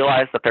when they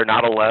realize that they're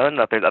not alone,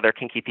 that there's other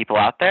kinky people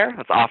out there.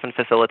 It's often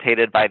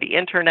facilitated by the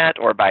internet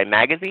or by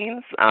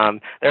magazines.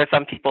 There are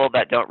some people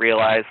that don't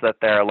realize that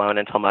they're alone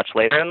until much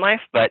later in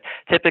life, but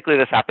typically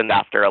this happened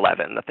after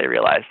 11, that they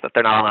realize that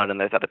they're not alone and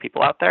there's other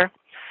people out there.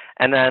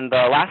 And then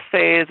the last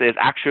phase is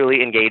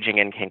actually engaging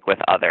in kink with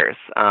others.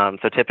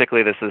 So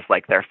typically this is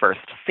like their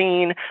first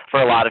scene. For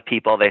a lot of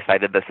people, they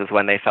cited this as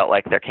when they felt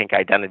like their kink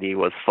identity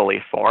was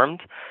fully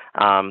formed.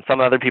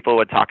 Some other people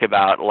would talk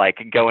about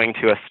like going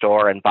to a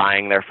store and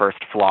buying their first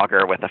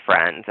flogger with a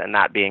friend, and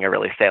that being a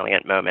really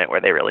salient moment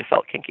where they really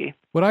felt kinky.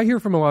 What I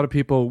hear from a lot of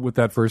people with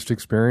that first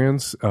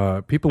experience,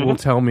 people will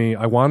tell me,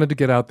 I wanted to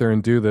get out there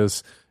and do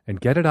this and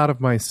get it out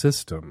of my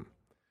system.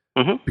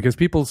 Because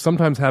people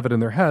sometimes have it in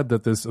their head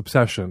that this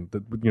obsession,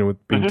 that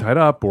with being tied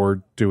up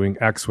or doing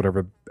X,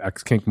 whatever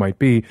X kink might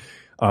be,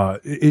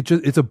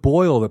 it's a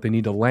boil that they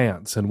need to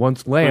lance, and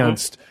once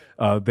lanced,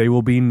 they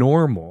will be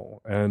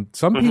normal. And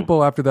some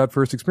people, after that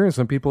first experience,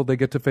 some people they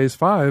get to phase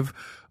 5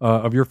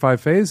 of your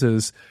 5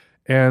 phases,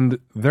 and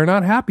they're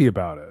not happy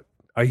about it.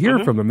 I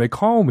hear from them. They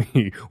call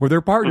me, or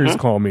their partners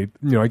call me.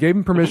 I gave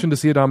him permission to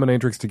see a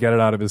dominatrix to get it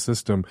out of his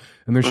system,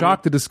 and they're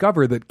shocked to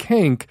discover that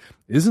kink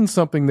isn't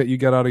something that you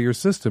get out of your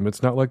system.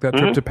 It's not like that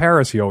trip to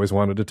Paris you always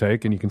wanted to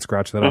take, and you can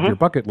scratch that off your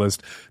bucket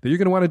list. That you're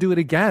going to want to do it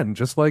again.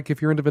 Just like if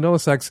you're into vanilla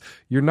sex,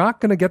 you're not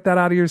going to get that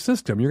out of your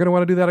system. You're going to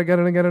want to do that again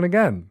and again and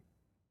again.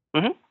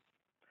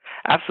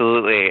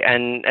 Absolutely.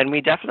 And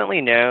we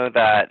definitely know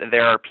that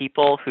there are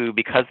people who,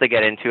 because they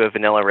get into a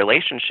vanilla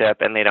relationship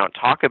and they don't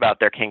talk about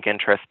their kink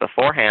interests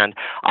beforehand,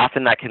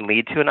 often that can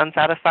lead to an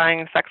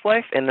unsatisfying sex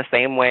life, in the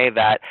same way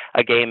that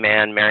a gay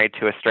man married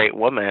to a straight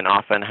woman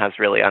often has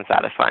really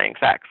unsatisfying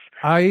sex.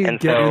 I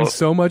get in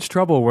so much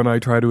trouble when I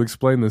try to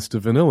explain this to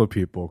vanilla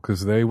people,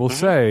 because they will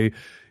say,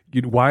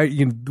 why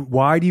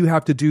do you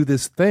have to do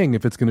this thing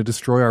if it's going to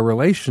destroy our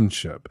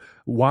relationship?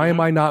 Why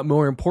am I not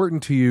more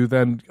important to you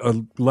than a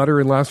letter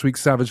in last week's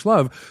Savage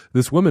Love?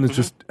 This woman is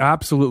just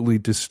absolutely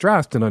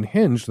distressed and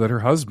unhinged that her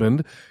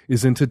husband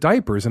is into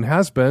diapers, and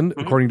has been,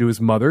 according to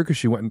his mother, because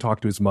she went and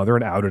talked to his mother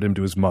and outed him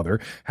to his mother,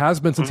 has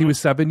been since he was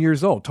 7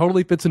 years old.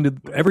 Totally fits into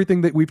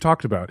everything that we've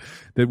talked about.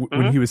 That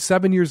when he was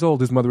 7 years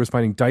old, his mother was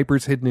finding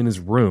diapers hidden in his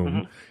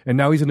room. And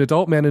now he's an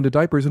adult man into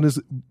diapers, and his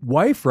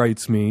wife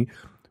writes me,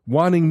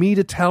 wanting me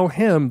to tell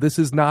him this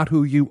is not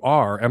who you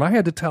are. And I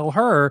had to tell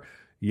her,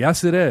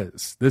 yes, it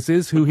is. This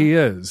is who he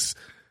is.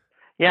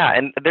 Yeah,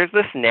 and there's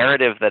this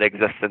narrative that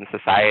exists in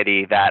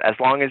society that as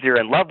long as you're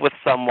in love with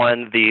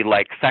someone, the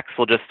sex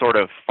will just sort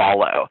of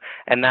follow.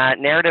 And that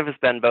narrative has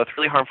been both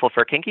really harmful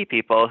for kinky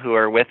people who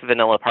are with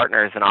vanilla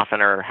partners and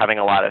often are having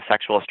a lot of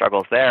sexual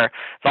struggles there.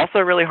 It's also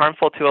really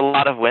harmful to a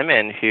lot of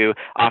women who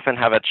often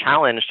have a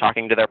challenge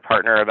talking to their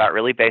partner about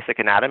really basic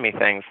anatomy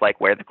things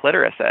like where the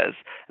clitoris is.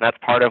 And that's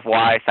part of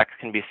why sex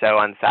can be so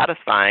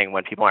unsatisfying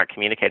when people aren't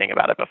communicating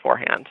about it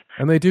beforehand.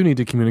 And they do need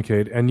to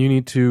communicate. And you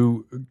need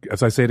to,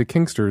 as I say to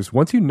kinksters,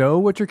 once you know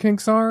what your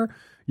kinks are,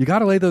 you got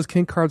to lay those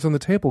kink cards on the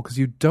table, because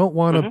you don't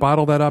want to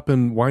bottle that up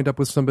and wind up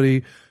with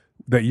somebody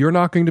that you're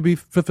not going to be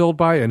fulfilled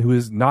by and who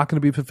is not going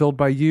to be fulfilled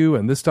by you.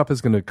 And this stuff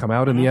is going to come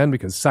out in the end,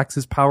 because sex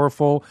is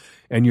powerful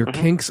and your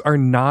kinks are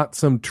not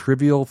some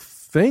trivial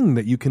thing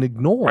that you can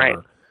ignore. Right.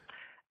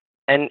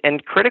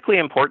 And critically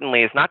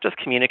importantly is not just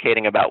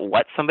communicating about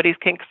what somebody's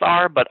kinks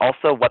are, but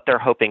also what they're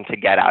hoping to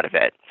get out of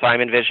it. So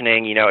I'm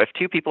envisioning, if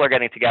two people are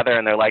getting together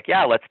and they're like,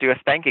 yeah, let's do a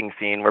spanking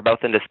scene. We're both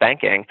into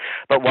spanking.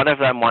 But one of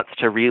them wants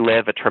to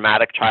relive a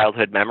traumatic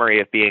childhood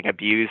memory of being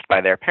abused by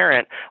their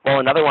parent, while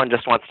another one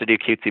just wants to do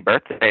cutesy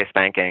birthday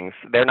spankings.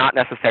 They're not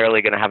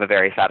necessarily going to have a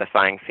very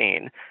satisfying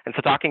scene. And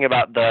so talking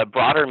about the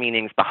broader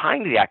meanings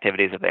behind the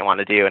activities that they want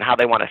to do and how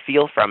they want to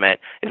feel from it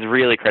is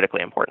really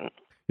critically important.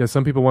 Yeah,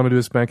 some people want to do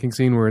a spanking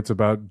scene where it's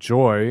about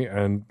joy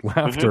and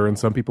laughter, and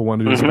some people want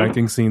to do a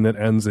spanking scene that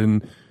ends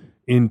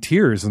in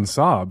tears and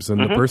sobs. And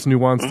the person who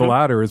wants the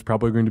latter is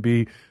probably going to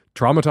be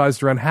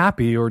traumatized or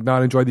unhappy or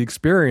not enjoy the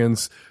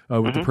experience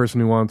with the person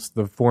who wants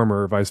the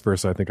former, or vice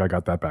versa. I think I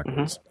got that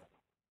backwards.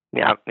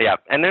 Yeah, yeah.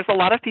 And there's a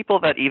lot of people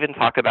that even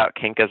talk about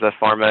kink as a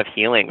form of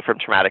healing from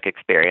traumatic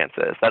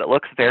experiences, that it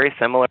looks very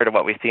similar to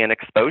what we see in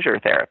exposure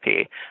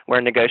therapy,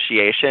 where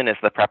negotiation is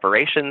the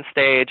preparation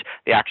stage,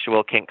 the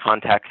actual kink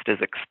context is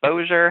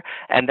exposure,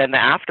 and then the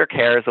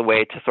aftercare is a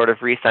way to sort of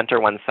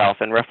recenter oneself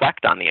and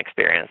reflect on the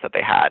experience that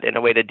they had in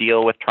a way to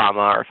deal with trauma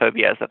or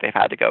phobias that they've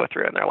had to go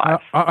through in their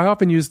lives. I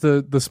often use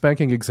the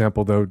spanking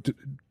example, though,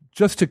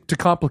 just to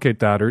complicate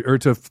that or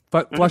to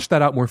flesh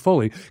that out more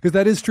fully, because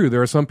that is true.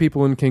 There are some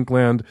people in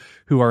Kinkland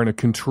who are in a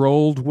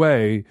controlled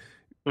way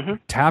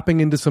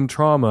tapping into some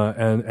trauma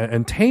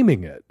and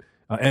taming it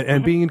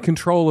and being in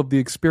control of the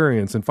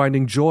experience and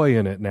finding joy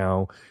in it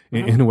now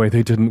in a way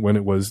they didn't when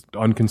it was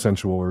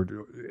unconsensual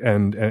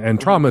and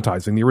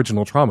traumatizing, the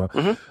original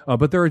trauma.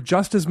 But there are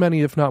just as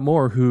many, if not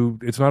more, who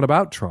it's not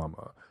about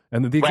trauma.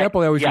 And the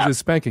example I always use is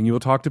spanking. You will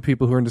talk to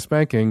people who are into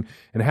spanking,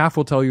 and half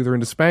will tell you they're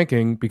into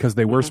spanking because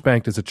they were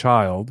spanked as a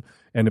child,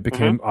 and it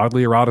became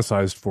oddly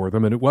eroticized for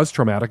them, and it was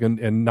traumatic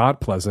and not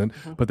pleasant,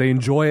 but they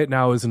enjoy it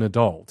now as an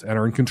adult and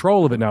are in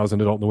control of it now as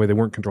an adult in the way they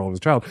weren't controlled as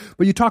a child.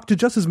 But you talk to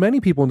just as many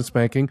people into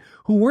spanking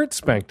who weren't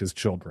spanked as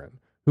children,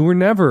 who were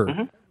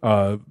never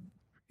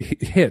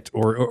hit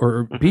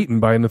or beaten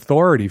by an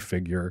authority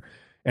figure,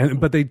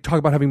 but they talk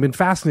about having been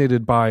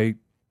fascinated by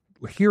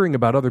hearing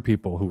about other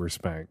people who were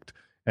spanked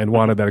and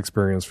wanted that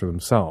experience for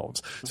themselves.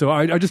 So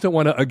I just don't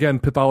want to, again,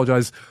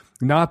 pathologize.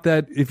 Not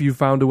that if you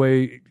found a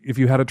way, if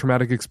you had a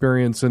traumatic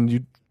experience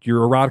and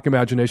your erotic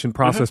imagination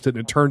processed it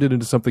and it turned it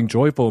into something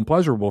joyful and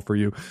pleasurable for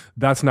you,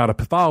 that's not a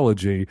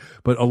pathology.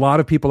 But a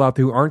lot of people out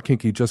there who aren't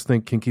kinky just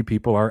think kinky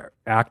people are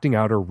acting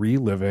out or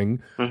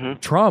reliving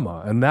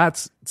trauma. And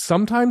that's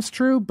sometimes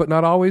true, but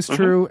not always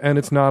true. And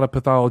it's not a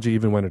pathology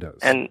even when it is.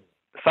 And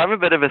so I'm a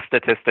bit of a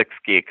statistics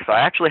geek, so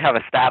I actually have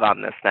a stat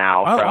on this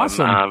now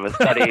from a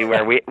study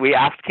where we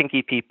asked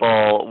kinky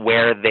people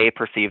where they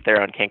perceived their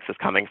own kinks as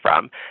coming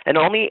from, and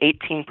only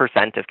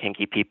 18% of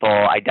kinky people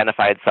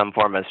identified some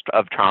form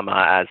of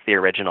trauma as the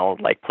original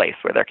place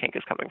where their kink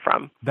is coming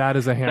from. That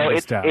is a handy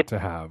stat to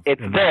have.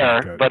 It's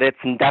there, but it's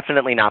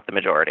definitely not the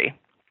majority.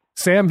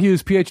 Sam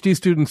Hughes, PhD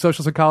student,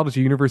 social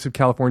psychology, University of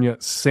California,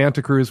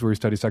 Santa Cruz, where he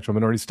studies sexual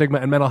minority stigma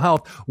and mental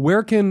health.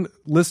 Where can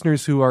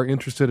listeners who are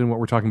interested in what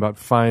we're talking about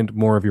find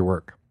more of your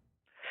work?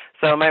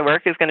 So my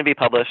work is going to be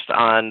published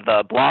on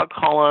the blog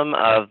column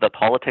of the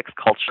Politics,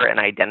 Culture, and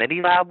Identity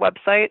Lab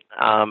website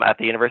at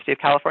the University of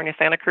California,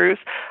 Santa Cruz.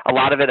 A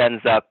lot of it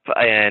ends up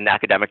in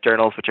academic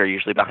journals, which are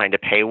usually behind a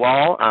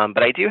paywall.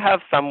 But I do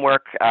have some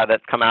work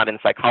that's come out in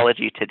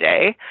Psychology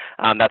Today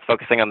that's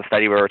focusing on the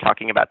study we're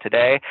talking about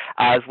today,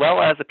 as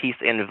well as a piece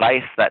in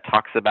Vice that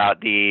talks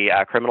about the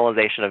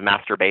criminalization of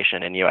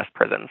masturbation in U.S.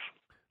 prisons.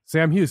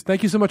 Sam Hughes,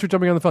 thank you so much for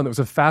jumping on the phone. That was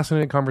a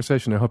fascinating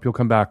conversation. I hope you'll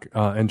come back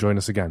and join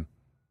us again.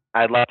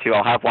 I'd love to.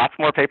 I'll have lots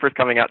more papers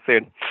coming out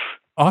soon.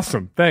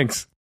 Awesome.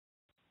 Thanks.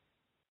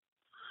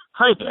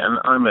 Hi, Dan.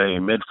 I'm a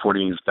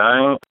mid-40s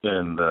guy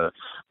in the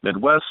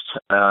Midwest,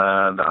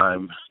 and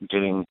I'm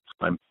dating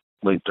my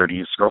late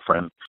 30s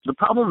girlfriend. The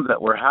problem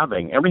that we're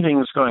having,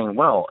 everything's going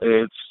well.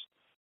 It's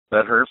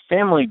that her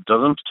family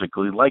doesn't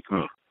particularly like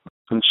me.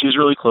 And she's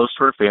really close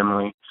to her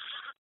family,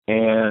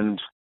 and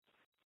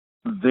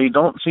they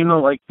don't seem to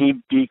like me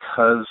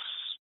because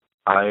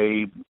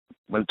I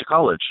went to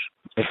college.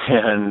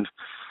 And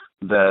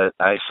that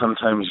I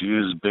sometimes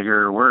use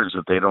bigger words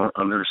that they don't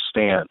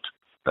understand.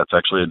 That's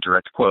actually a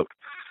direct quote.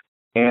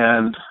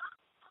 And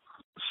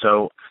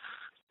so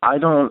I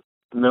don't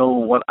know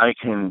what I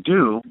can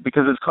do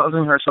because it's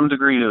causing her some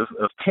degree of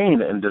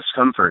pain and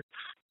discomfort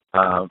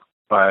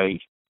by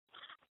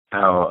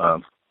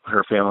how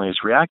her family is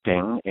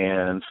reacting,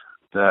 and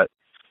that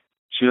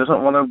she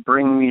doesn't want to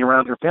bring me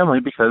around her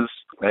family because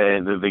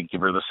they give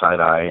her the side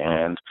eye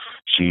and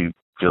she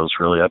feels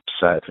really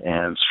upset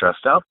and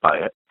stressed out by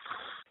it.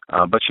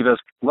 But she does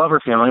love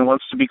her family and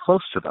wants to be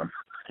close to them.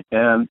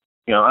 And,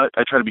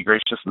 I try to be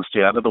gracious and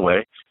stay out of the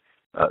way.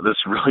 This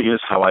really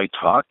is how I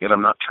talk, and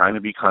I'm not trying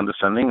to be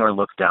condescending or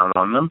look down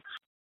on them.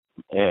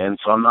 And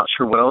so I'm not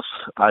sure what else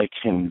I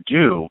can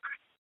do.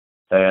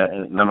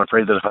 And I'm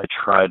afraid that if I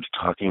tried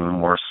talking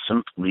more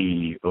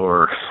simply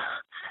or,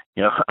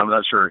 I'm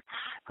not sure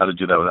how to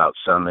do that without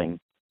sounding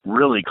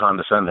really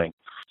condescending.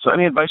 So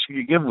any advice you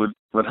could give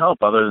would help,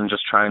 other than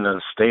just trying to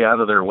stay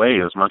out of their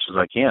way as much as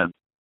I can.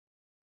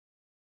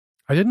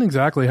 I didn't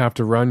exactly have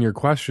to run your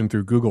question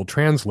through Google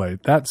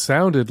Translate. That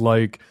sounded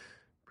like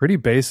pretty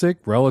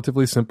basic,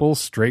 relatively simple,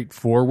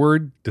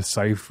 straightforward,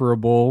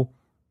 decipherable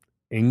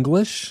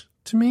English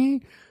to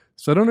me.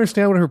 So I don't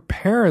understand what her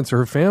parents or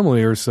her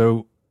family are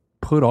so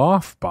put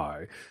off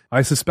by.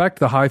 I suspect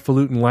the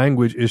highfalutin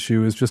language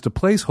issue is just a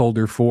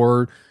placeholder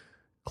for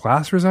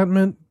class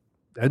resentment,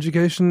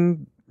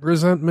 education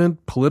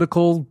resentment,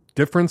 political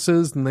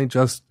differences, and they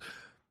just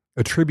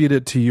attribute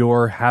it to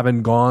your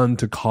having gone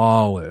to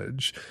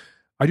college.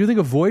 I do think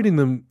avoiding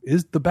them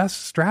is the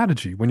best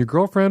strategy. When your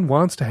girlfriend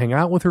wants to hang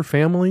out with her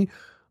family,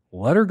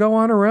 let her go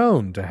on her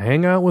own to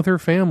hang out with her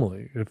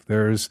family. If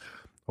there's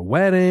a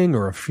wedding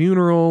or a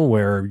funeral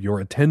where your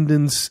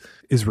attendance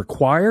is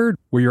required,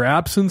 where your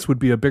absence would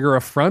be a bigger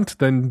affront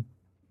than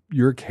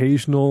your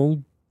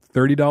occasional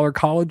 $30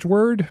 college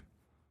word,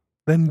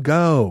 then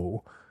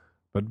go.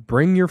 But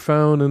bring your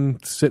phone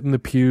and sit in the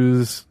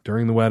pews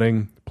during the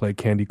wedding, play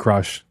Candy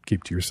Crush,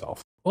 keep to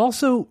yourself.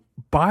 Also,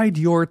 bide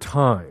your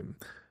time.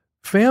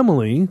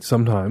 Family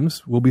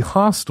sometimes will be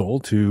hostile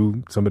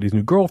to somebody's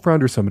new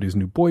girlfriend or somebody's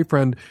new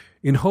boyfriend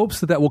in hopes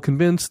that will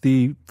convince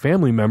the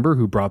family member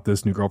who brought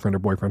this new girlfriend or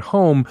boyfriend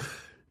home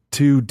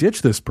to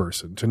ditch this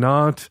person, to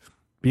not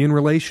be in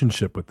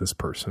relationship with this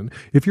person.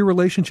 If your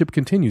relationship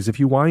continues, if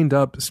you wind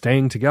up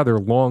staying together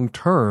long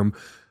term,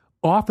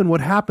 often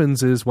what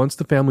happens is once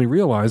the family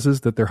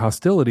realizes that their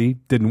hostility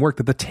didn't work,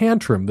 that the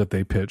tantrum that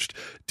they pitched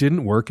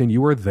didn't work and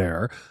you were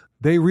there,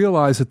 they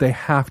realize that they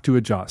have to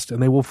adjust,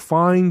 and they will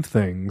find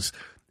things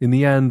in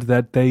the end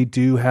that they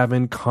do have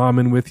in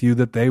common with you,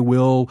 that they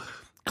will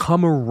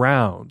come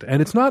around. And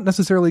it's not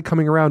necessarily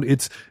coming around,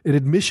 it's an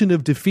admission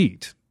of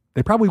defeat.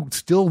 They probably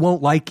still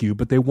won't like you,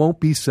 but they won't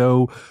be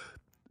so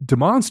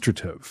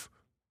demonstrative.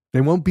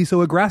 They won't be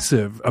so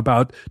aggressive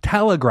about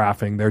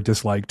telegraphing their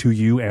dislike to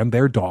you and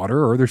their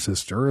daughter or their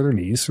sister or their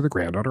niece or their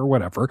granddaughter or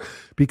whatever,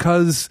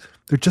 because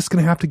they're just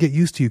going to have to get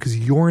used to you because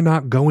you're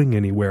not going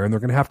anywhere, and they're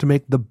going to have to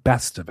make the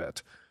best of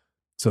it.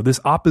 So this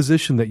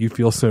opposition that you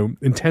feel so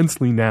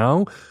intensely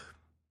now,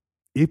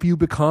 if you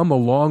become a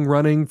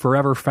long-running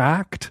forever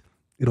fact,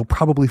 it'll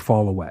probably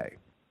fall away.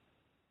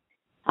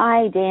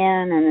 Hi,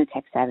 Dan, and the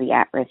tech-savvy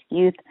at-risk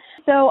youth.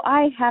 So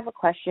I have a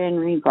question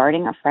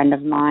regarding a friend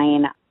of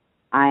mine.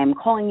 I'm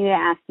calling you to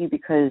ask you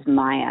because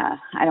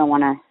I don't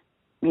want to,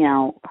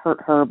 hurt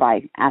her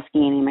by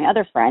asking any of my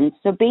other friends.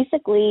 So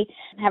basically,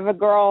 I have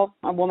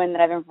a woman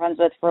that I've been friends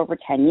with for over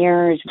 10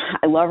 years.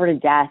 I love her to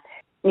death.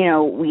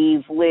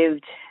 We've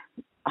lived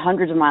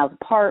hundreds of miles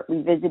apart.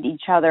 We visit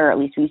each other, at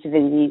least we used to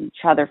visit each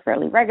other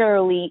fairly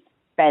regularly,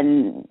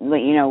 spend,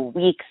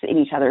 weeks in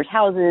each other's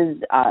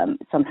houses,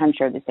 sometimes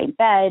share the same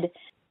bed.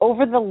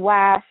 Over the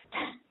last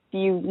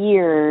few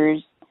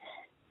years,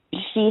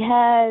 she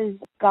has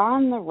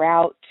gone the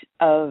route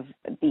of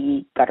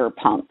the gutter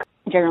punk.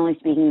 Generally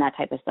speaking, that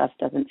type of stuff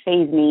doesn't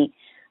faze me.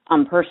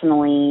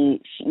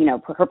 Personally,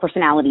 her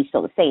personality is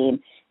still the same.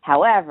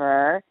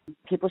 However,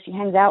 people she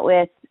hangs out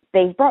with,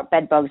 they've brought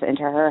bed bugs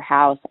into her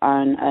house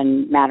on a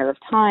matter of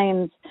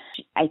times.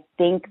 I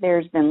think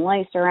there's been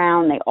lice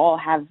around. They all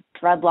have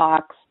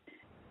dreadlocks.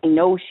 I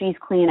know she's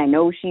clean. I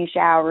know she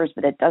showers,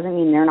 but it doesn't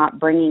mean they're not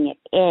bringing it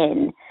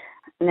in.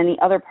 And then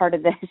the other part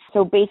of this,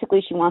 so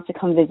basically she wants to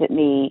come visit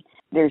me.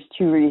 There's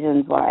two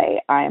reasons why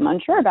I am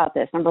unsure about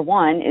this. Number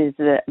one is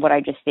what I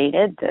just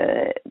stated,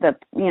 the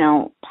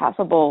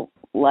possible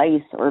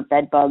lice or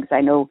bed bugs.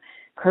 I know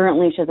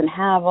currently she doesn't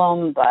have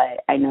them,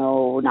 but I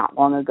know not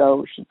long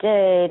ago she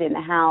did in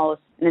the house.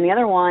 And then the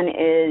other one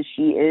is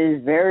she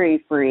is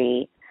very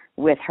free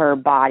with her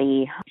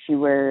body. She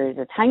wears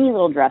a tiny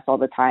little dress all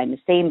the time, the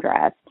same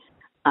dress,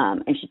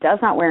 and she does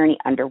not wear any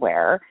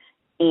underwear.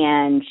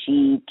 And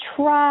she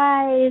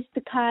tries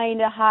to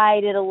kind of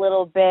hide it a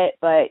little bit,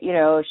 but,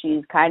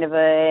 she's kind of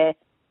a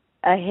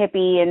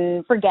hippie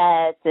and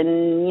forgets,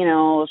 and,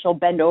 she'll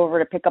bend over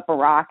to pick up a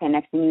rock, and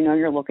next thing you know,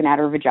 you're looking at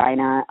her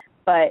vagina.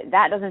 But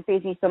that doesn't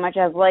faze me so much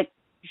as,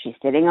 she's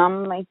sitting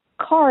on my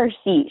car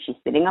seat. She's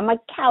sitting on my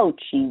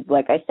couch. She,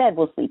 like I said,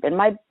 will sleep in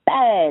my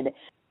bed.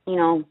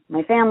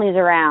 My family's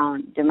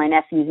around. Do my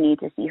nephews need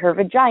to see her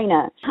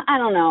vagina? I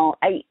don't know.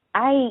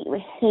 I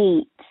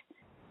hate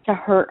to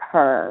hurt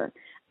her.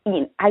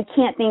 I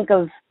can't think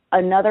of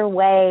another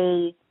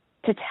way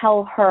to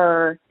tell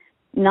her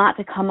not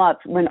to come up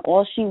when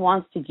all she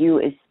wants to do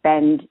is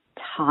spend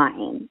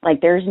time.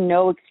 There's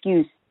no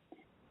excuse.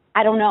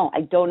 I don't know.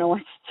 I don't know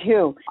what to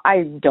do.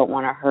 I don't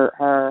want to hurt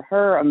her.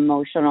 Her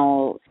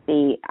emotional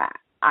state,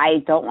 I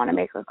don't want to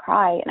make her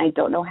cry, and I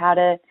don't know how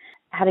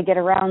to get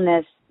around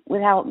this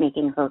without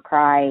making her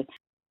cry.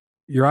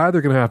 You're either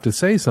going to have to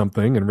say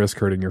something and risk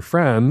hurting your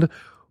friend,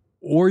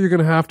 or you're going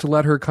to have to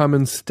let her come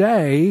and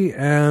stay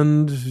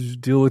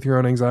and deal with your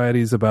own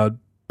anxieties about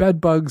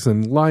bed bugs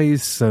and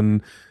lice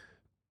and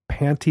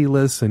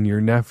pantyless and your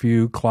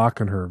nephew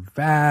clocking her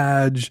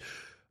vag.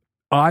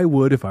 I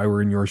would, if I were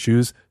in your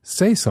shoes,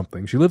 say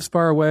something. She lives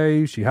far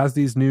away. She has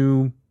these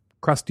new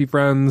crusty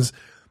friends.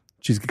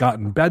 She's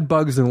gotten bed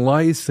bugs and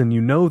lice, and you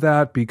know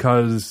that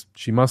because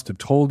she must have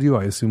told you.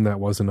 I assume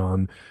that wasn't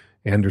on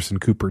Anderson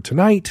Cooper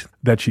Tonight,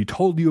 that she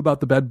told you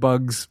about the bed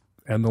bugs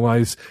and the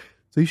lice.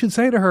 So you should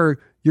say to her,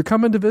 you're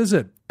coming to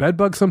visit. Bed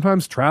bugs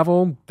sometimes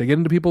travel. They get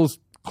into people's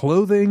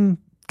clothing,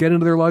 get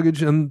into their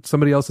luggage, and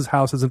somebody else's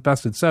house is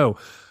infested. So,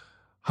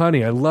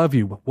 honey, I love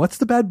you. What's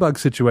the bed bug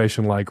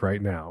situation like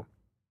right now?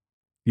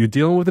 You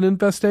dealing with an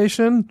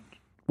infestation?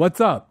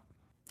 What's up?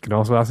 You can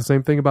also ask the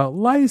same thing about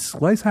lice.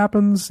 Lice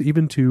happens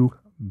even to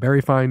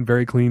very fine,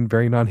 very clean,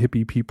 very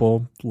non-hippie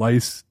people.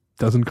 Lice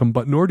doesn't come,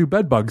 nor do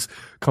bed bugs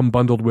come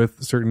bundled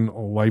with certain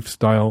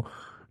lifestyle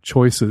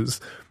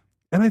choices.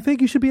 And I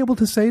think you should be able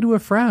to say to a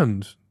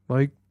friend,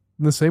 in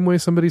the same way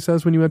somebody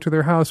says when you enter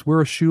their house,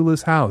 we're a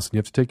shoeless house, and you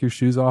have to take your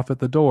shoes off at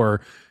the door.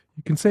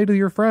 You can say to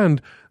your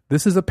friend,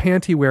 this is a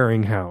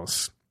panty-wearing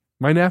house.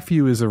 My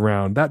nephew is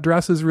around. That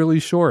dress is really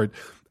short.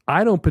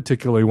 I don't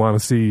particularly want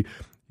to see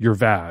your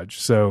vag.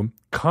 So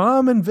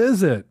come and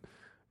visit.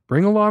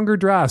 Bring a longer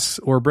dress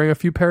or bring a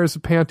few pairs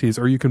of panties,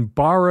 or you can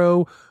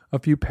borrow a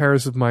few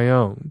pairs of my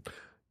own.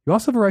 You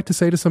also have a right to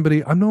say to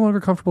somebody, I'm no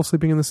longer comfortable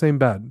sleeping in the same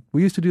bed.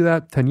 We used to do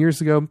that 10 years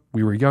ago.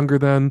 We were younger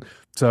then.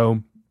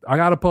 So I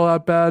got a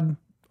pull-out bed.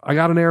 I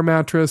got an air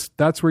mattress.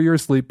 That's where you're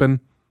sleeping,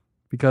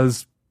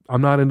 because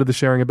I'm not into the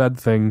sharing a bed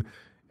thing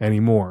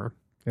anymore.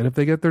 And if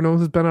they get their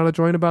noses bent out of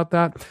joint about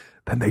that,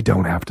 then they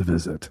don't have to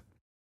visit.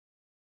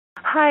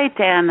 Hi,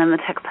 Dan and the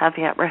Tech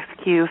Savvy at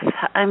Risk Youth.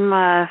 I'm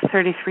a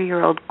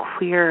 33-year-old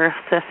queer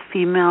cis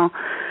female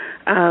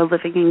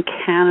living in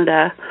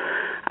Canada.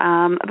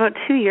 About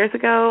 2 years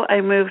ago, I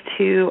moved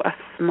to a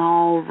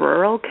small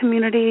rural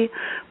community,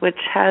 which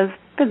has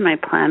been my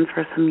plan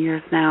for some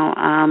years now.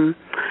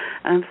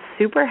 I'm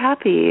super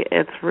happy.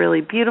 It's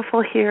really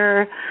beautiful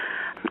here.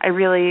 I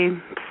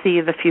really see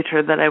the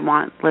future that I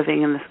want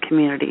living in this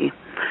community.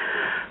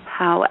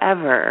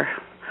 However,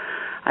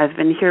 I've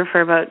been here for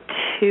about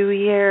 2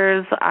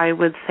 years. I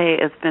would say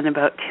it's been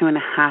about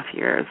 2.5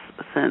 years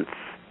since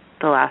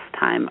the last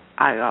time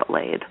I got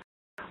laid.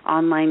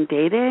 Online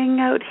dating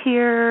out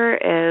here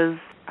is,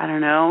 I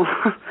don't know,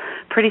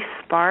 pretty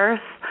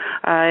sparse.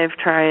 I've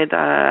tried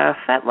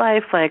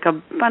FetLife, like a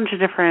bunch of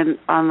different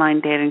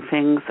online dating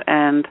things,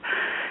 and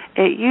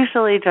it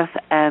usually just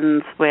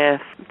ends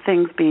with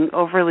things being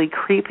overly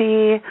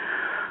creepy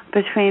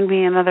between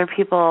me and other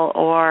people,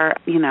 or,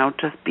 you know,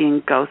 just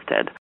being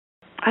ghosted.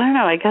 I don't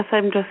know, I guess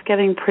I'm just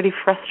getting pretty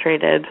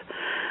frustrated,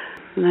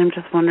 and I'm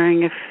just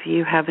wondering if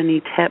you have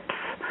any tips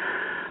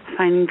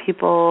finding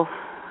people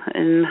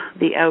in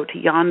the out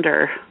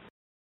yonder.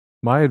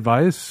 My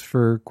advice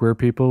for queer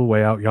people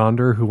way out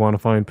yonder who want to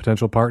find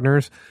potential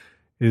partners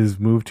is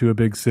move to a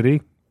big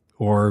city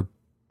or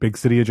big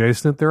city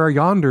adjacent. There are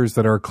yonders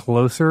that are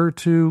closer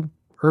to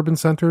urban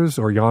centers,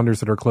 or yonders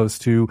that are close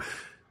to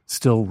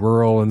still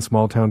rural and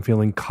small town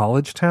feeling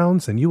college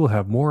towns, and you will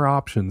have more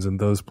options in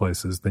those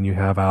places than you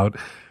have out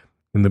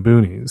in the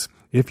boonies.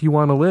 If you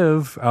want to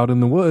live out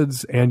in the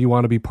woods and you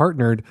want to be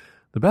partnered,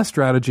 the best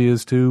strategy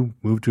is to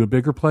move to a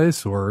bigger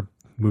place or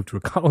move to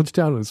a college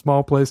town in a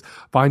small place,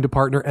 find a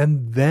partner,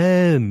 and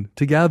then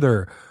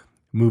together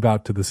move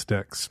out to the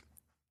sticks.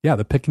 Yeah,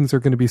 the pickings are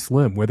going to be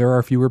slim where there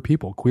are fewer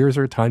people. Queers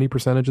are a tiny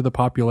percentage of the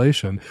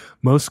population.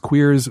 Most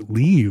queers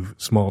leave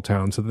small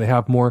towns so that they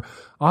have more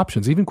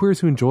options. Even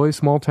queers who enjoy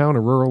small town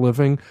or rural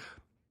living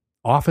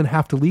often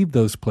have to leave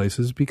those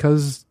places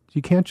because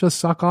you can't just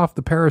suck off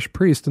the parish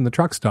priest in the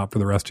truck stop for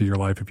the rest of your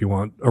life if you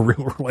want a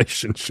real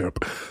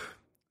relationship.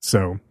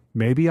 So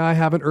maybe I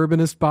have an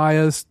urbanist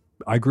bias.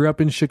 I grew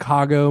up in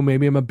Chicago.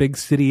 Maybe I'm a big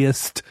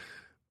cityist.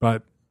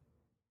 But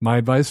my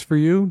advice for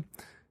you,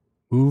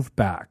 move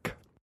back.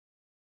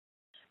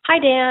 Hi,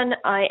 Dan.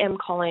 I am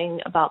calling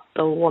about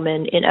the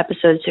woman in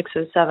episode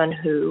 607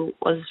 who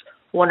was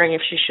wondering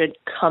if she should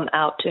come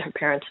out to her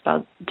parents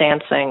about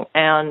dancing.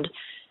 And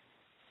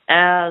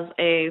as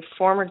a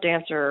former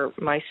dancer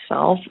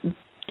myself,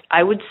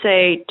 I would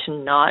say to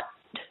not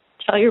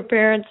tell your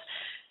parents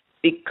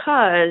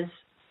because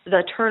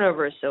the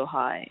turnover is so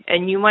high.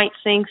 And you might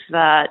think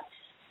that,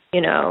 2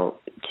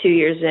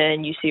 years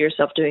in, you see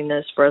yourself doing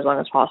this for as long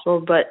as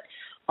possible, but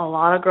a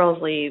lot of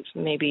girls leave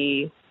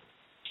maybe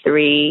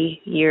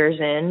 3 years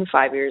in,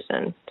 5 years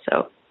in.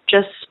 So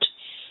just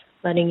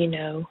letting you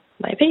know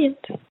my opinion.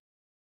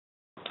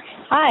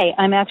 Hi,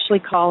 I'm actually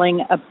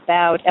calling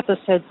about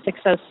episode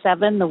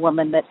 607, the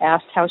woman that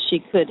asked how she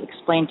could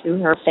explain to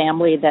her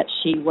family that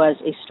she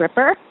was a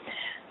stripper.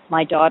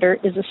 My daughter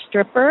is a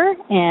stripper,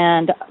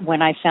 and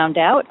when I found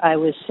out, I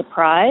was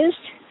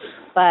surprised,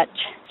 but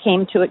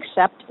came to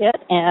accept it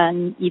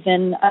and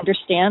even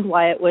understand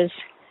why it was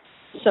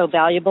so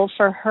valuable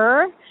for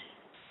her.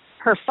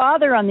 Her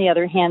father, on the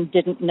other hand,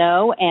 didn't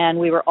know, and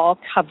we were all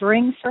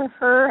covering for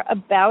her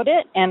about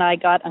it, and I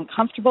got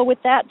uncomfortable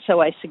with that, so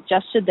I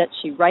suggested that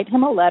she write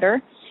him a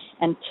letter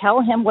and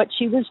tell him what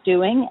she was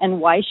doing and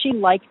why she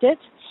liked it,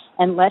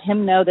 and let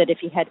him know that if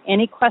he had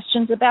any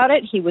questions about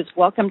it, he was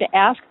welcome to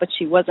ask, but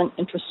she wasn't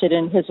interested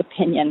in his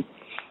opinion.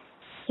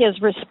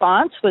 His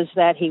response was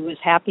that he was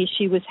happy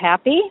she was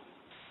happy,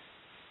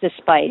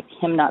 despite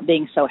him not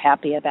being so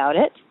happy about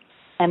it,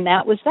 and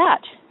that was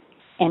that.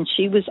 And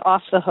she was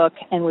off the hook,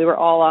 and we were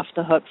all off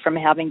the hook from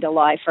having to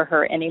lie for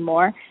her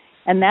anymore.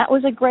 And that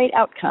was a great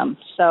outcome.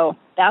 So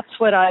that's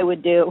what I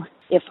would do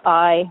if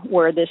I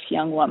were this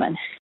young woman.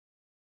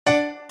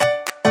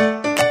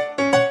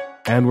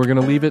 And we're going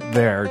to leave it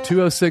there.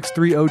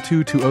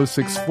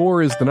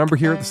 206-302-2064 is the number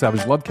here at the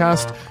Savage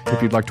Lovecast.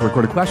 If you'd like to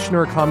record a question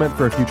or a comment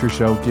for a future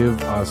show,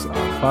 give us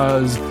a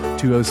buzz.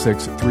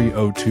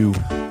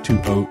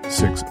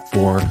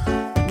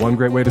 206-302-2064. One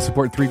great way to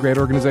support three great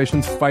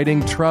organizations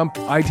fighting Trump,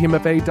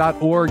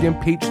 ITMFA.org.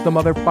 Impeach the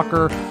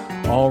motherfucker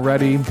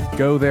already.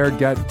 Go there,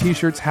 get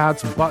t-shirts,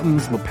 hats,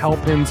 buttons, lapel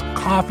pins,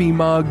 coffee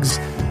mugs,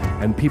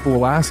 and people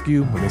will ask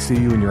you when they see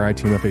you in your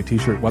ITMFA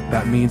t-shirt what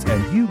that means,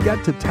 and you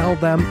get to tell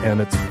them, and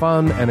it's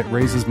fun, and it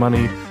raises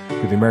money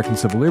for the American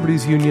Civil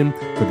Liberties Union,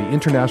 for the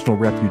International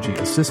Refugee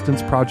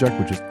Assistance Project,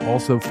 which is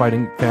also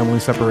fighting family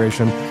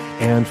separation,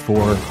 and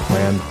for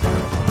Planned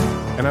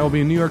Parenthood. and I will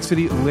be in New York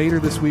City later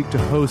this week to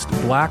host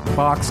Black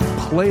Box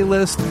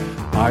Playlist.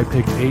 I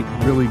picked 8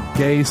 really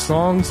gay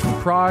songs for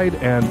Pride,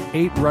 and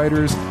 8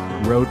 writers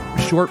wrote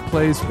short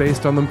plays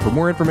based on them. For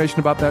more information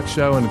about that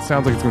show, and it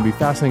sounds like it's going to be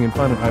fascinating and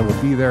fun, and I will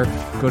be there,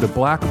 go to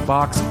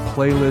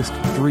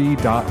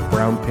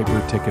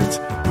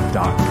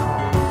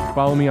blackboxplaylist3.brownpapertickets.com.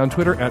 Follow me on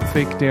Twitter at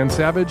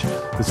FakeDanSavage.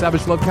 The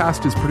Savage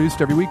Lovecast is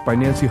produced every week by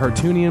Nancy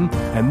Hartunian,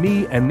 and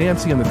me and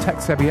Nancy and the Tech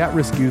Savvy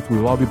At-Risk Youth. We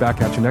will all be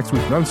back at you next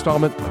week for an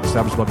installment of the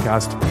Savage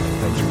Lovecast.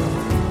 Thanks for